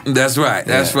Mega. That's right.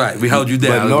 That's right. We held you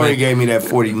down. But N.O.R.E gave me that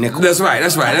 40 nickel. That's right.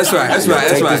 That's right.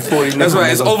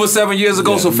 It's over 7 years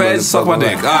ago, so fans suck my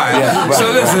dick. All right. Yeah, so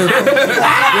listen,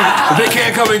 they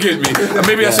can't come and get me.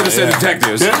 Maybe I should have said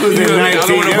detectives. This was in 1980. I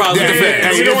don't want to problem with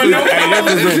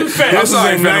the fans. I'm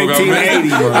sorry, federal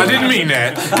government. I didn't mean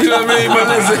that. You know what I mean? But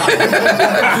listen,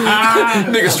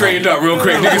 nigga straightened up real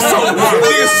quick. Nigga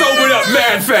sobered up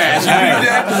mad fast. You mean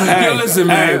that? Yo, listen,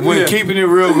 man. When keeping it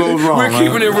real goes wrong. We're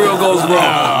keeping it real goes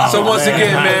wrong. So once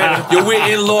again, man, we're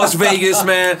in Las Vegas,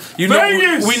 man. You know,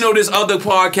 we know this other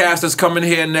podcast that's coming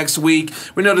here next week.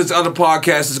 We know this other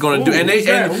podcast is going to do, and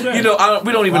you know,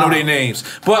 we don't even know their names,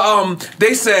 but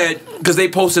they said, because they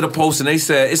posted a post and they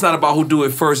said it's not about who do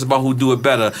it first, it's about who do it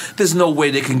better. There's no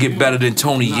way they can get better than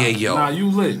Tony Yayo. Nah, you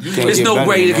lit. There's no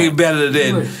way they can get better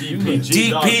than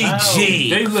DPG.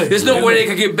 There's no way they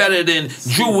can get better than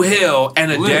Dru Hill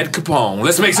and a dead Capone.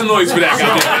 Let's make some noise for that,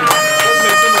 goddamn.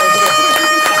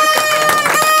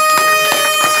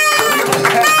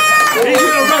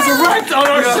 On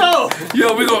our show.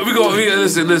 Yo, we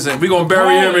listen. We gonna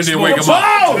bury him and then wake him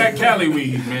up. That Cali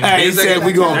weed, man. Hey, he said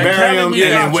we gonna bury him and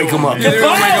then wake him up. Yeah, we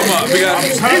gonna wake him up.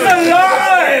 He's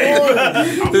alive.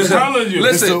 I'm telling you.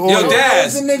 Listen, yo,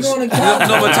 Daz. No,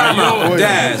 but time out.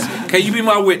 Daz, can you be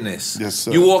my witness? Yes,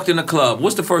 sir. You walked in the club.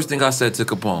 What's the first thing I said to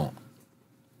Capone?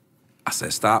 I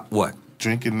said, stop. What?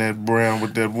 Drinking that brown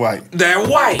with that white. That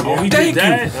white. Oh, he Thank did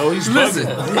that? you. Oh, he's listen,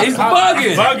 bugging. he's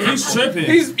bugging. He's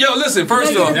tripping. Yo, listen,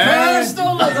 first off. No.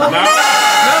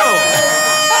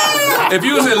 If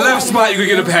you was in left spot, you could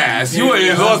get a pass. You were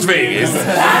in Las Vegas.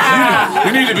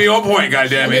 You need to be on point,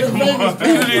 goddammit.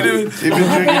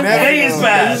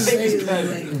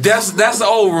 That's the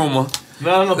old rumor.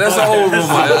 That's an old rumor.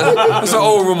 That's an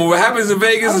old rumor. What happens in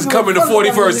Vegas is coming to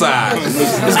 41st side.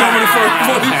 It's coming to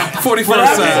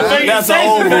 41st side. That's an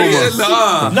old rumor.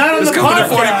 It's coming to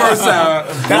 41st side.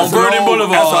 On Vernon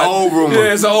Boulevard. That's an old rumor.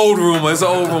 Yeah, it's an old rumor. It's an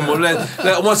old rumor.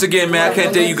 Once again, man, I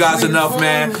can't thank you guys enough,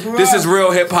 man. This is real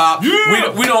hip hop.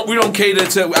 We don't cater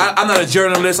to. I'm not a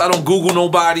journalist. I don't Google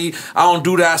nobody. I don't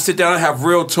do that. I sit down and have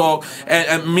real talk.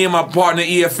 And me and my partner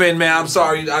EFN, man. I'm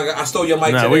sorry, I stole your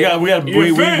mic today.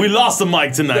 We lost the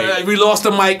mic tonight. We lost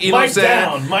the mic, you know what I'm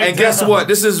saying? And guess what?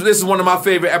 This is one of my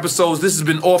favorite episodes. This has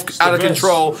been out of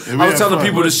control. I was telling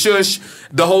people to shush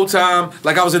the whole time,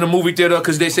 like I was in a movie theater,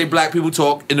 because they say black people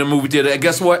talk in the movie theater. And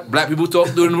guess what? Black people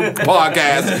talk during the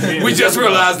podcast. We just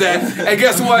realized that. And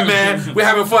guess what, man? We're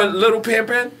having fun. Little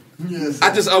Pimpin'. Yes.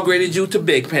 I just upgraded you to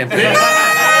Big Pimpin'.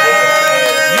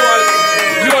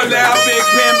 You are now Big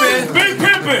Pimpin'. Big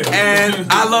Pimpin'. And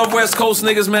I love West Coast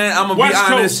niggas, man. I'm gonna be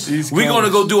honest. We're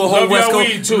gonna go do a whole West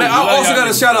Coast. Man, I also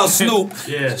gotta shout out Snoop.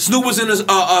 Yeah. Snoop was in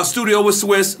the studio with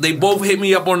Swiss. They both hit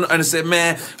me up and said,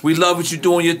 "Man, we love what you're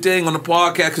doing your thing on the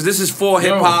podcast because this is for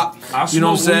hip hop." You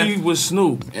know what I'm saying? Weed with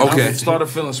Snoop. And I started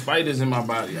feeling spiders in my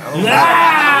body. I don't know.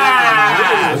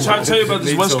 I'm trying to tell you about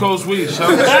this West Coast weed.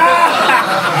 Shout out.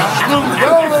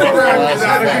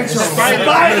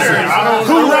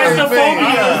 Who writes the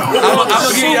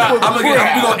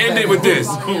We're gonna end it with this.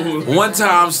 One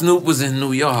time Snoop was in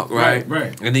New York, right?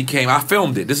 Right. And he came. I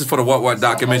filmed it. This is for the What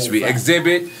documentary.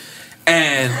 Exhibit.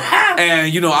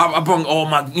 And you know, I brought all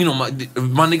my, you know, my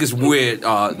niggas wear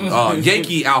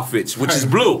Yankee outfits, which is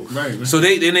blue. Right. So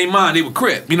they in their mind they were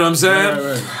Crip. You know what I'm saying?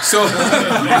 Right. So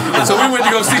so we went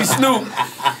to go see Snoop,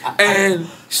 and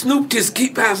Snoop just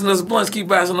keep passing us blunts,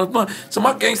 So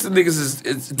my gangster niggas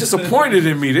is disappointed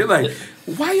in me. They're like,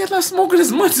 why y'all not smoking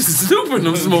as much as Snoop and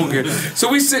them smoking?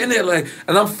 So we sitting there like,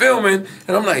 and I'm filming,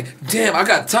 and I'm like, damn, I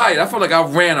got tired. I felt like I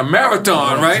ran a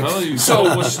marathon, right? So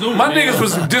my niggas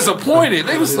was disappointed.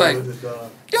 They was like,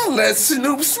 y'all let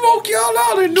Snoop smoke y'all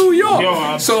out in New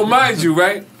York. So mind you,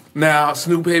 right? Now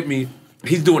Snoop hit me.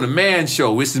 He's doing a man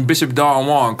show. It's in Bishop Don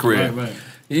Juan crib. Right.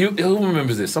 Who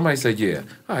remembers this? Somebody said, yeah.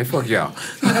 All right, fuck y'all.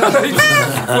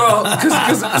 Well,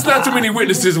 because it's not too many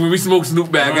witnesses when we smoke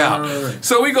Snoop back out. Right.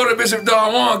 So we go to Bishop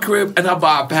Don Juan crib, and I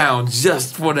buy a pound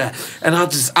just for that. And I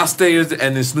stay there,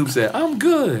 and then Snoop said, I'm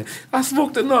good. I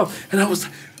smoked enough. And I was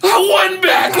like, I won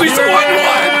back.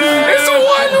 It's a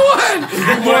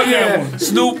 1-1. But yeah,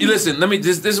 Snoop, listen,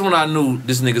 this is when I knew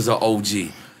this nigga's an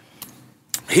OG.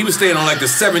 He was staying on like the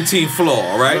 17th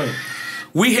floor, right?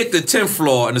 We hit the 10th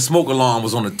floor, and the smoke alarm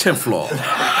was on the 10th floor.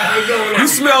 You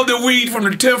smelled the weed from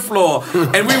the 10th floor,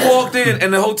 and we walked in,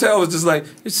 and the hotel was just like,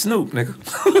 it's Snoop, nigga.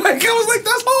 Like, it was like,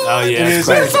 that's all. Oh, yeah.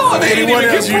 That's all. They didn't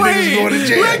even get played.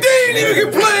 Like, they didn't even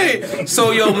get played.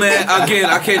 So, yo, man, again,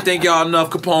 I can't thank y'all enough.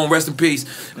 Capone, rest in peace.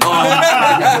 We're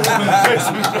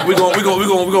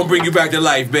gonna bring you back to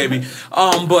life, baby.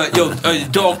 But, yo,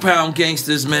 Dogg Pound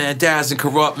gangsters, man, Daz and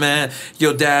Kurupt, man.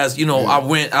 Yo, Daz, you know,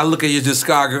 I look at your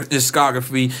discography,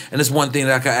 and there's one thing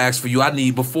that I can ask for you. I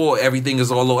need, before everything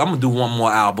is all over, I'm gonna do one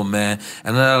more album, man.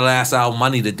 And then the last album, I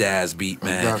need a Daz beat,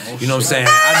 man. You know what I'm saying?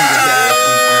 I need a Daz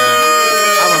beat,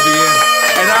 man. I'm gonna be in.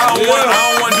 And I don't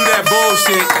want to do that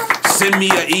bullshit. Send me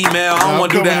an email. I don't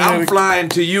want to do that. I'm flying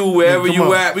to you wherever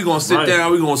you at. We're going to sit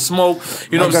down. We're going to smoke.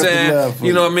 You know what I'm saying?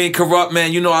 You know what I mean? Kurupt,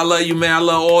 man. You know I love you, man. I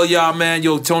love all y'all, man.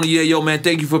 Yo, Tony, Yayo, man.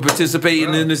 Thank you for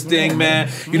participating in this thing,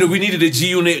 man. You know, we needed a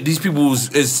G-Unit. These people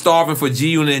is starving for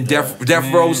G-Unit and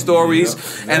death row stories.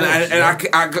 And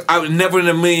I never in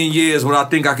a million years would I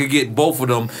think I could get both of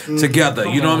them together.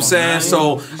 You know what I'm saying?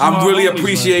 So I'm really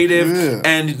appreciative.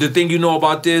 And the thing you know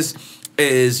about this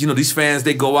is, you know, these fans,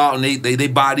 they go out and they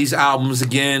buy these albums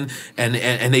again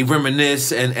and they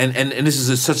reminisce and this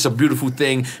is such a beautiful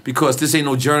thing, because this ain't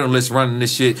no journalist running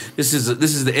this shit. This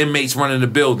is the inmates running the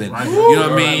building. Right. You know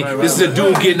what I mean? This is a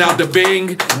dude getting out the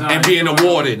Bing and being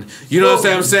awarded. You know what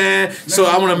I'm saying? So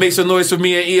I want to make some noise for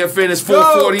me and EFN. It's 4:40 in the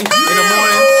morning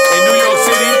in New York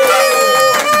City.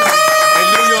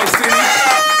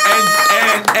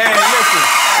 And listen.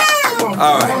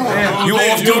 All right. You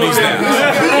off duties now.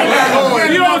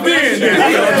 You off duties.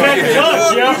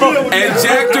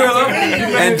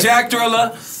 And Jack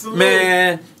Driller,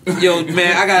 man. Yo,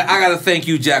 man, I gotta thank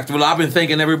you, Jack Driller. I've been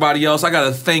thanking everybody else. I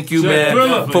gotta thank you,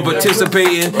 man, for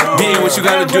participating, being what you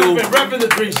gotta do,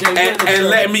 and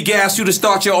letting me gas you to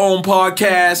start your own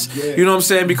podcast. You know what I'm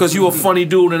saying? Because you a funny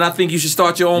dude, and I think you should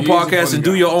start your own podcast and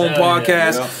do your own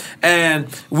podcast. And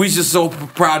we just so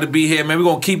proud to be here, man. We're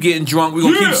gonna keep getting drunk. We're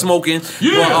gonna keep smoking. But,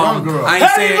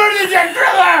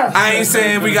 I ain't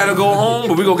saying we gotta go home,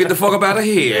 but we're gonna get the fuck up out of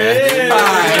here. All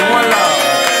right, one love.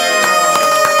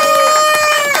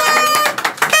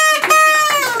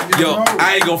 Yo,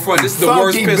 I ain't gonna front. This is the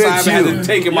worst piss I've had to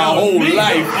take in my whole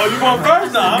life. Oh, you going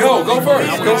first now? Go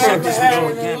first. Go first.